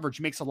man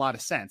coverage makes a lot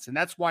of sense. And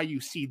that's why you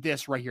see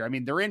this right here. I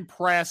mean, they're in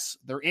press,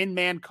 they're in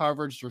man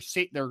coverage,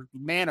 they're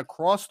man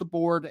across the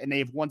board, and they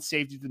have 1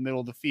 safety in the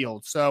middle of the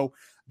field. So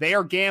they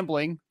are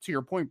gambling, to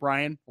your point,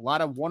 Brian, a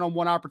lot of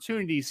one-on-one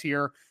opportunities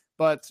here,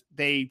 but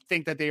they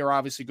think that they are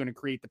obviously going to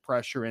create the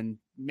pressure and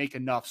make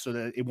enough so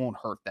that it won't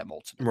hurt them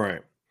ultimately.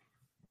 Right.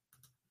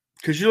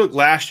 Because you look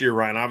last year,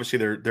 Ryan, obviously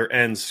their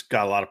ends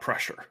got a lot of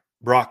pressure.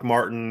 Brock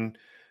Martin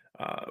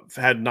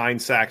had 9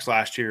 sacks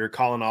last year.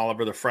 Colin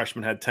Oliver, the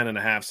freshman, had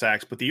 10.5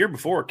 sacks. But the year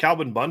before,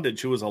 Calvin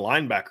Bundage, who was a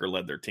linebacker,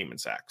 led their team in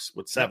sacks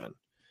with 7.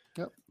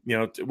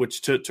 Yep.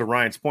 Which to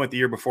Ryan's point, the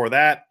year before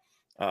that,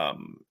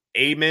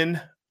 Amen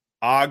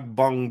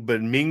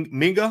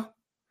Ogbongbemiga,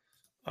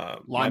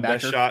 my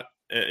best shot.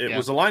 It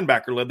was a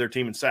linebacker, led their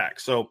team in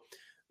sacks. So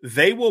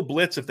they will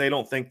blitz if they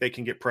don't think they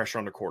can get pressure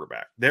on the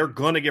quarterback. They're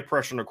going to get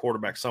pressure on the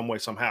quarterback some way,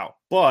 somehow.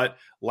 But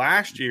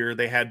last year,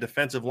 they had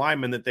defensive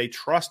linemen that they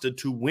trusted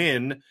to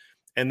win,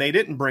 and they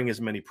didn't bring as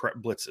many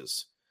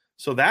blitzes.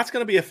 So that's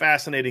going to be a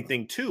fascinating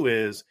thing, too,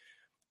 is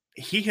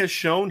he has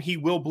shown he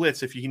will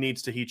blitz if he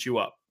needs to heat you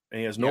up, and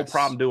he has no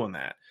problem doing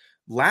that.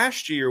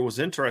 Last year was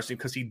interesting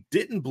because he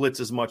didn't blitz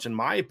as much, in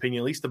my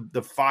opinion, at least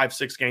the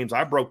 5-6 games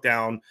I broke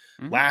down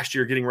last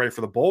year getting ready for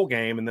the bowl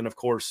game. And then, of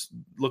course,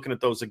 looking at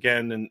those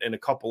again and a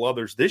couple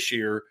others this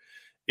year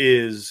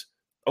is,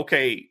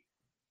 okay,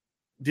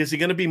 is he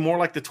going to be more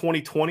like the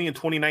 2020 and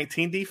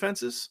 2019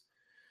 defenses,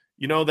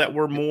 that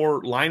were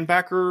more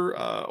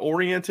linebacker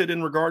oriented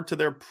in regard to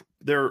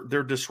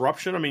their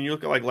disruption? I mean, you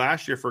look at like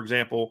last year, for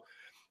example,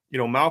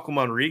 Malcolm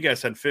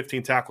Rodriguez had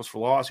 15 tackles for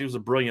loss. He was a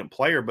brilliant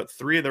player, but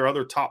 3 of their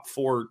other top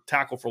 4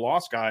 tackle for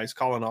loss guys,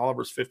 Colin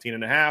Oliver's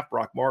 15.5,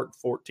 Brock Martin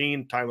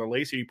 14, Tyler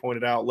Lacey, you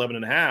pointed out,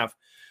 11.5,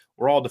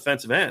 were all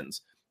defensive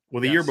ends.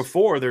 Well, the year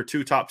before, their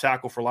 2 top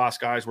tackle for loss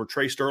guys were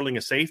Trey Sterling,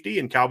 a safety,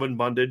 and Calvin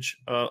Bundage,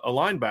 a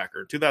linebacker.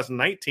 In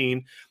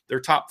 2019, their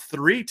top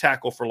 3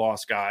 tackle for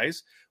loss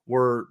guys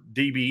were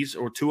DBs,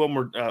 or 2 of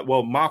them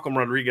were, Malcolm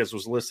Rodriguez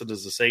was listed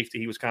as a safety.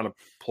 He was kind of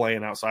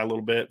playing outside a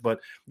little bit, but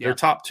their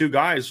top 3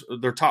 guys were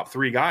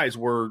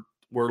 2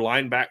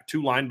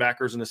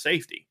 linebackers and a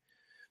safety.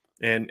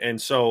 And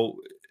so,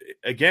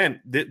 again,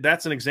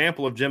 that's an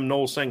example of Jim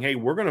Knowles saying, hey,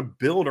 we're going to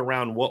build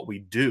around what we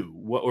do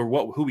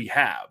who we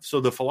have. So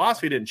the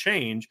philosophy didn't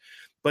change,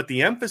 but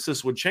the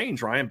emphasis would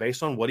change, Ryan,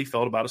 based on what he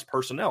felt about his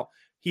personnel.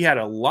 He had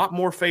a lot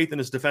more faith in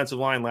his defensive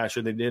line last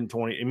year than he did in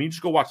 20. I mean, you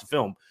just go watch the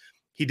film.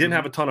 He didn't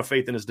have a ton of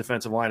faith in his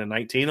defensive line in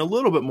 19, a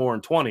little bit more in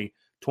 20.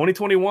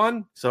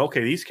 2021, so,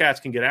 okay, these cats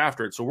can get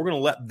after it, so we're going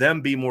to let them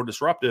be more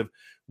disruptive,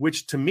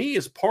 which to me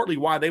is partly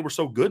why they were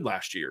so good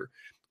last year.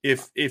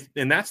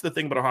 And that's the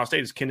thing about Ohio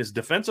State is, can his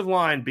defensive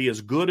line be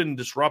as good and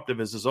disruptive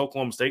as his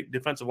Oklahoma State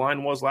defensive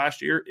line was last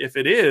year? If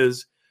it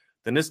is,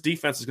 then this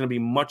defense is going to be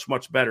much,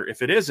 much better.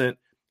 If it isn't,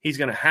 he's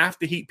going to have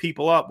to heat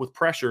people up with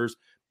pressures,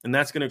 and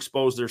that's going to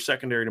expose their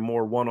secondary to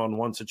more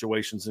one-on-one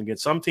situations. And again,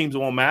 some teams it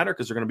won't matter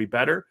because they're going to be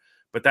better,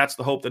 but that's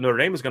the hope that Notre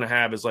Dame is going to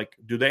have is like,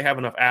 do they have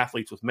enough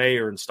athletes with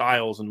Mayer and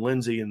Styles and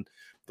Lindsey and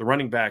the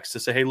running backs to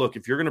say, hey, look,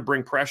 if you're going to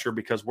bring pressure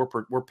because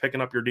we're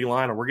picking up your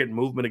D-line or we're getting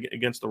movement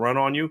against the run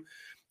on you,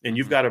 and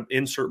you've got to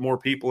insert more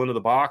people into the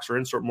box or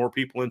insert more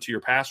people into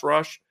your pass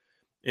rush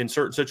in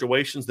certain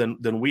situations,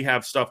 then we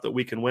have stuff that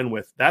we can win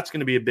with. That's going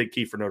to be a big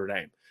key for Notre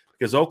Dame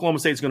because Oklahoma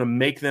State is going to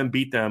make them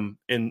beat them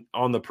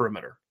on the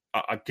perimeter.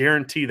 I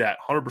guarantee that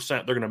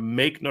 100%. They're going to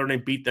make Notre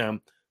Dame beat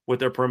them with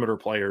their perimeter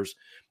players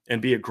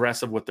and be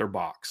aggressive with their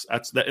box.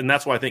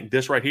 That's why I think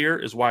this right here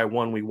is why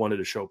we wanted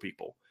to show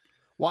people.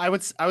 Well, I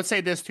would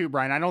say this too,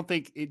 Brian. I don't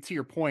think, to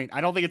your point,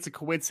 I don't think it's a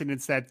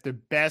coincidence that the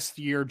best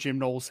year Jim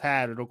Knowles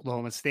had at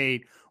Oklahoma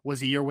State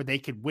was a year where they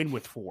could win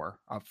with 4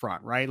 up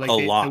front, right? Like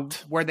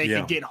where they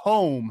could get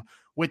home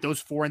with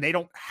those 4, and they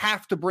don't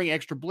have to bring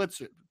extra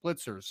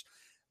blitzers.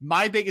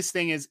 My biggest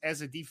thing is,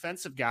 as a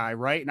defensive guy,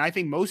 right? And I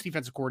think most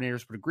defensive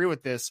coordinators would agree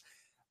with this.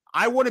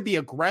 I want to be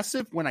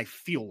aggressive when I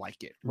feel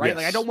like it, right? Yes.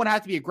 Like I don't want to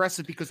have to be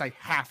aggressive because I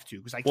have to,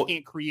 because I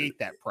can't create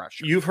that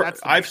pressure. You've heard,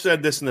 I've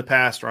said this in the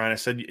past, Ryan. I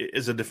said,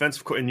 as a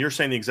defensive, and you're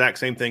saying the exact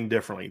same thing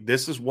differently.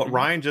 This is what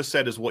Ryan just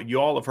said is what you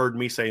all have heard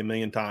me say a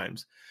million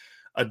times.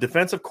 A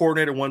defensive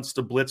coordinator wants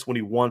to blitz when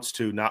he wants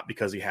to, not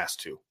because he has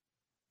to.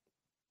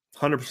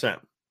 100%.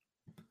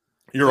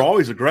 You're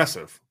always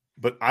aggressive,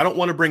 but I don't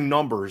want to bring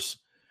numbers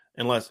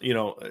unless,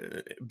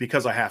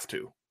 because I have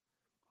to.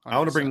 100%. I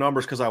want to bring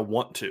numbers because I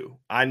want to.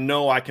 I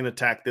know I can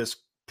attack this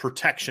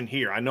protection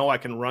here. I know I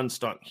can run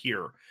stunt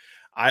here.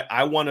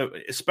 I want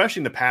to, especially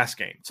in the pass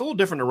game. It's a little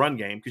different in the run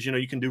game because,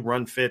 you can do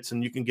run fits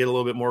and you can get a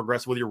little bit more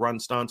aggressive with your run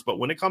stunts. But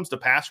when it comes to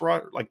pass, a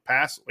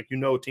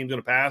team's going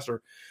to pass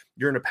or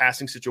you're in a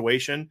passing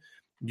situation,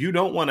 you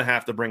don't want to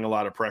have to bring a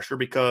lot of pressure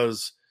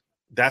because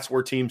that's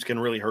where teams can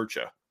really hurt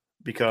you.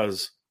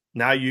 Because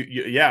now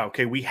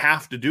we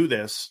have to do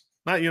this.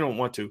 Not you don't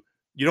want to.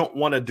 You don't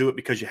want to do it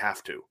because you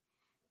have to.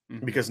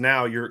 Because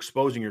now you're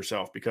exposing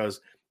yourself because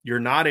you're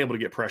not able to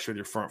get pressure with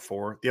your front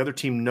 4. The other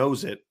team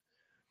knows it,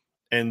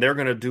 and they're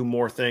going to do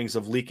more things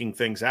of leaking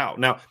things out.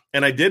 Now,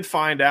 and I did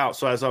find out,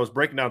 so as I was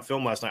breaking down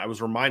film last night, I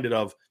was reminded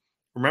of,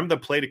 remember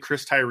the play to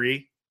Chris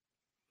Tyree?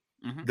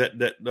 That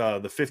the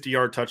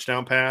 50-yard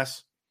touchdown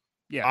pass?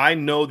 Yeah. I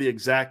know the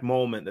exact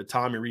moment that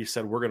Tommy Rees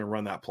said, we're going to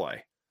run that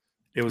play.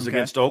 It was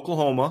against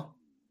Oklahoma,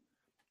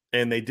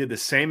 and they did the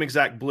same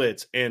exact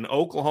blitz, and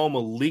Oklahoma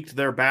leaked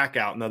their back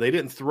out. Now, they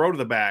didn't throw to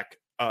the back.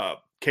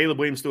 Caleb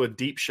Williams threw a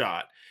deep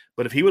shot,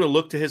 but if he would have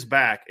looked to his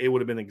back, it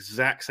would have been the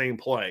exact same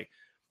play.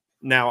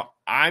 Now,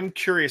 I'm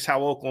curious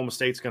how Ohio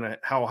State's going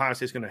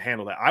to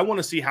handle that. I want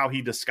to see how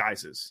he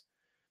disguises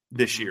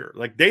this year.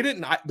 Like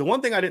the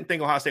one thing I didn't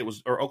think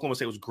Oklahoma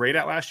State was great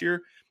at last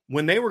year,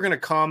 when they were going to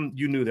come,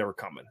 you knew they were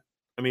coming.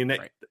 I mean,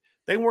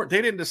 they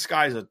didn't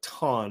disguise a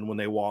ton when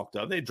they walked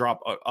up. They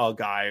dropped a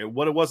guy.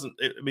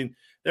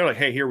 They're like,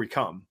 hey, here we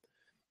come.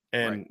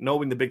 And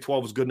knowing the Big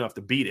 12 was good enough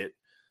to beat it,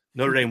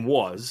 Notre Dame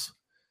was.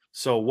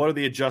 So what are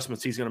the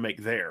adjustments he's going to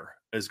make there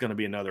is going to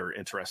be another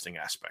interesting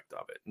aspect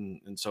of it.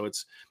 And so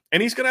he's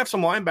going to have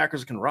some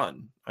linebackers that can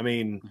run. I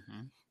mean,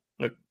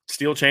 look,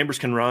 Steele Chambers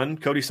can run.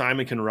 Cody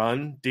Simon can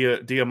run.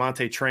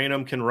 Diamante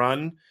Trainum can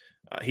run.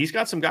 He's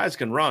got some guys that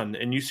can run.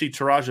 And you see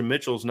Taraja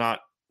Mitchell's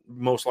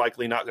most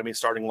likely not going to be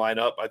starting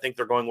lineup. I think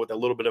they're going with a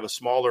little bit of a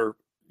smaller,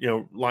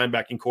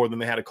 linebacking core than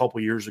they had a couple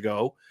years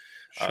ago.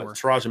 Sure.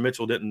 Taraja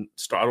Mitchell didn't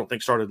start, I don't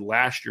think started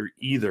last year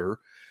either.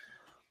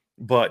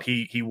 But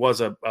he was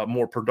a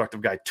more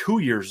productive guy 2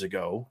 years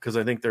ago because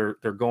I think they're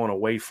going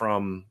away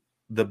from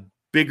the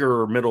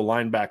bigger middle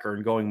linebacker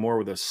and going more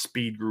with a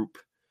speed group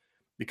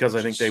because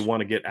I think they want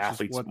to get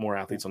more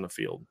athletes on the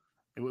field.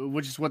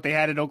 Which is what they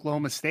had at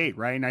Oklahoma State,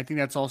 right? And I think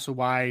that's also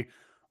why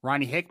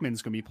Ronnie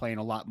Hickman's going to be playing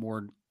a lot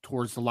more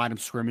towards the line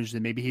of scrimmage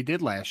than maybe he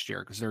did last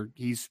year because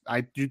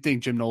I do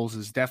think Jim Knowles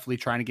is definitely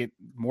trying to get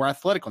more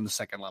athletic on the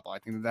second level. I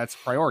think that's a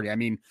priority. I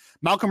mean,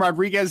 Malcolm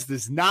Rodriguez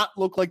does not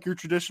look like your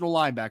traditional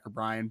linebacker,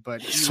 Brian,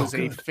 but he was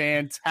a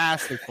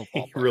fantastic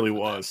football player. He really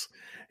was.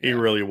 He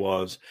really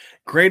was.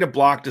 Great at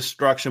block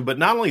destruction, but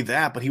not only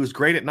that, but he was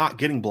great at not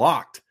getting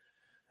blocked.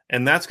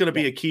 And that's going to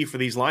be a key for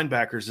these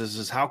linebackers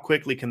is how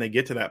quickly can they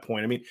get to that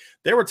point. I mean,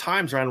 there were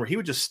times, Ryan, where he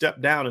would just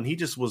step down and he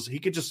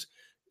could just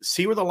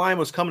see where the line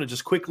was coming and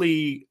just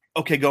quickly,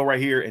 go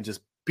right here and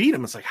just beat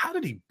him. It's like, how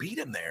did he beat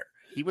him there?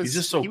 He's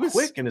just so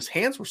quick and his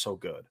hands were so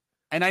good.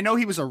 And I know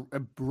he was a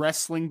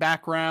wrestling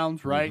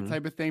background, right,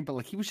 type of thing, but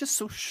like he was just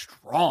so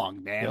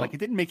strong, man. Like it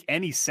didn't make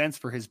any sense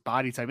for his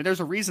body type. And there's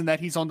a reason that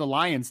he's on the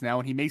Lions now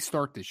and he may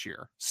start this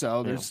year.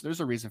 So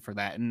there's a reason for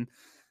that. And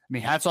I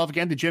mean, hats off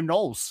again to Jim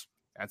Knowles.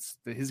 That's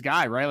his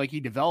guy, right? Like he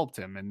developed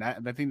him. And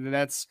I think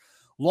that's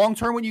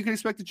long-term what you can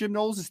expect of Jim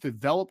Knowles is to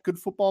develop good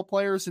football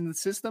players in the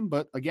system.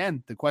 But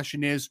again, the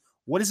question is,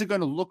 what is it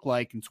going to look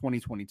like in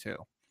 2022?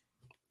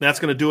 That's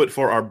going to do it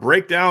for our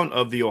breakdown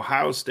of the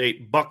Ohio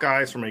State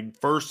Buckeyes from a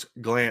first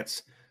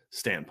glance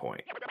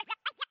standpoint.